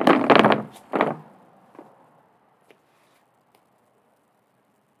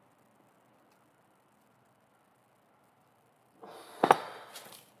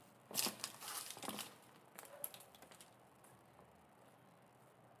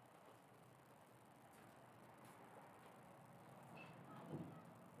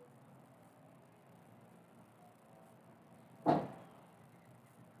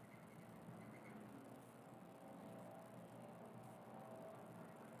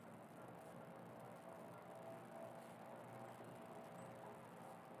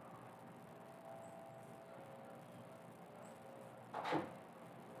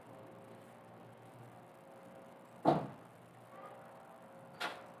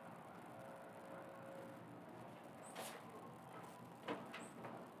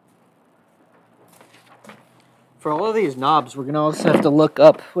 For all of these knobs, we're going to also have to look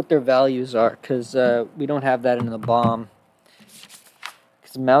up what their values are, because we don't have that in the BOM.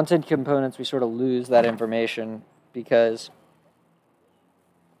 Because mounted components, we sort of lose that information because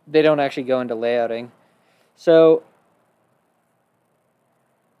they don't actually go into layouting. So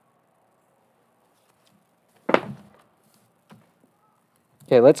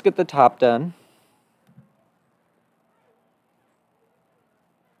okay, let's get the top done.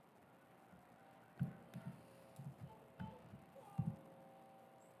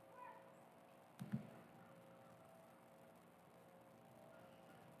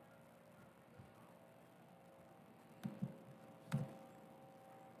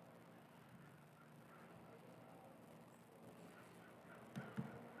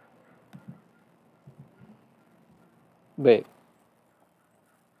 Wait.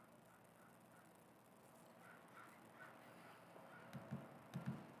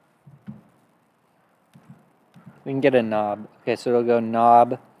 We can get a knob. Okay, so it'll go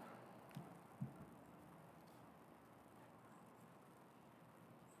knob.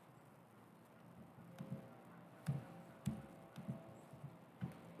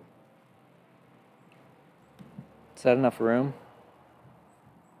 Is that enough room?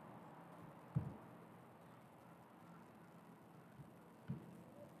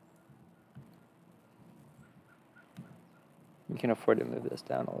 We can afford to move this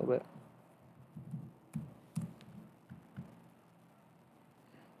down a little bit.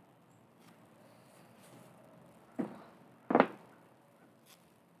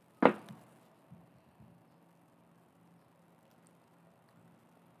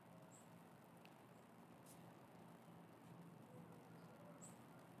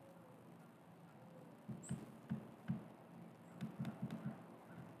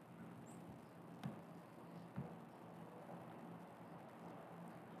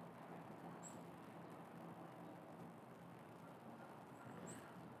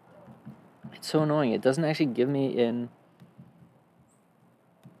 It's so annoying. It doesn't actually give me in...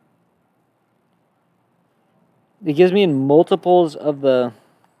 It gives me in multiples of the...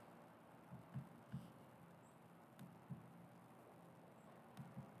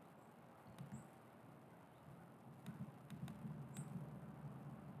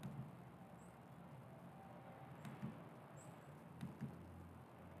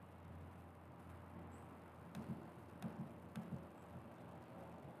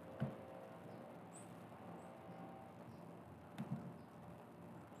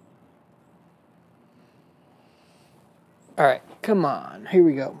 All right, come on. Here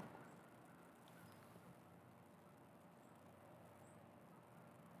we go.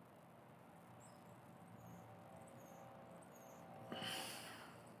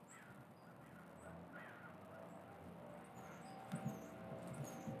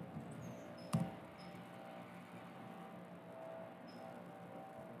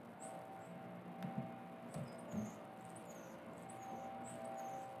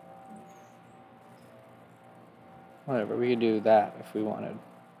 Whatever, we could do that if we wanted.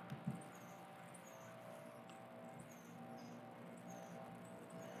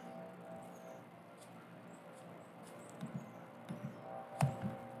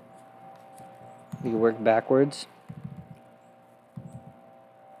 We could work backwards.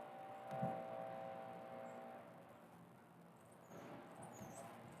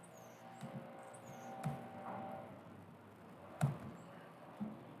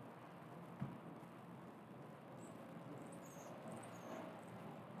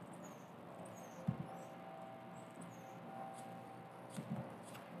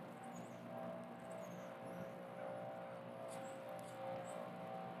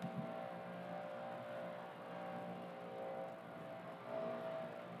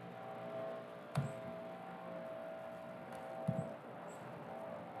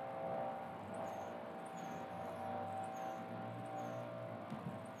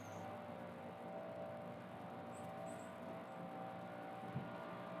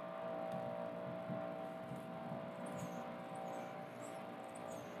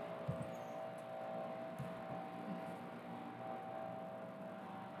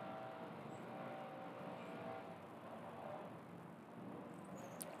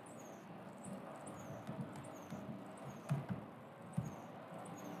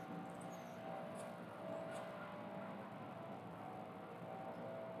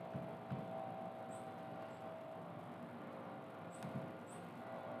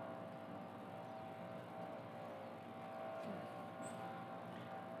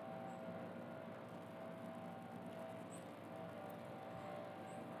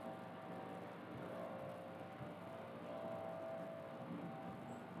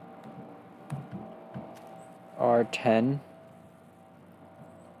 R10.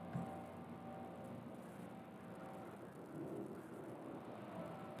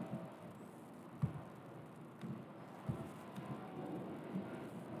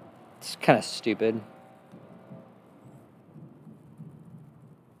 It's kind of stupid.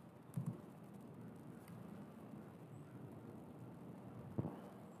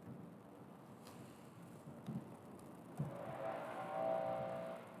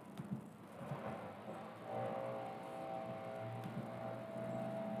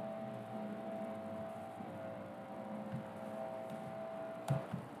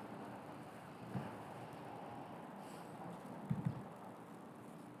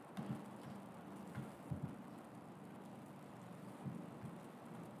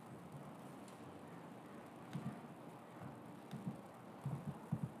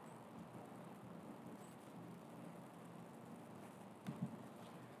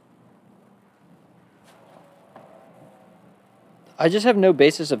 I just have no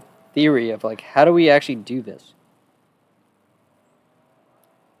basis of theory of like, how do we actually do this?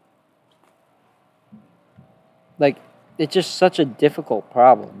 Like, it's just such a difficult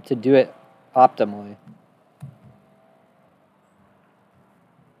problem to do it optimally.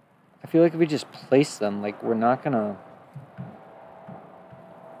 I feel like if we just place them, like, we're not gonna...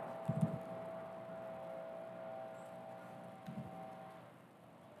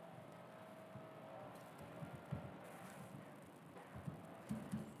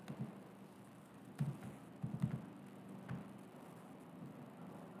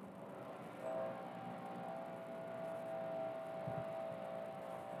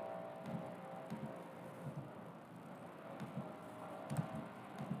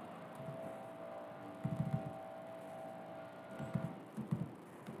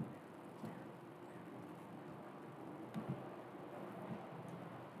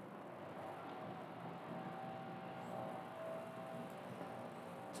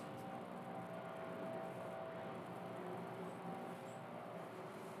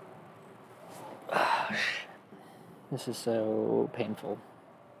 This is so painful.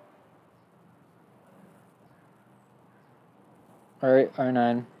 Alright,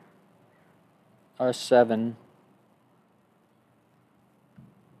 R9. R7.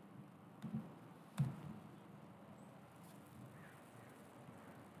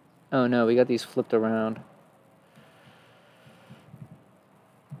 Oh no, we got these flipped around.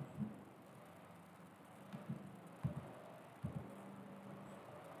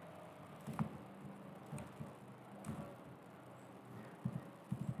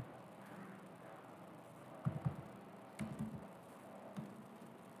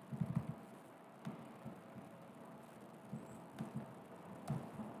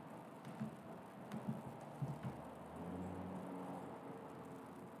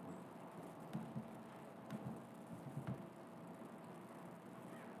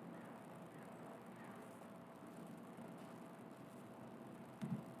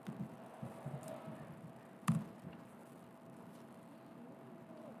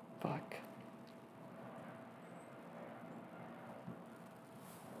 Fuck.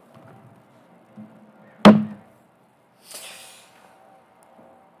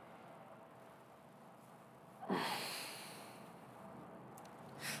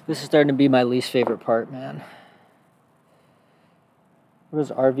 This is starting to be my least favorite part, man. Where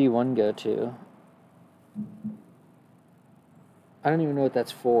does RV1 go to? I don't even know what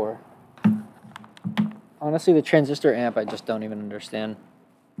that's for. Honestly, the transistor amp, I just don't even understand.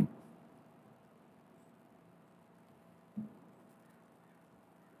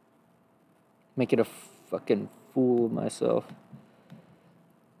 Making a fucking fool of myself.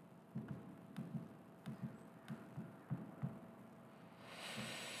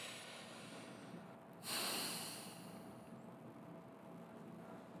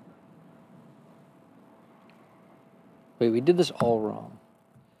 Wait, we did this all wrong.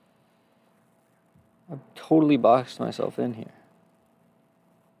 I've totally boxed myself in here.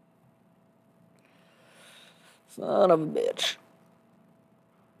 Son of a bitch.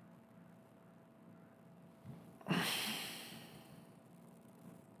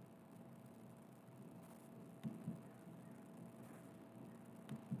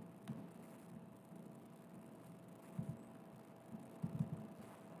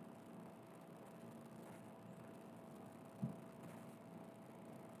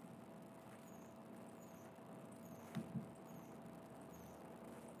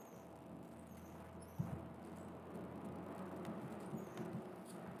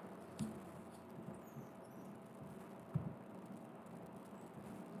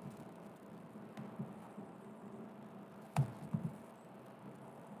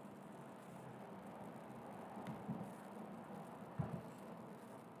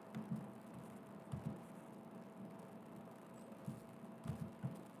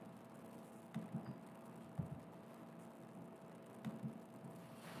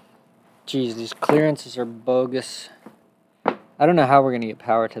 Geez, these clearances are bogus. I don't know how we're going to get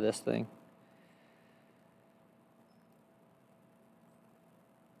power to this thing.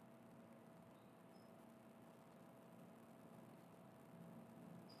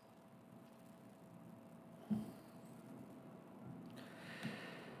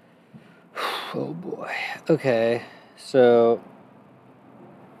 Oh boy. Okay, so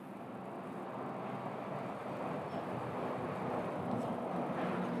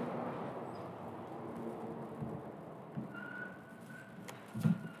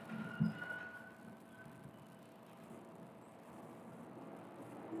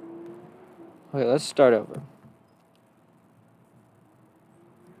okay, let's start over.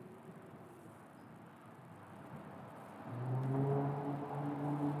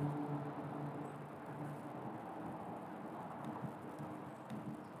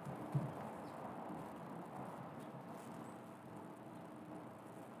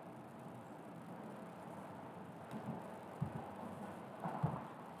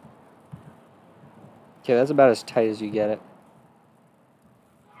 Okay, that's about as tight as you get it.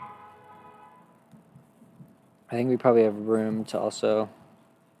 I think we probably have room to also...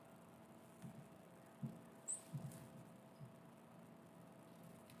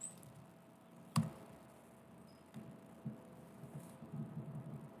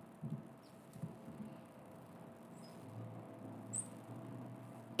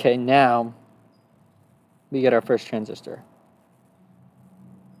 Okay, now we get our first transistor.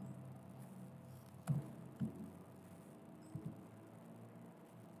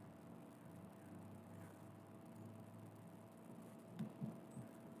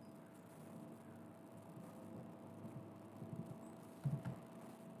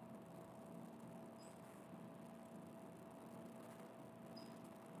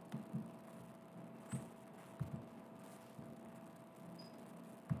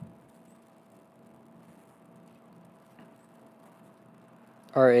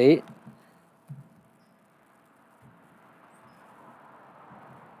 R8.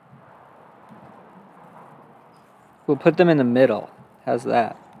 We'll put them in the middle. How's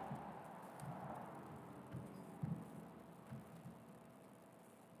that?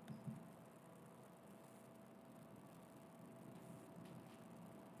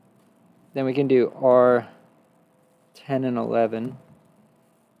 Then we can do R10 and 11.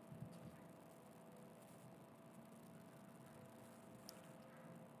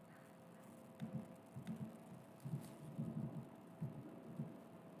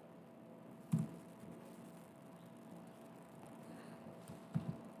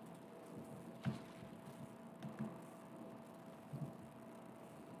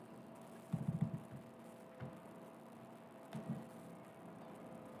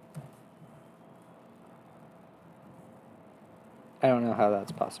 I don't know how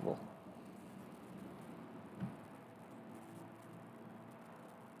that's possible.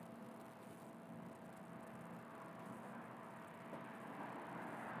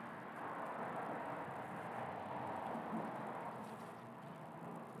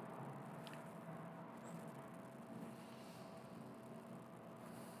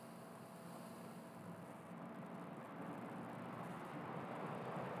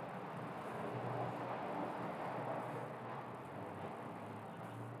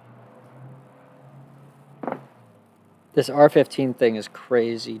 This R15 thing is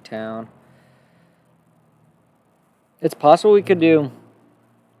crazy town. It's possible we could do...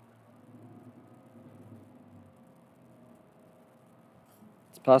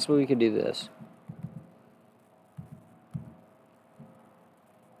 It's possible we could do this.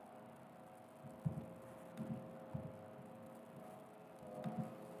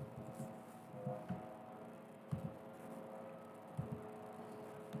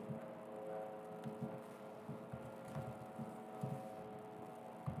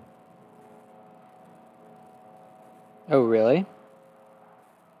 Oh, really?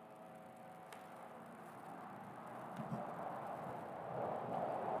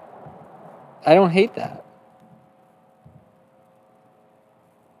 I don't hate that.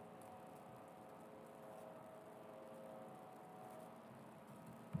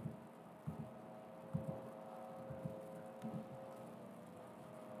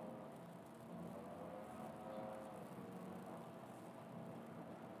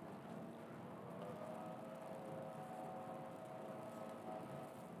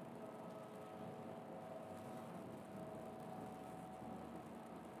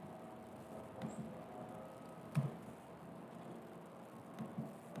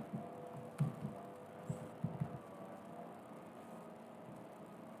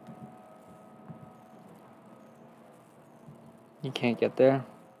 You can't get there.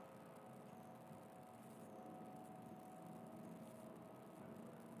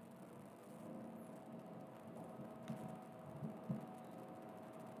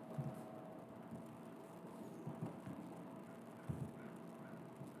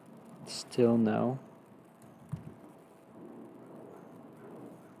 Still no.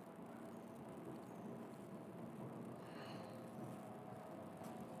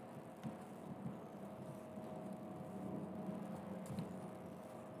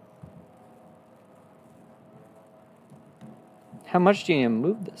 How much do you need to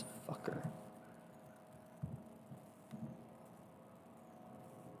move this fucker?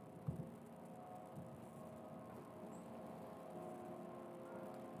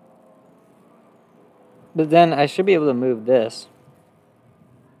 But then I should be able to move this.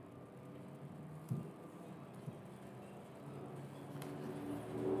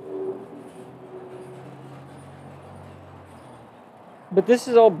 But this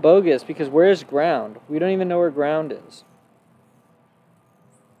is all bogus because where's ground? We don't even know where ground is.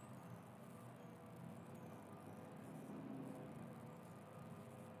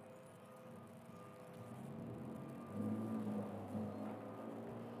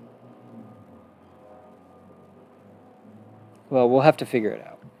 Well, we'll have to figure it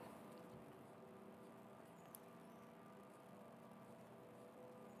out.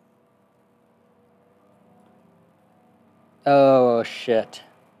 Oh, shit.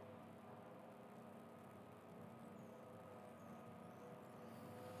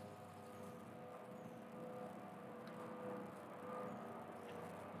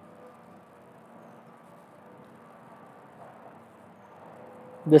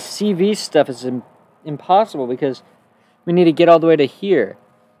 The CV stuff is impossible because we need to get all the way to here.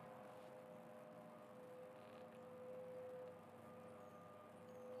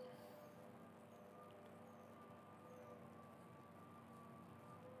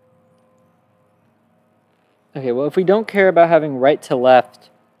 Okay, well, if we don't care about having right to left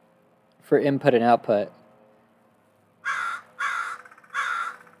for input and output,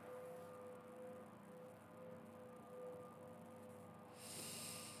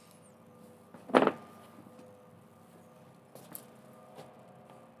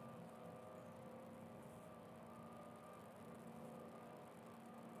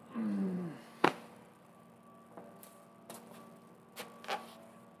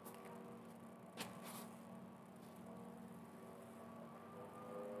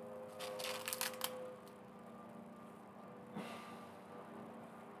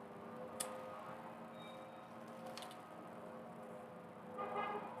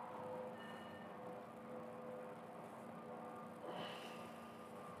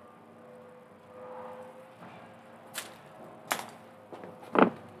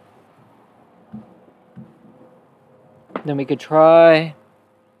 then we could try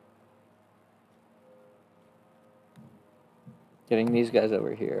getting these guys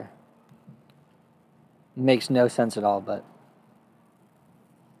over here. Makes no sense at all, but...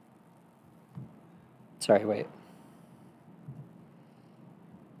 Sorry, wait.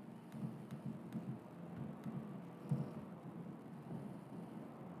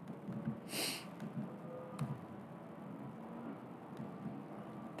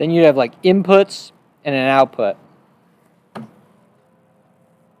 Then you'd have like inputs and an output.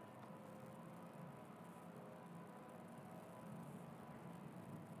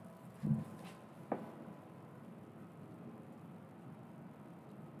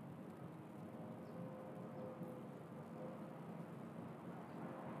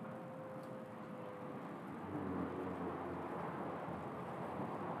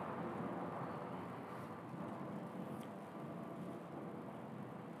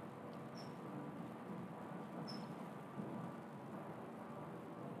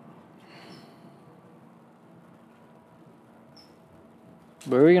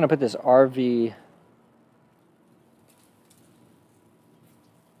 Where are we going to put this RV?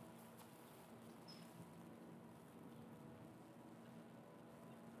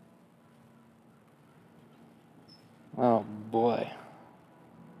 Oh boy.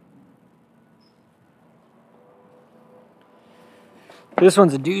 This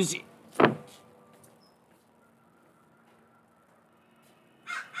one's a doozy.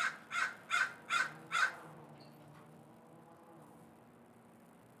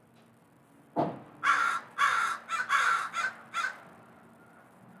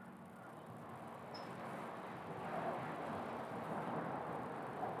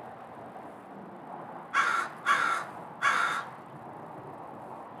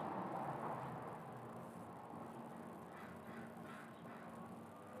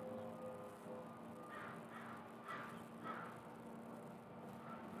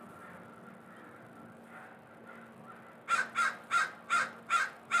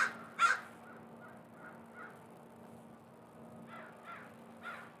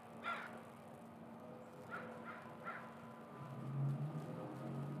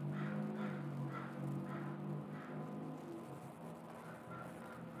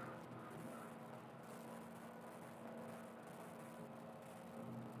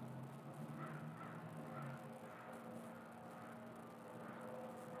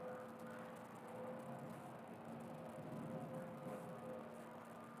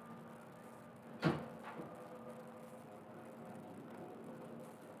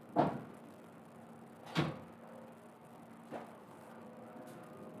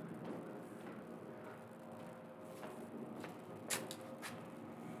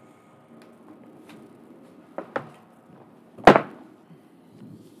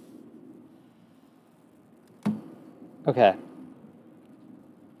 Okay.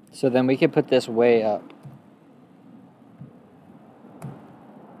 So then we could put this way up.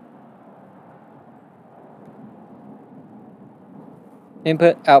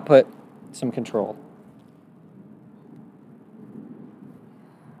 Input, output, some control.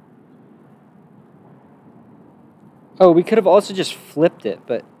 Oh, we could have also just flipped it,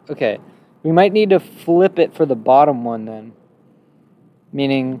 but okay. We might need to flip it for the bottom one then.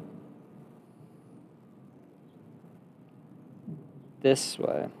 Meaning this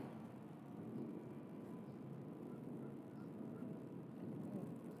way.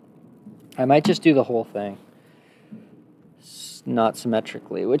 I might just do the whole thing. Not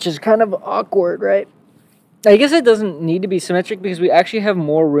symmetrically, which is kind of awkward, right? I guess it doesn't need to be symmetric because we actually have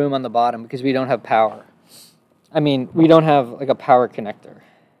more room on the bottom because we don't have power. I mean, we don't have like a power connector.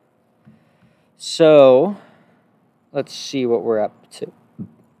 So, let's see what we're up to.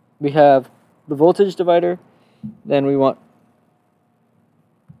 We have the voltage divider, then we want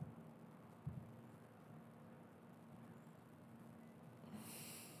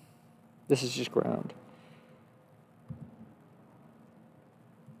this is just ground.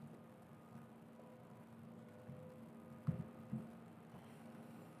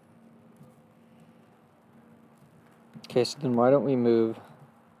 Okay, so then why don't we move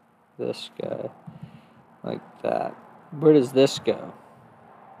this guy like that? Where does this go?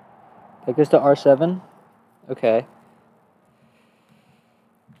 That goes to R7? Okay.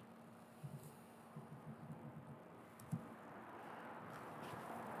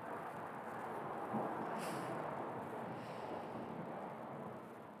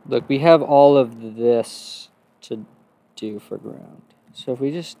 Look, we have all of this to do for ground. So if we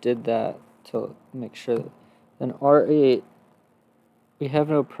just did that to make sure that, then R8, we have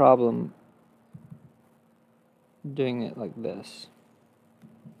no problem doing it like this.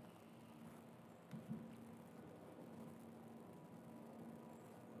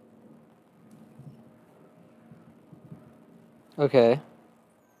 Okay.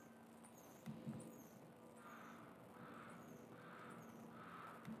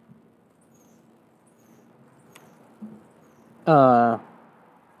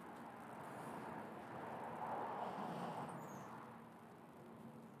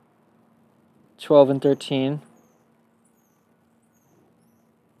 12 and 13.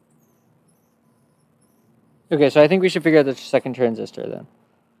 Okay, so I think we should figure out the second transistor then.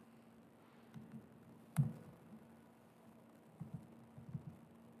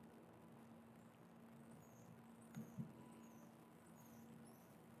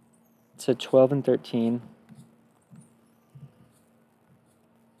 So 12 and 13.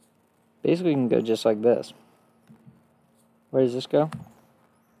 Basically, we can go just like this. Where does this go?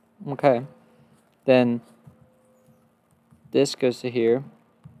 Okay. Then this goes to here,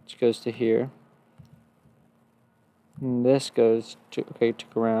 which goes to here. And this goes to, okay, to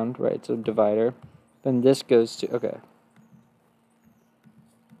ground, right, so divider. Then this goes to, okay.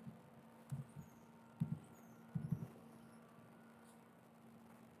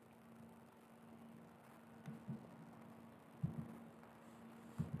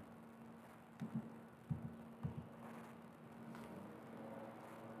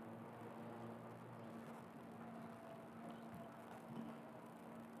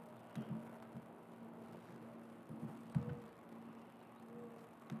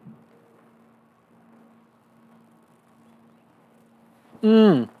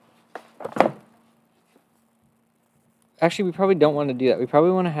 Actually, we probably don't want to do that. We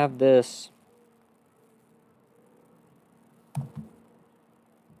probably want to have this.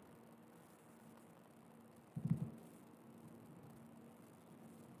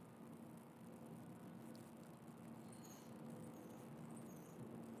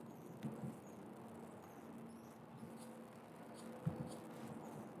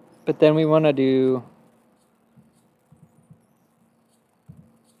 But then we want to do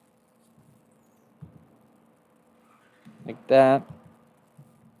like that.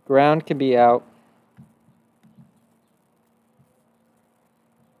 Ground can be out.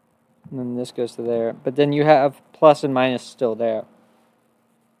 And then this goes to there. But then you have plus and minus still there.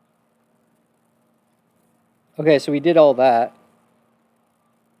 Okay, so we did all that.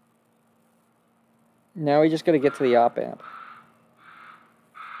 Now we just got to get to the op amp.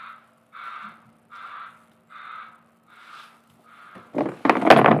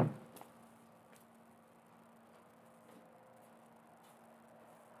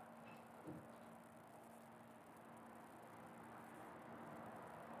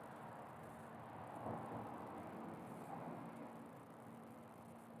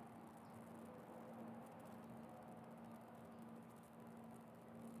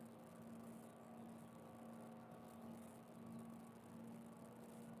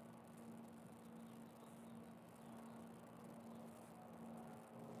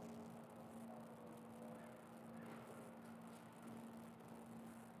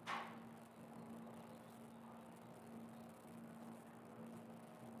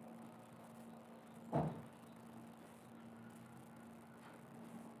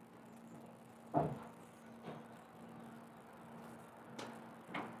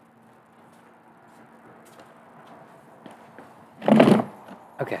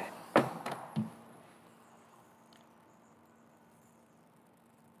 Okay.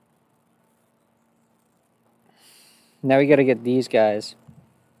 Now we gotta get these guys.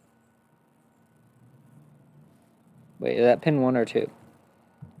 Wait, is that pin 1 or 2?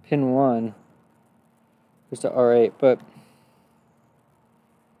 Pin 1 goes to R8, but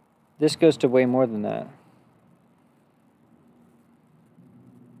this goes to way more than that.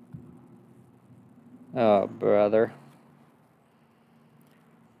 Oh, brother.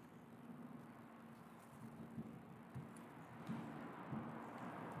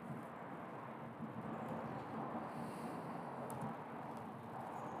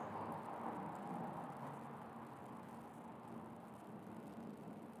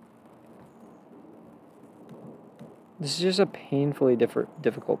 This is just a painfully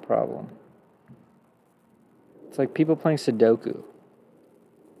difficult problem. It's like people playing Sudoku.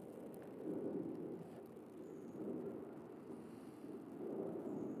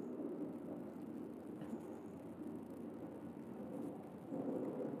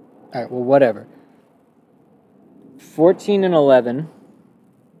 All right, well, whatever. 14 and 11.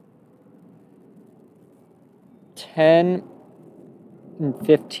 10 and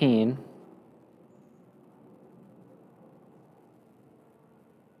 15.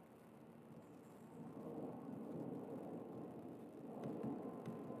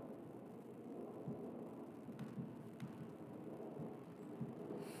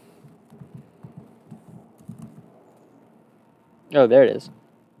 Oh, there it is.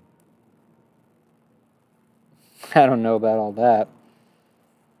 I don't know about all that.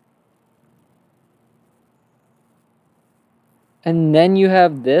 And then you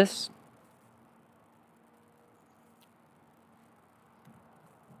have this.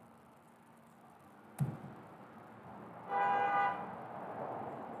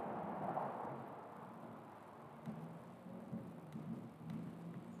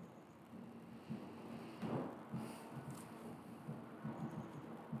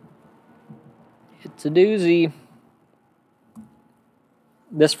 It's a doozy.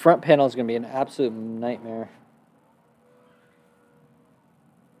 This front panel is going to be an absolute nightmare.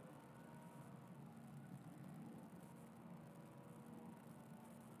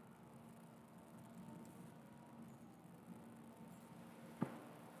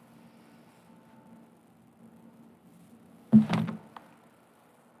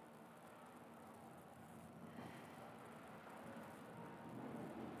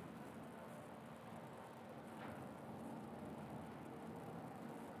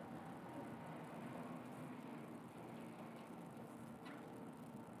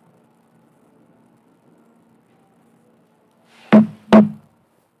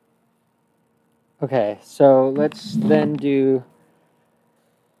 Okay, so let's then do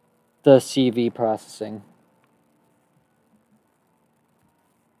the CV processing.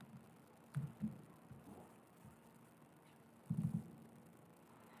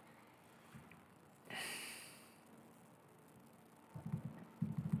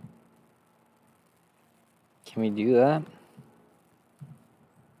 Can we do that?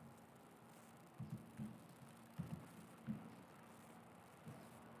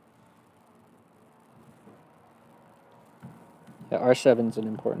 Yeah, R7's an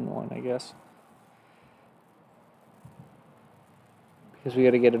important one, I guess. Because we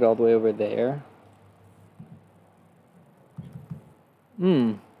got to get it all the way over there.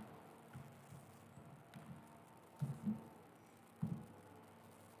 Hmm.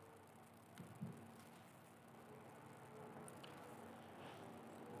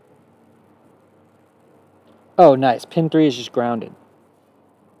 Oh, nice. Pin 3 is just grounded.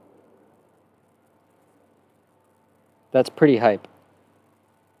 That's pretty hype.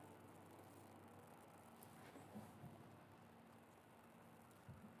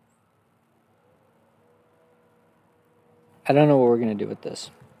 I don't know what we're going to do with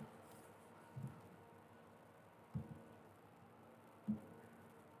this.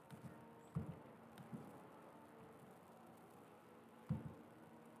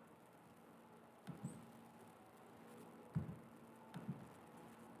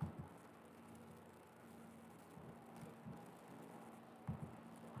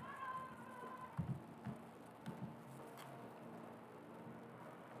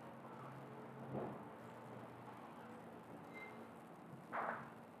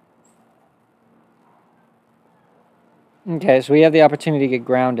 Okay, so we have the opportunity to get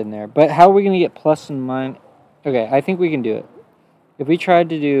ground in there. But how are we going to get plus and minus? Okay, I think we can do it. If we tried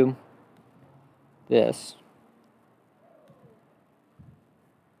to do this.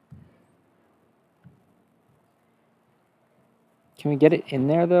 Can we get it in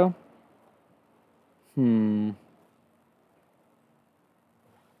there, though?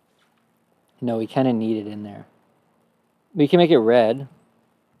 No, we kind of need it in there. We can make it red.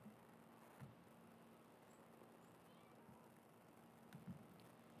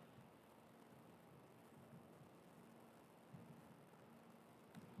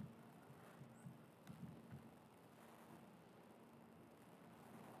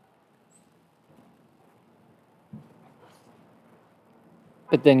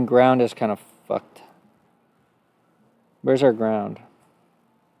 But then ground is kind of fucked. Where's our ground?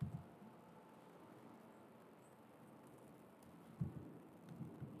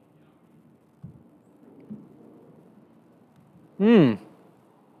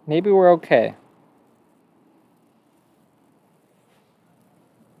 Maybe we're okay.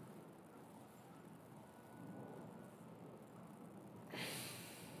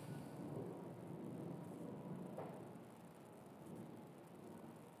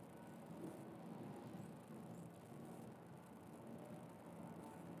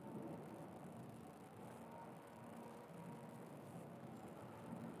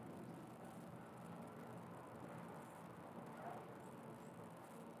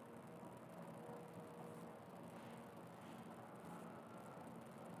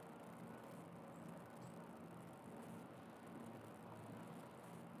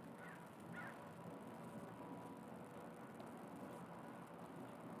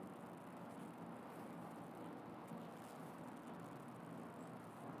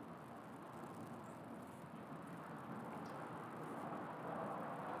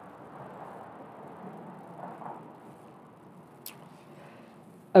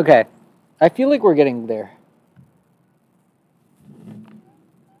 Okay. I feel like we're getting there.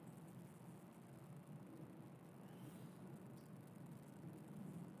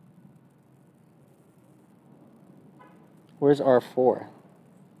 Where's R4?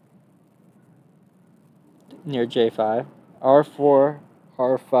 Near J5. R4,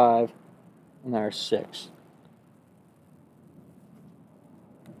 R5, and R6.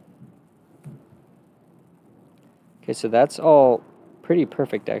 Okay, so that's all pretty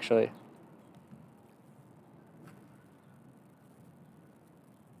perfect, actually.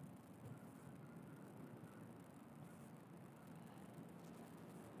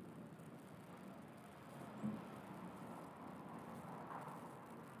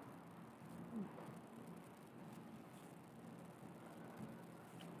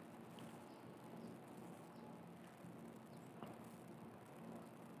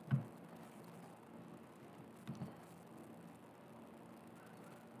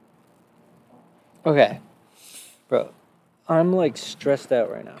 Okay. Bro, I'm like stressed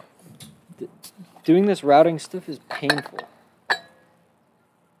out right now. Doing this routing stuff is painful.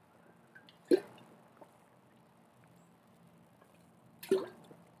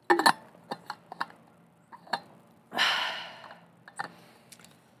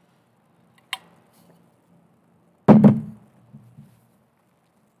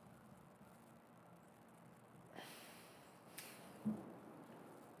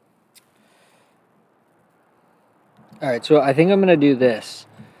 All right, so I think I'm going to do this.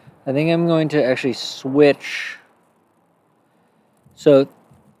 I think I'm going to actually switch. So,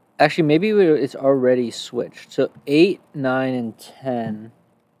 actually, maybe it's already switched. So, 8, 9, and 10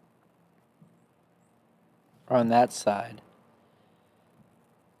 are on that side.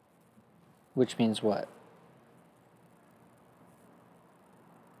 Which means what?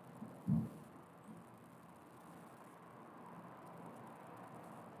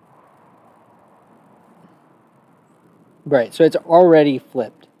 Right, so it's already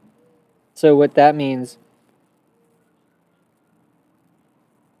flipped. So what that means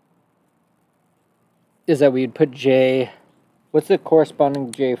is that we'd put J... What's the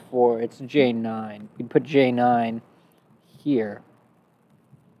corresponding J4? It's J9. We'd put J9 here.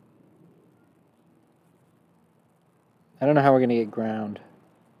 I don't know how we're going to get ground.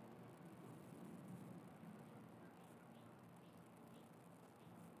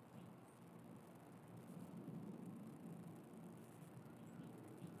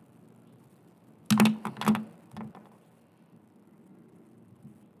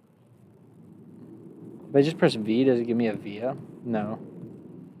 If I just press V, does it give me a via? No.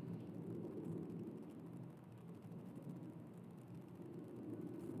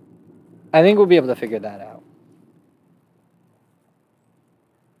 I think we'll be able to figure that out.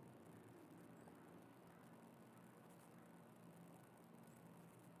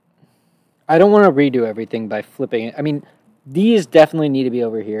 I don't want to redo everything by flipping it. I mean, these definitely need to be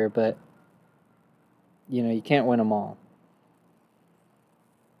over here, but, you know, you can't win them all.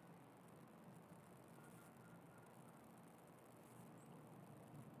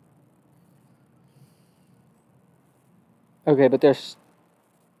 Okay, but there's...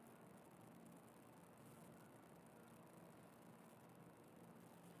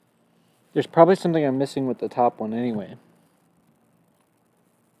 There's probably something I'm missing with the top one anyway.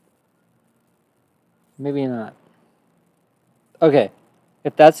 Maybe not. Okay,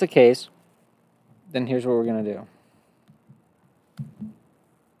 if that's the case, then here's what we're going to do.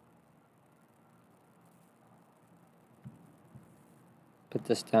 Put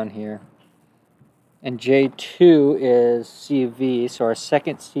this down here. And J2 is CV, so our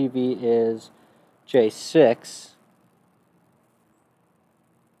second CV is J6.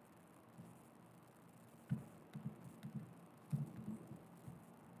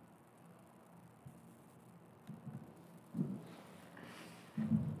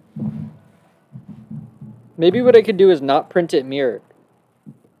 Maybe what I could do is not print it mirrored.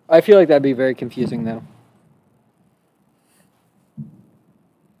 I feel like that'd be very confusing though.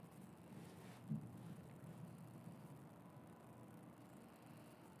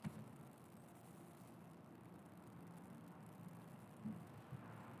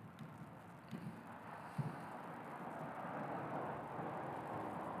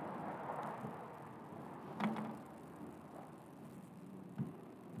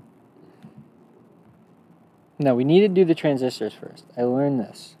 No, we need to do the transistors first. I learned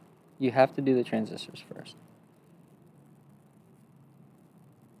this. You have to do the transistors first.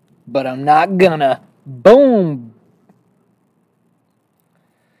 But I'm not gonna. Boom!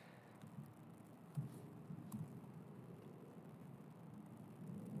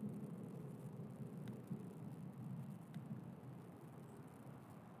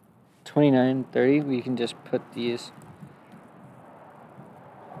 $29, $30. We can just put these.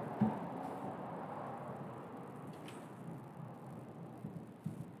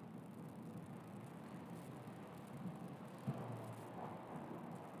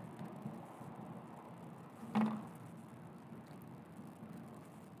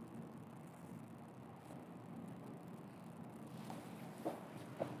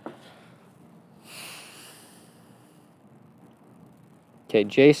 Okay,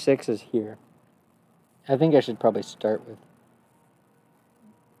 J6 is here. I think I should probably start with.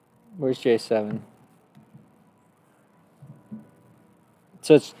 Where's J7?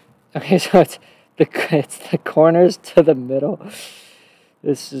 So it's okay. So it's the corners to the middle.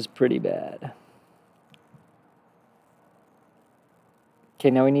 This is pretty bad. Okay,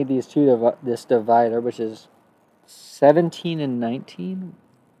 now we need these two. This divider, which is 17 and 19.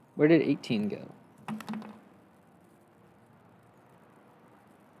 Where did 18 go?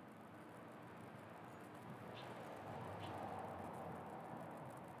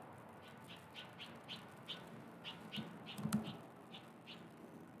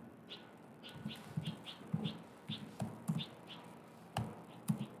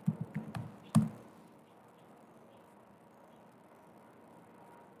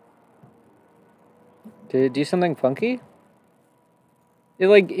 Did it do something funky? It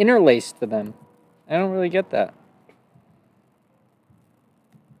like interlaced to them. I don't really get that.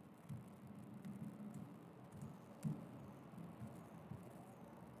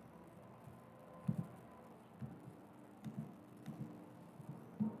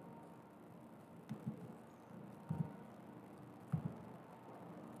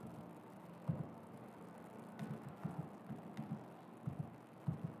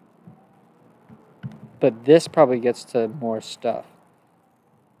 But this probably gets to more stuff.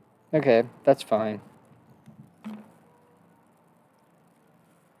 Okay, that's fine.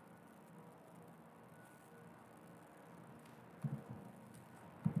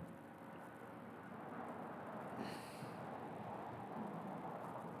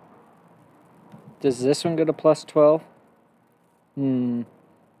 Does this one go to plus 12?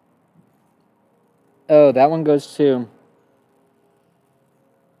 Oh, that one goes to...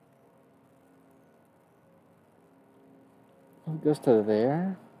 It goes to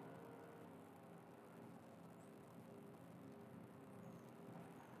there?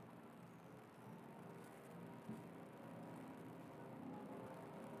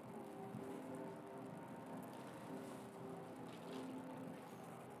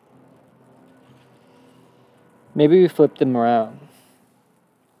 Maybe we flip them around.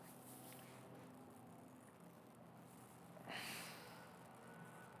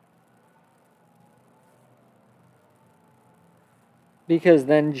 Because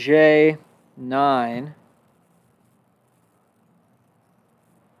then J9...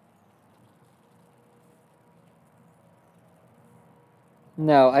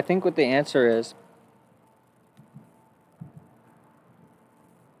 No, I think what the answer is...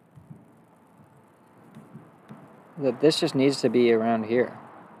 that this just needs to be around here.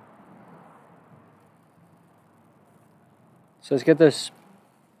 So let's get this.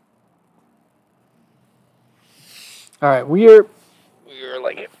 All right, we are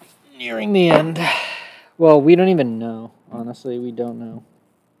like nearing the end. Well, we don't even know. Honestly, we don't know.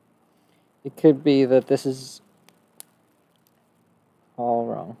 It could be that this is all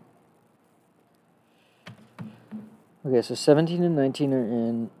wrong. Okay, so 17 and 19 are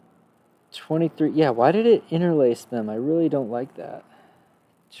in. 23, yeah, why did it interlace them? I really don't like that.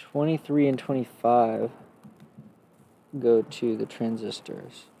 23 and 25 go to the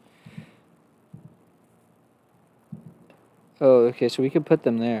transistors. Oh, okay, so we could put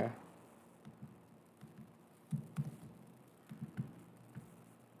them there.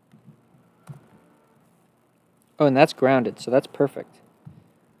 Oh, and that's grounded, so that's perfect.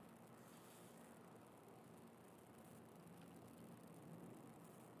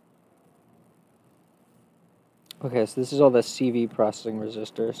 Okay, so this is all the CV processing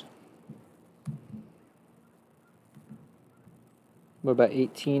resistors. What about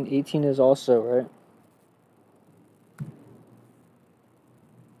 18? 18 is also, right?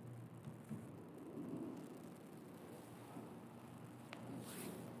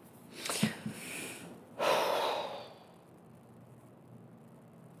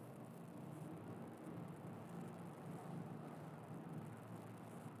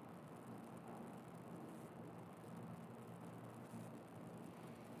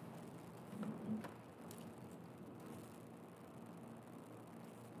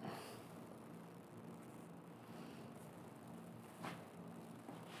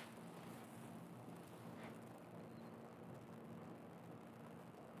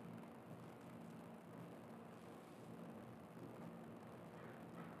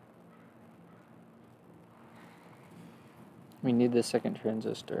 We need the second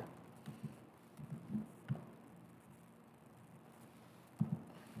transistor.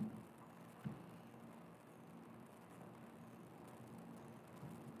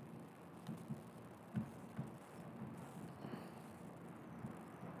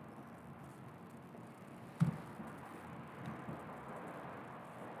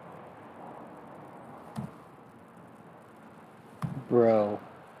 Bro.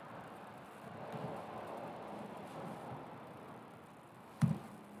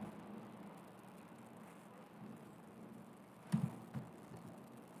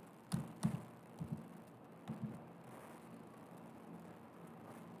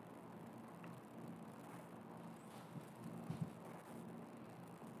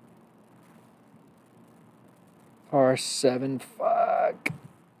 R7, fuck.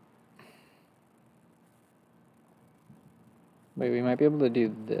 Wait, we might be able to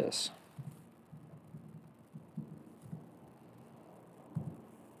do this.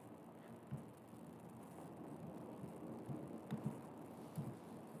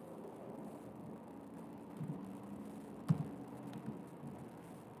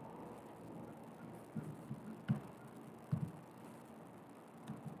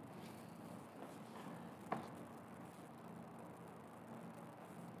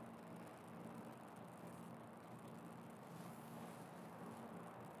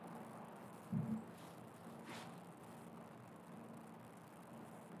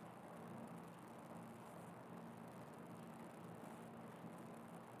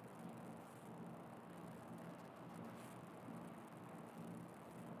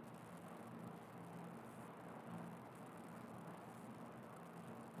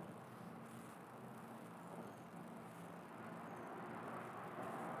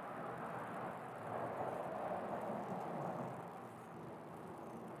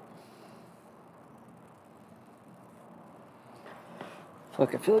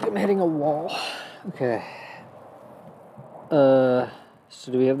 Fuck, I feel like I'm hitting a wall. Okay.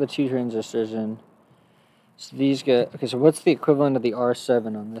 So do we have the two transistors in? So these get, okay, so what's the equivalent of the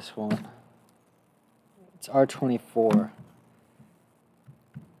R7 on this one? It's R24.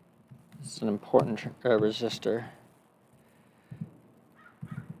 This is an important resistor.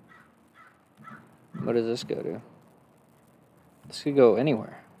 What does this go to? This could go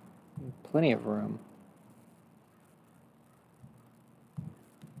anywhere. Plenty of room.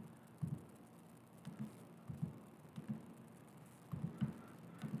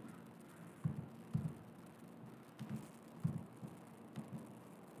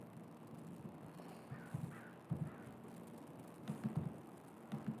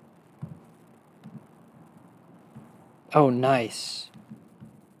 Oh, nice.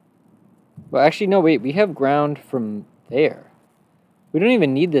 Well, actually, no, wait. We have ground from there. We don't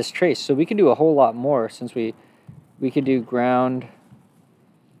even need this trace, so we can do a whole lot more since we could do ground.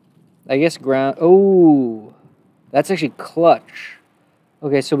 I guess ground. Oh, that's actually clutch.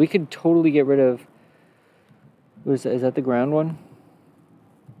 Okay, so we could totally get rid of. What is that? Is that the ground one?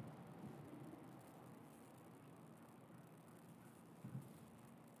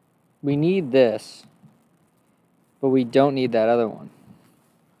 We need this, but we don't need that other one.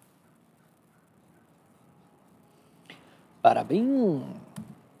 Bada bing.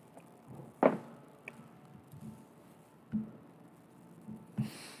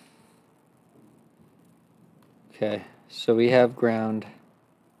 Okay, so we have ground.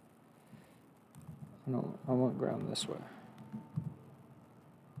 No, I want ground this way.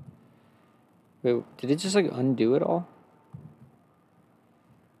 Wait, did it just like undo it all?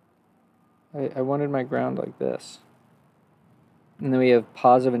 I wanted my ground like this. And then we have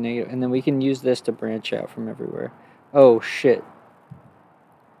positive and negative, and then we can use this to branch out from everywhere. Oh, shit.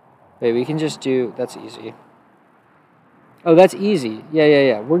 Wait, we can just do... That's easy. Oh, that's easy.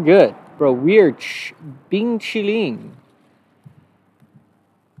 Yeah. We're good. Bro, we are being chilling.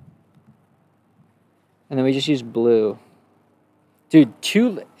 And then we just use blue. Dude,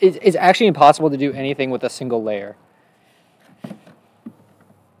 it's actually impossible to do anything with a single layer.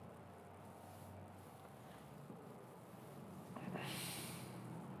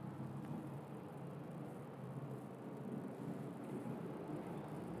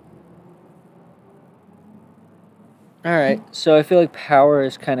 Alright, so I feel like power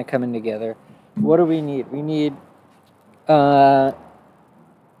is kind of coming together. What do we need? We need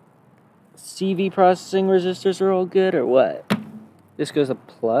CV processing resistors are all good, or what? This goes to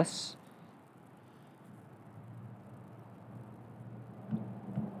plus.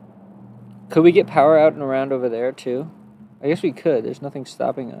 Could we get power out and around over there too? I guess we could. There's nothing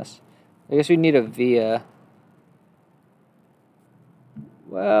stopping us. I guess we need a via.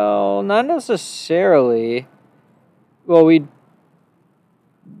 Well, not necessarily. Well, we'd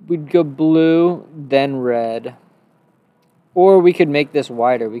go blue, then red. Or we could make this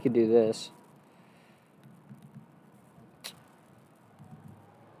wider. We could do this.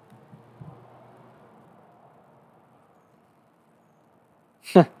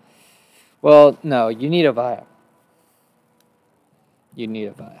 Well, no, you need a via. You need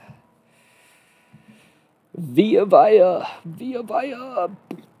a via. Via via.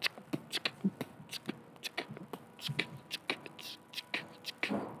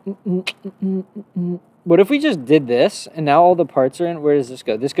 What if we just did this and now all the parts are in? Where does this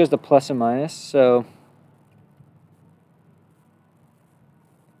go? This goes to plus and minus. So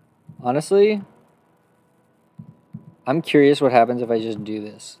honestly, I'm curious what happens if I just do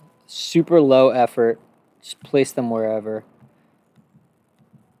this. Super low effort. Just place them wherever.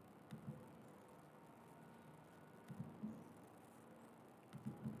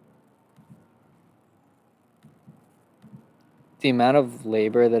 The amount of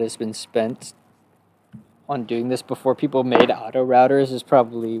labor that has been spent on doing this before people made auto routers is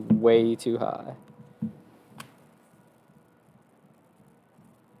probably way too high.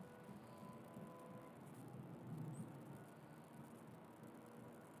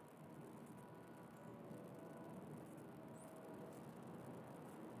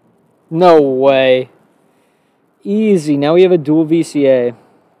 No way. Easy. Now we have a dual VCA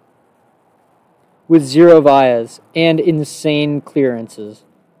with 0 vias and insane clearances.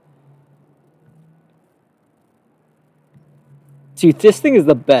 Dude, this thing is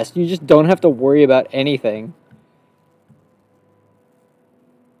the best. You just don't have to worry about anything.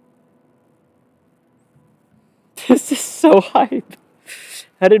 This is so hype.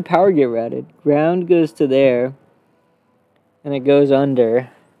 How did power get routed? Ground goes to there, and it goes under.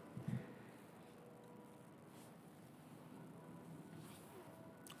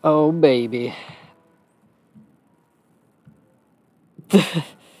 Oh, baby.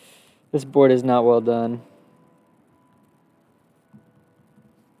 This board is not well done.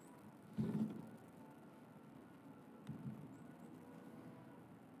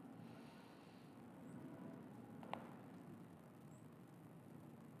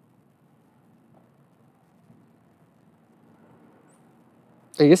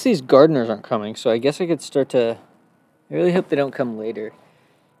 I guess these gardeners aren't coming, so I guess I could start to... I really hope they don't come later.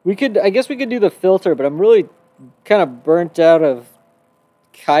 I guess we could do the filter, but I'm really kind of burnt out of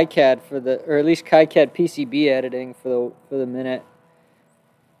kicad or at least kicad PCB editing for the minute.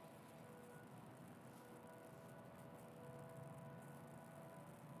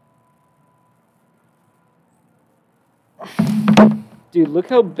 Dude, look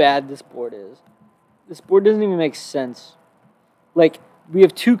how bad this board is. This board doesn't even make sense. Like, we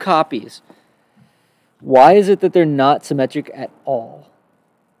have 2 copies. Why is it that they're not symmetric at all?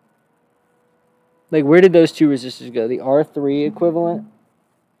 Like, where did those 2 resistors go? The R3 equivalent?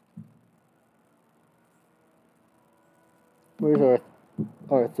 Where's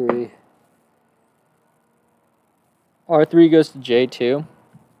R3? R3 goes to J2.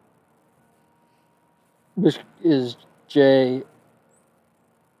 Which is J...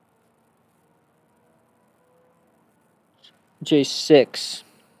 J6.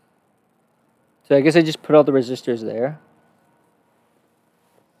 So I guess I just put all the resistors there.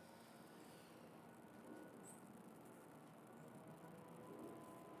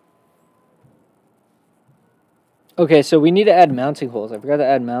 Okay, so we need to add mounting holes. I forgot to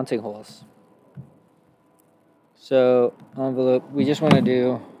add mounting holes. So envelope, we just want to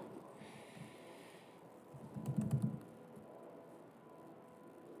do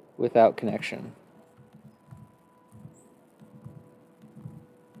without connection.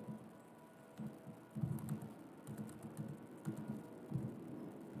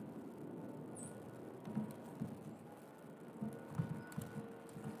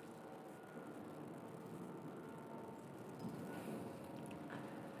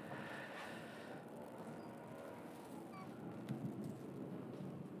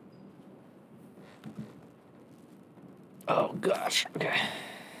 Oh gosh, okay.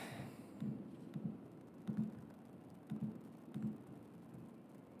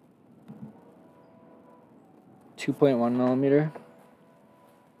 .1 millimeter.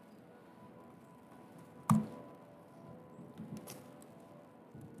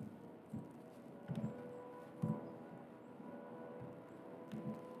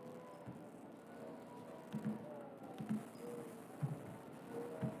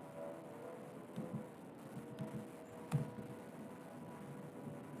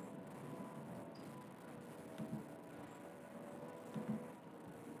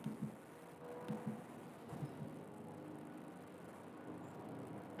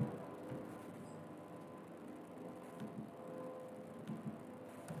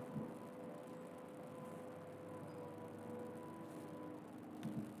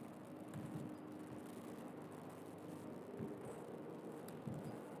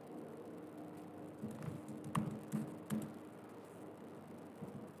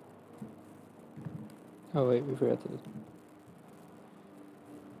 Oh wait, we forgot to.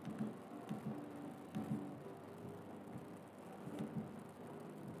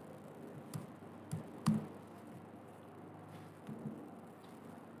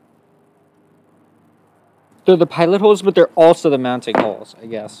 They're the pilot holes, but they're also the mounting holes, I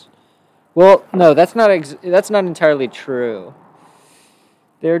guess. Well, no, that's not entirely true.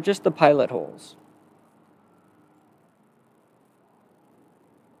 They're just the pilot holes.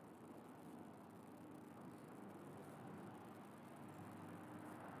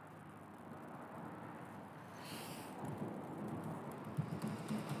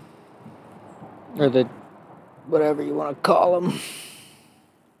 Or the whatever you want to call them.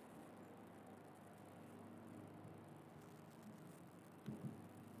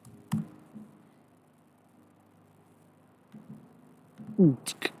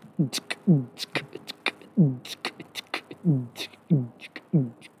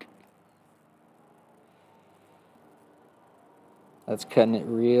 That's cutting it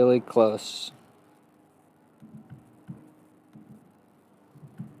really close.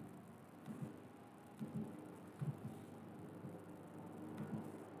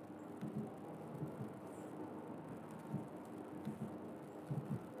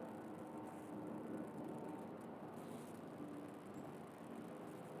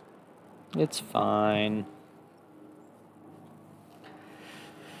 It's fine.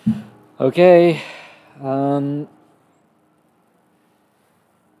 Okay. I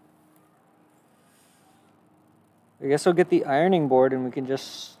guess I'll get the ironing board and we can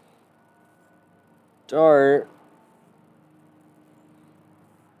just start.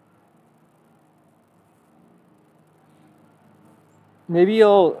 Maybe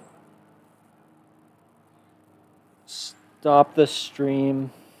I'll stop the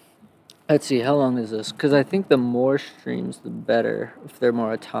stream. Let's see, how long is this? Because I think the more streams, the better, if they're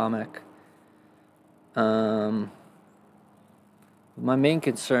more atomic. My main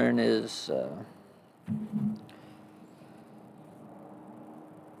concern is...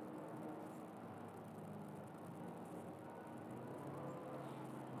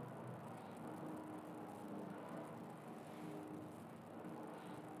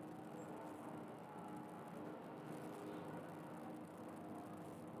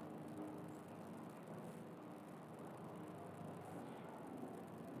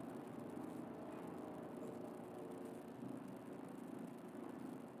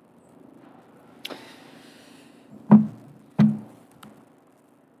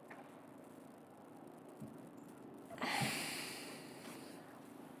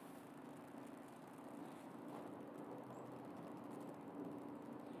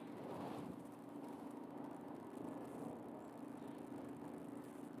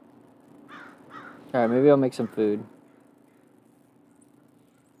 Alright, maybe I'll make some food.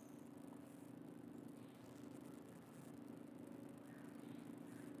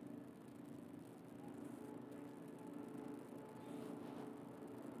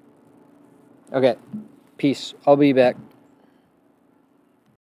 Okay. Peace. I'll be back.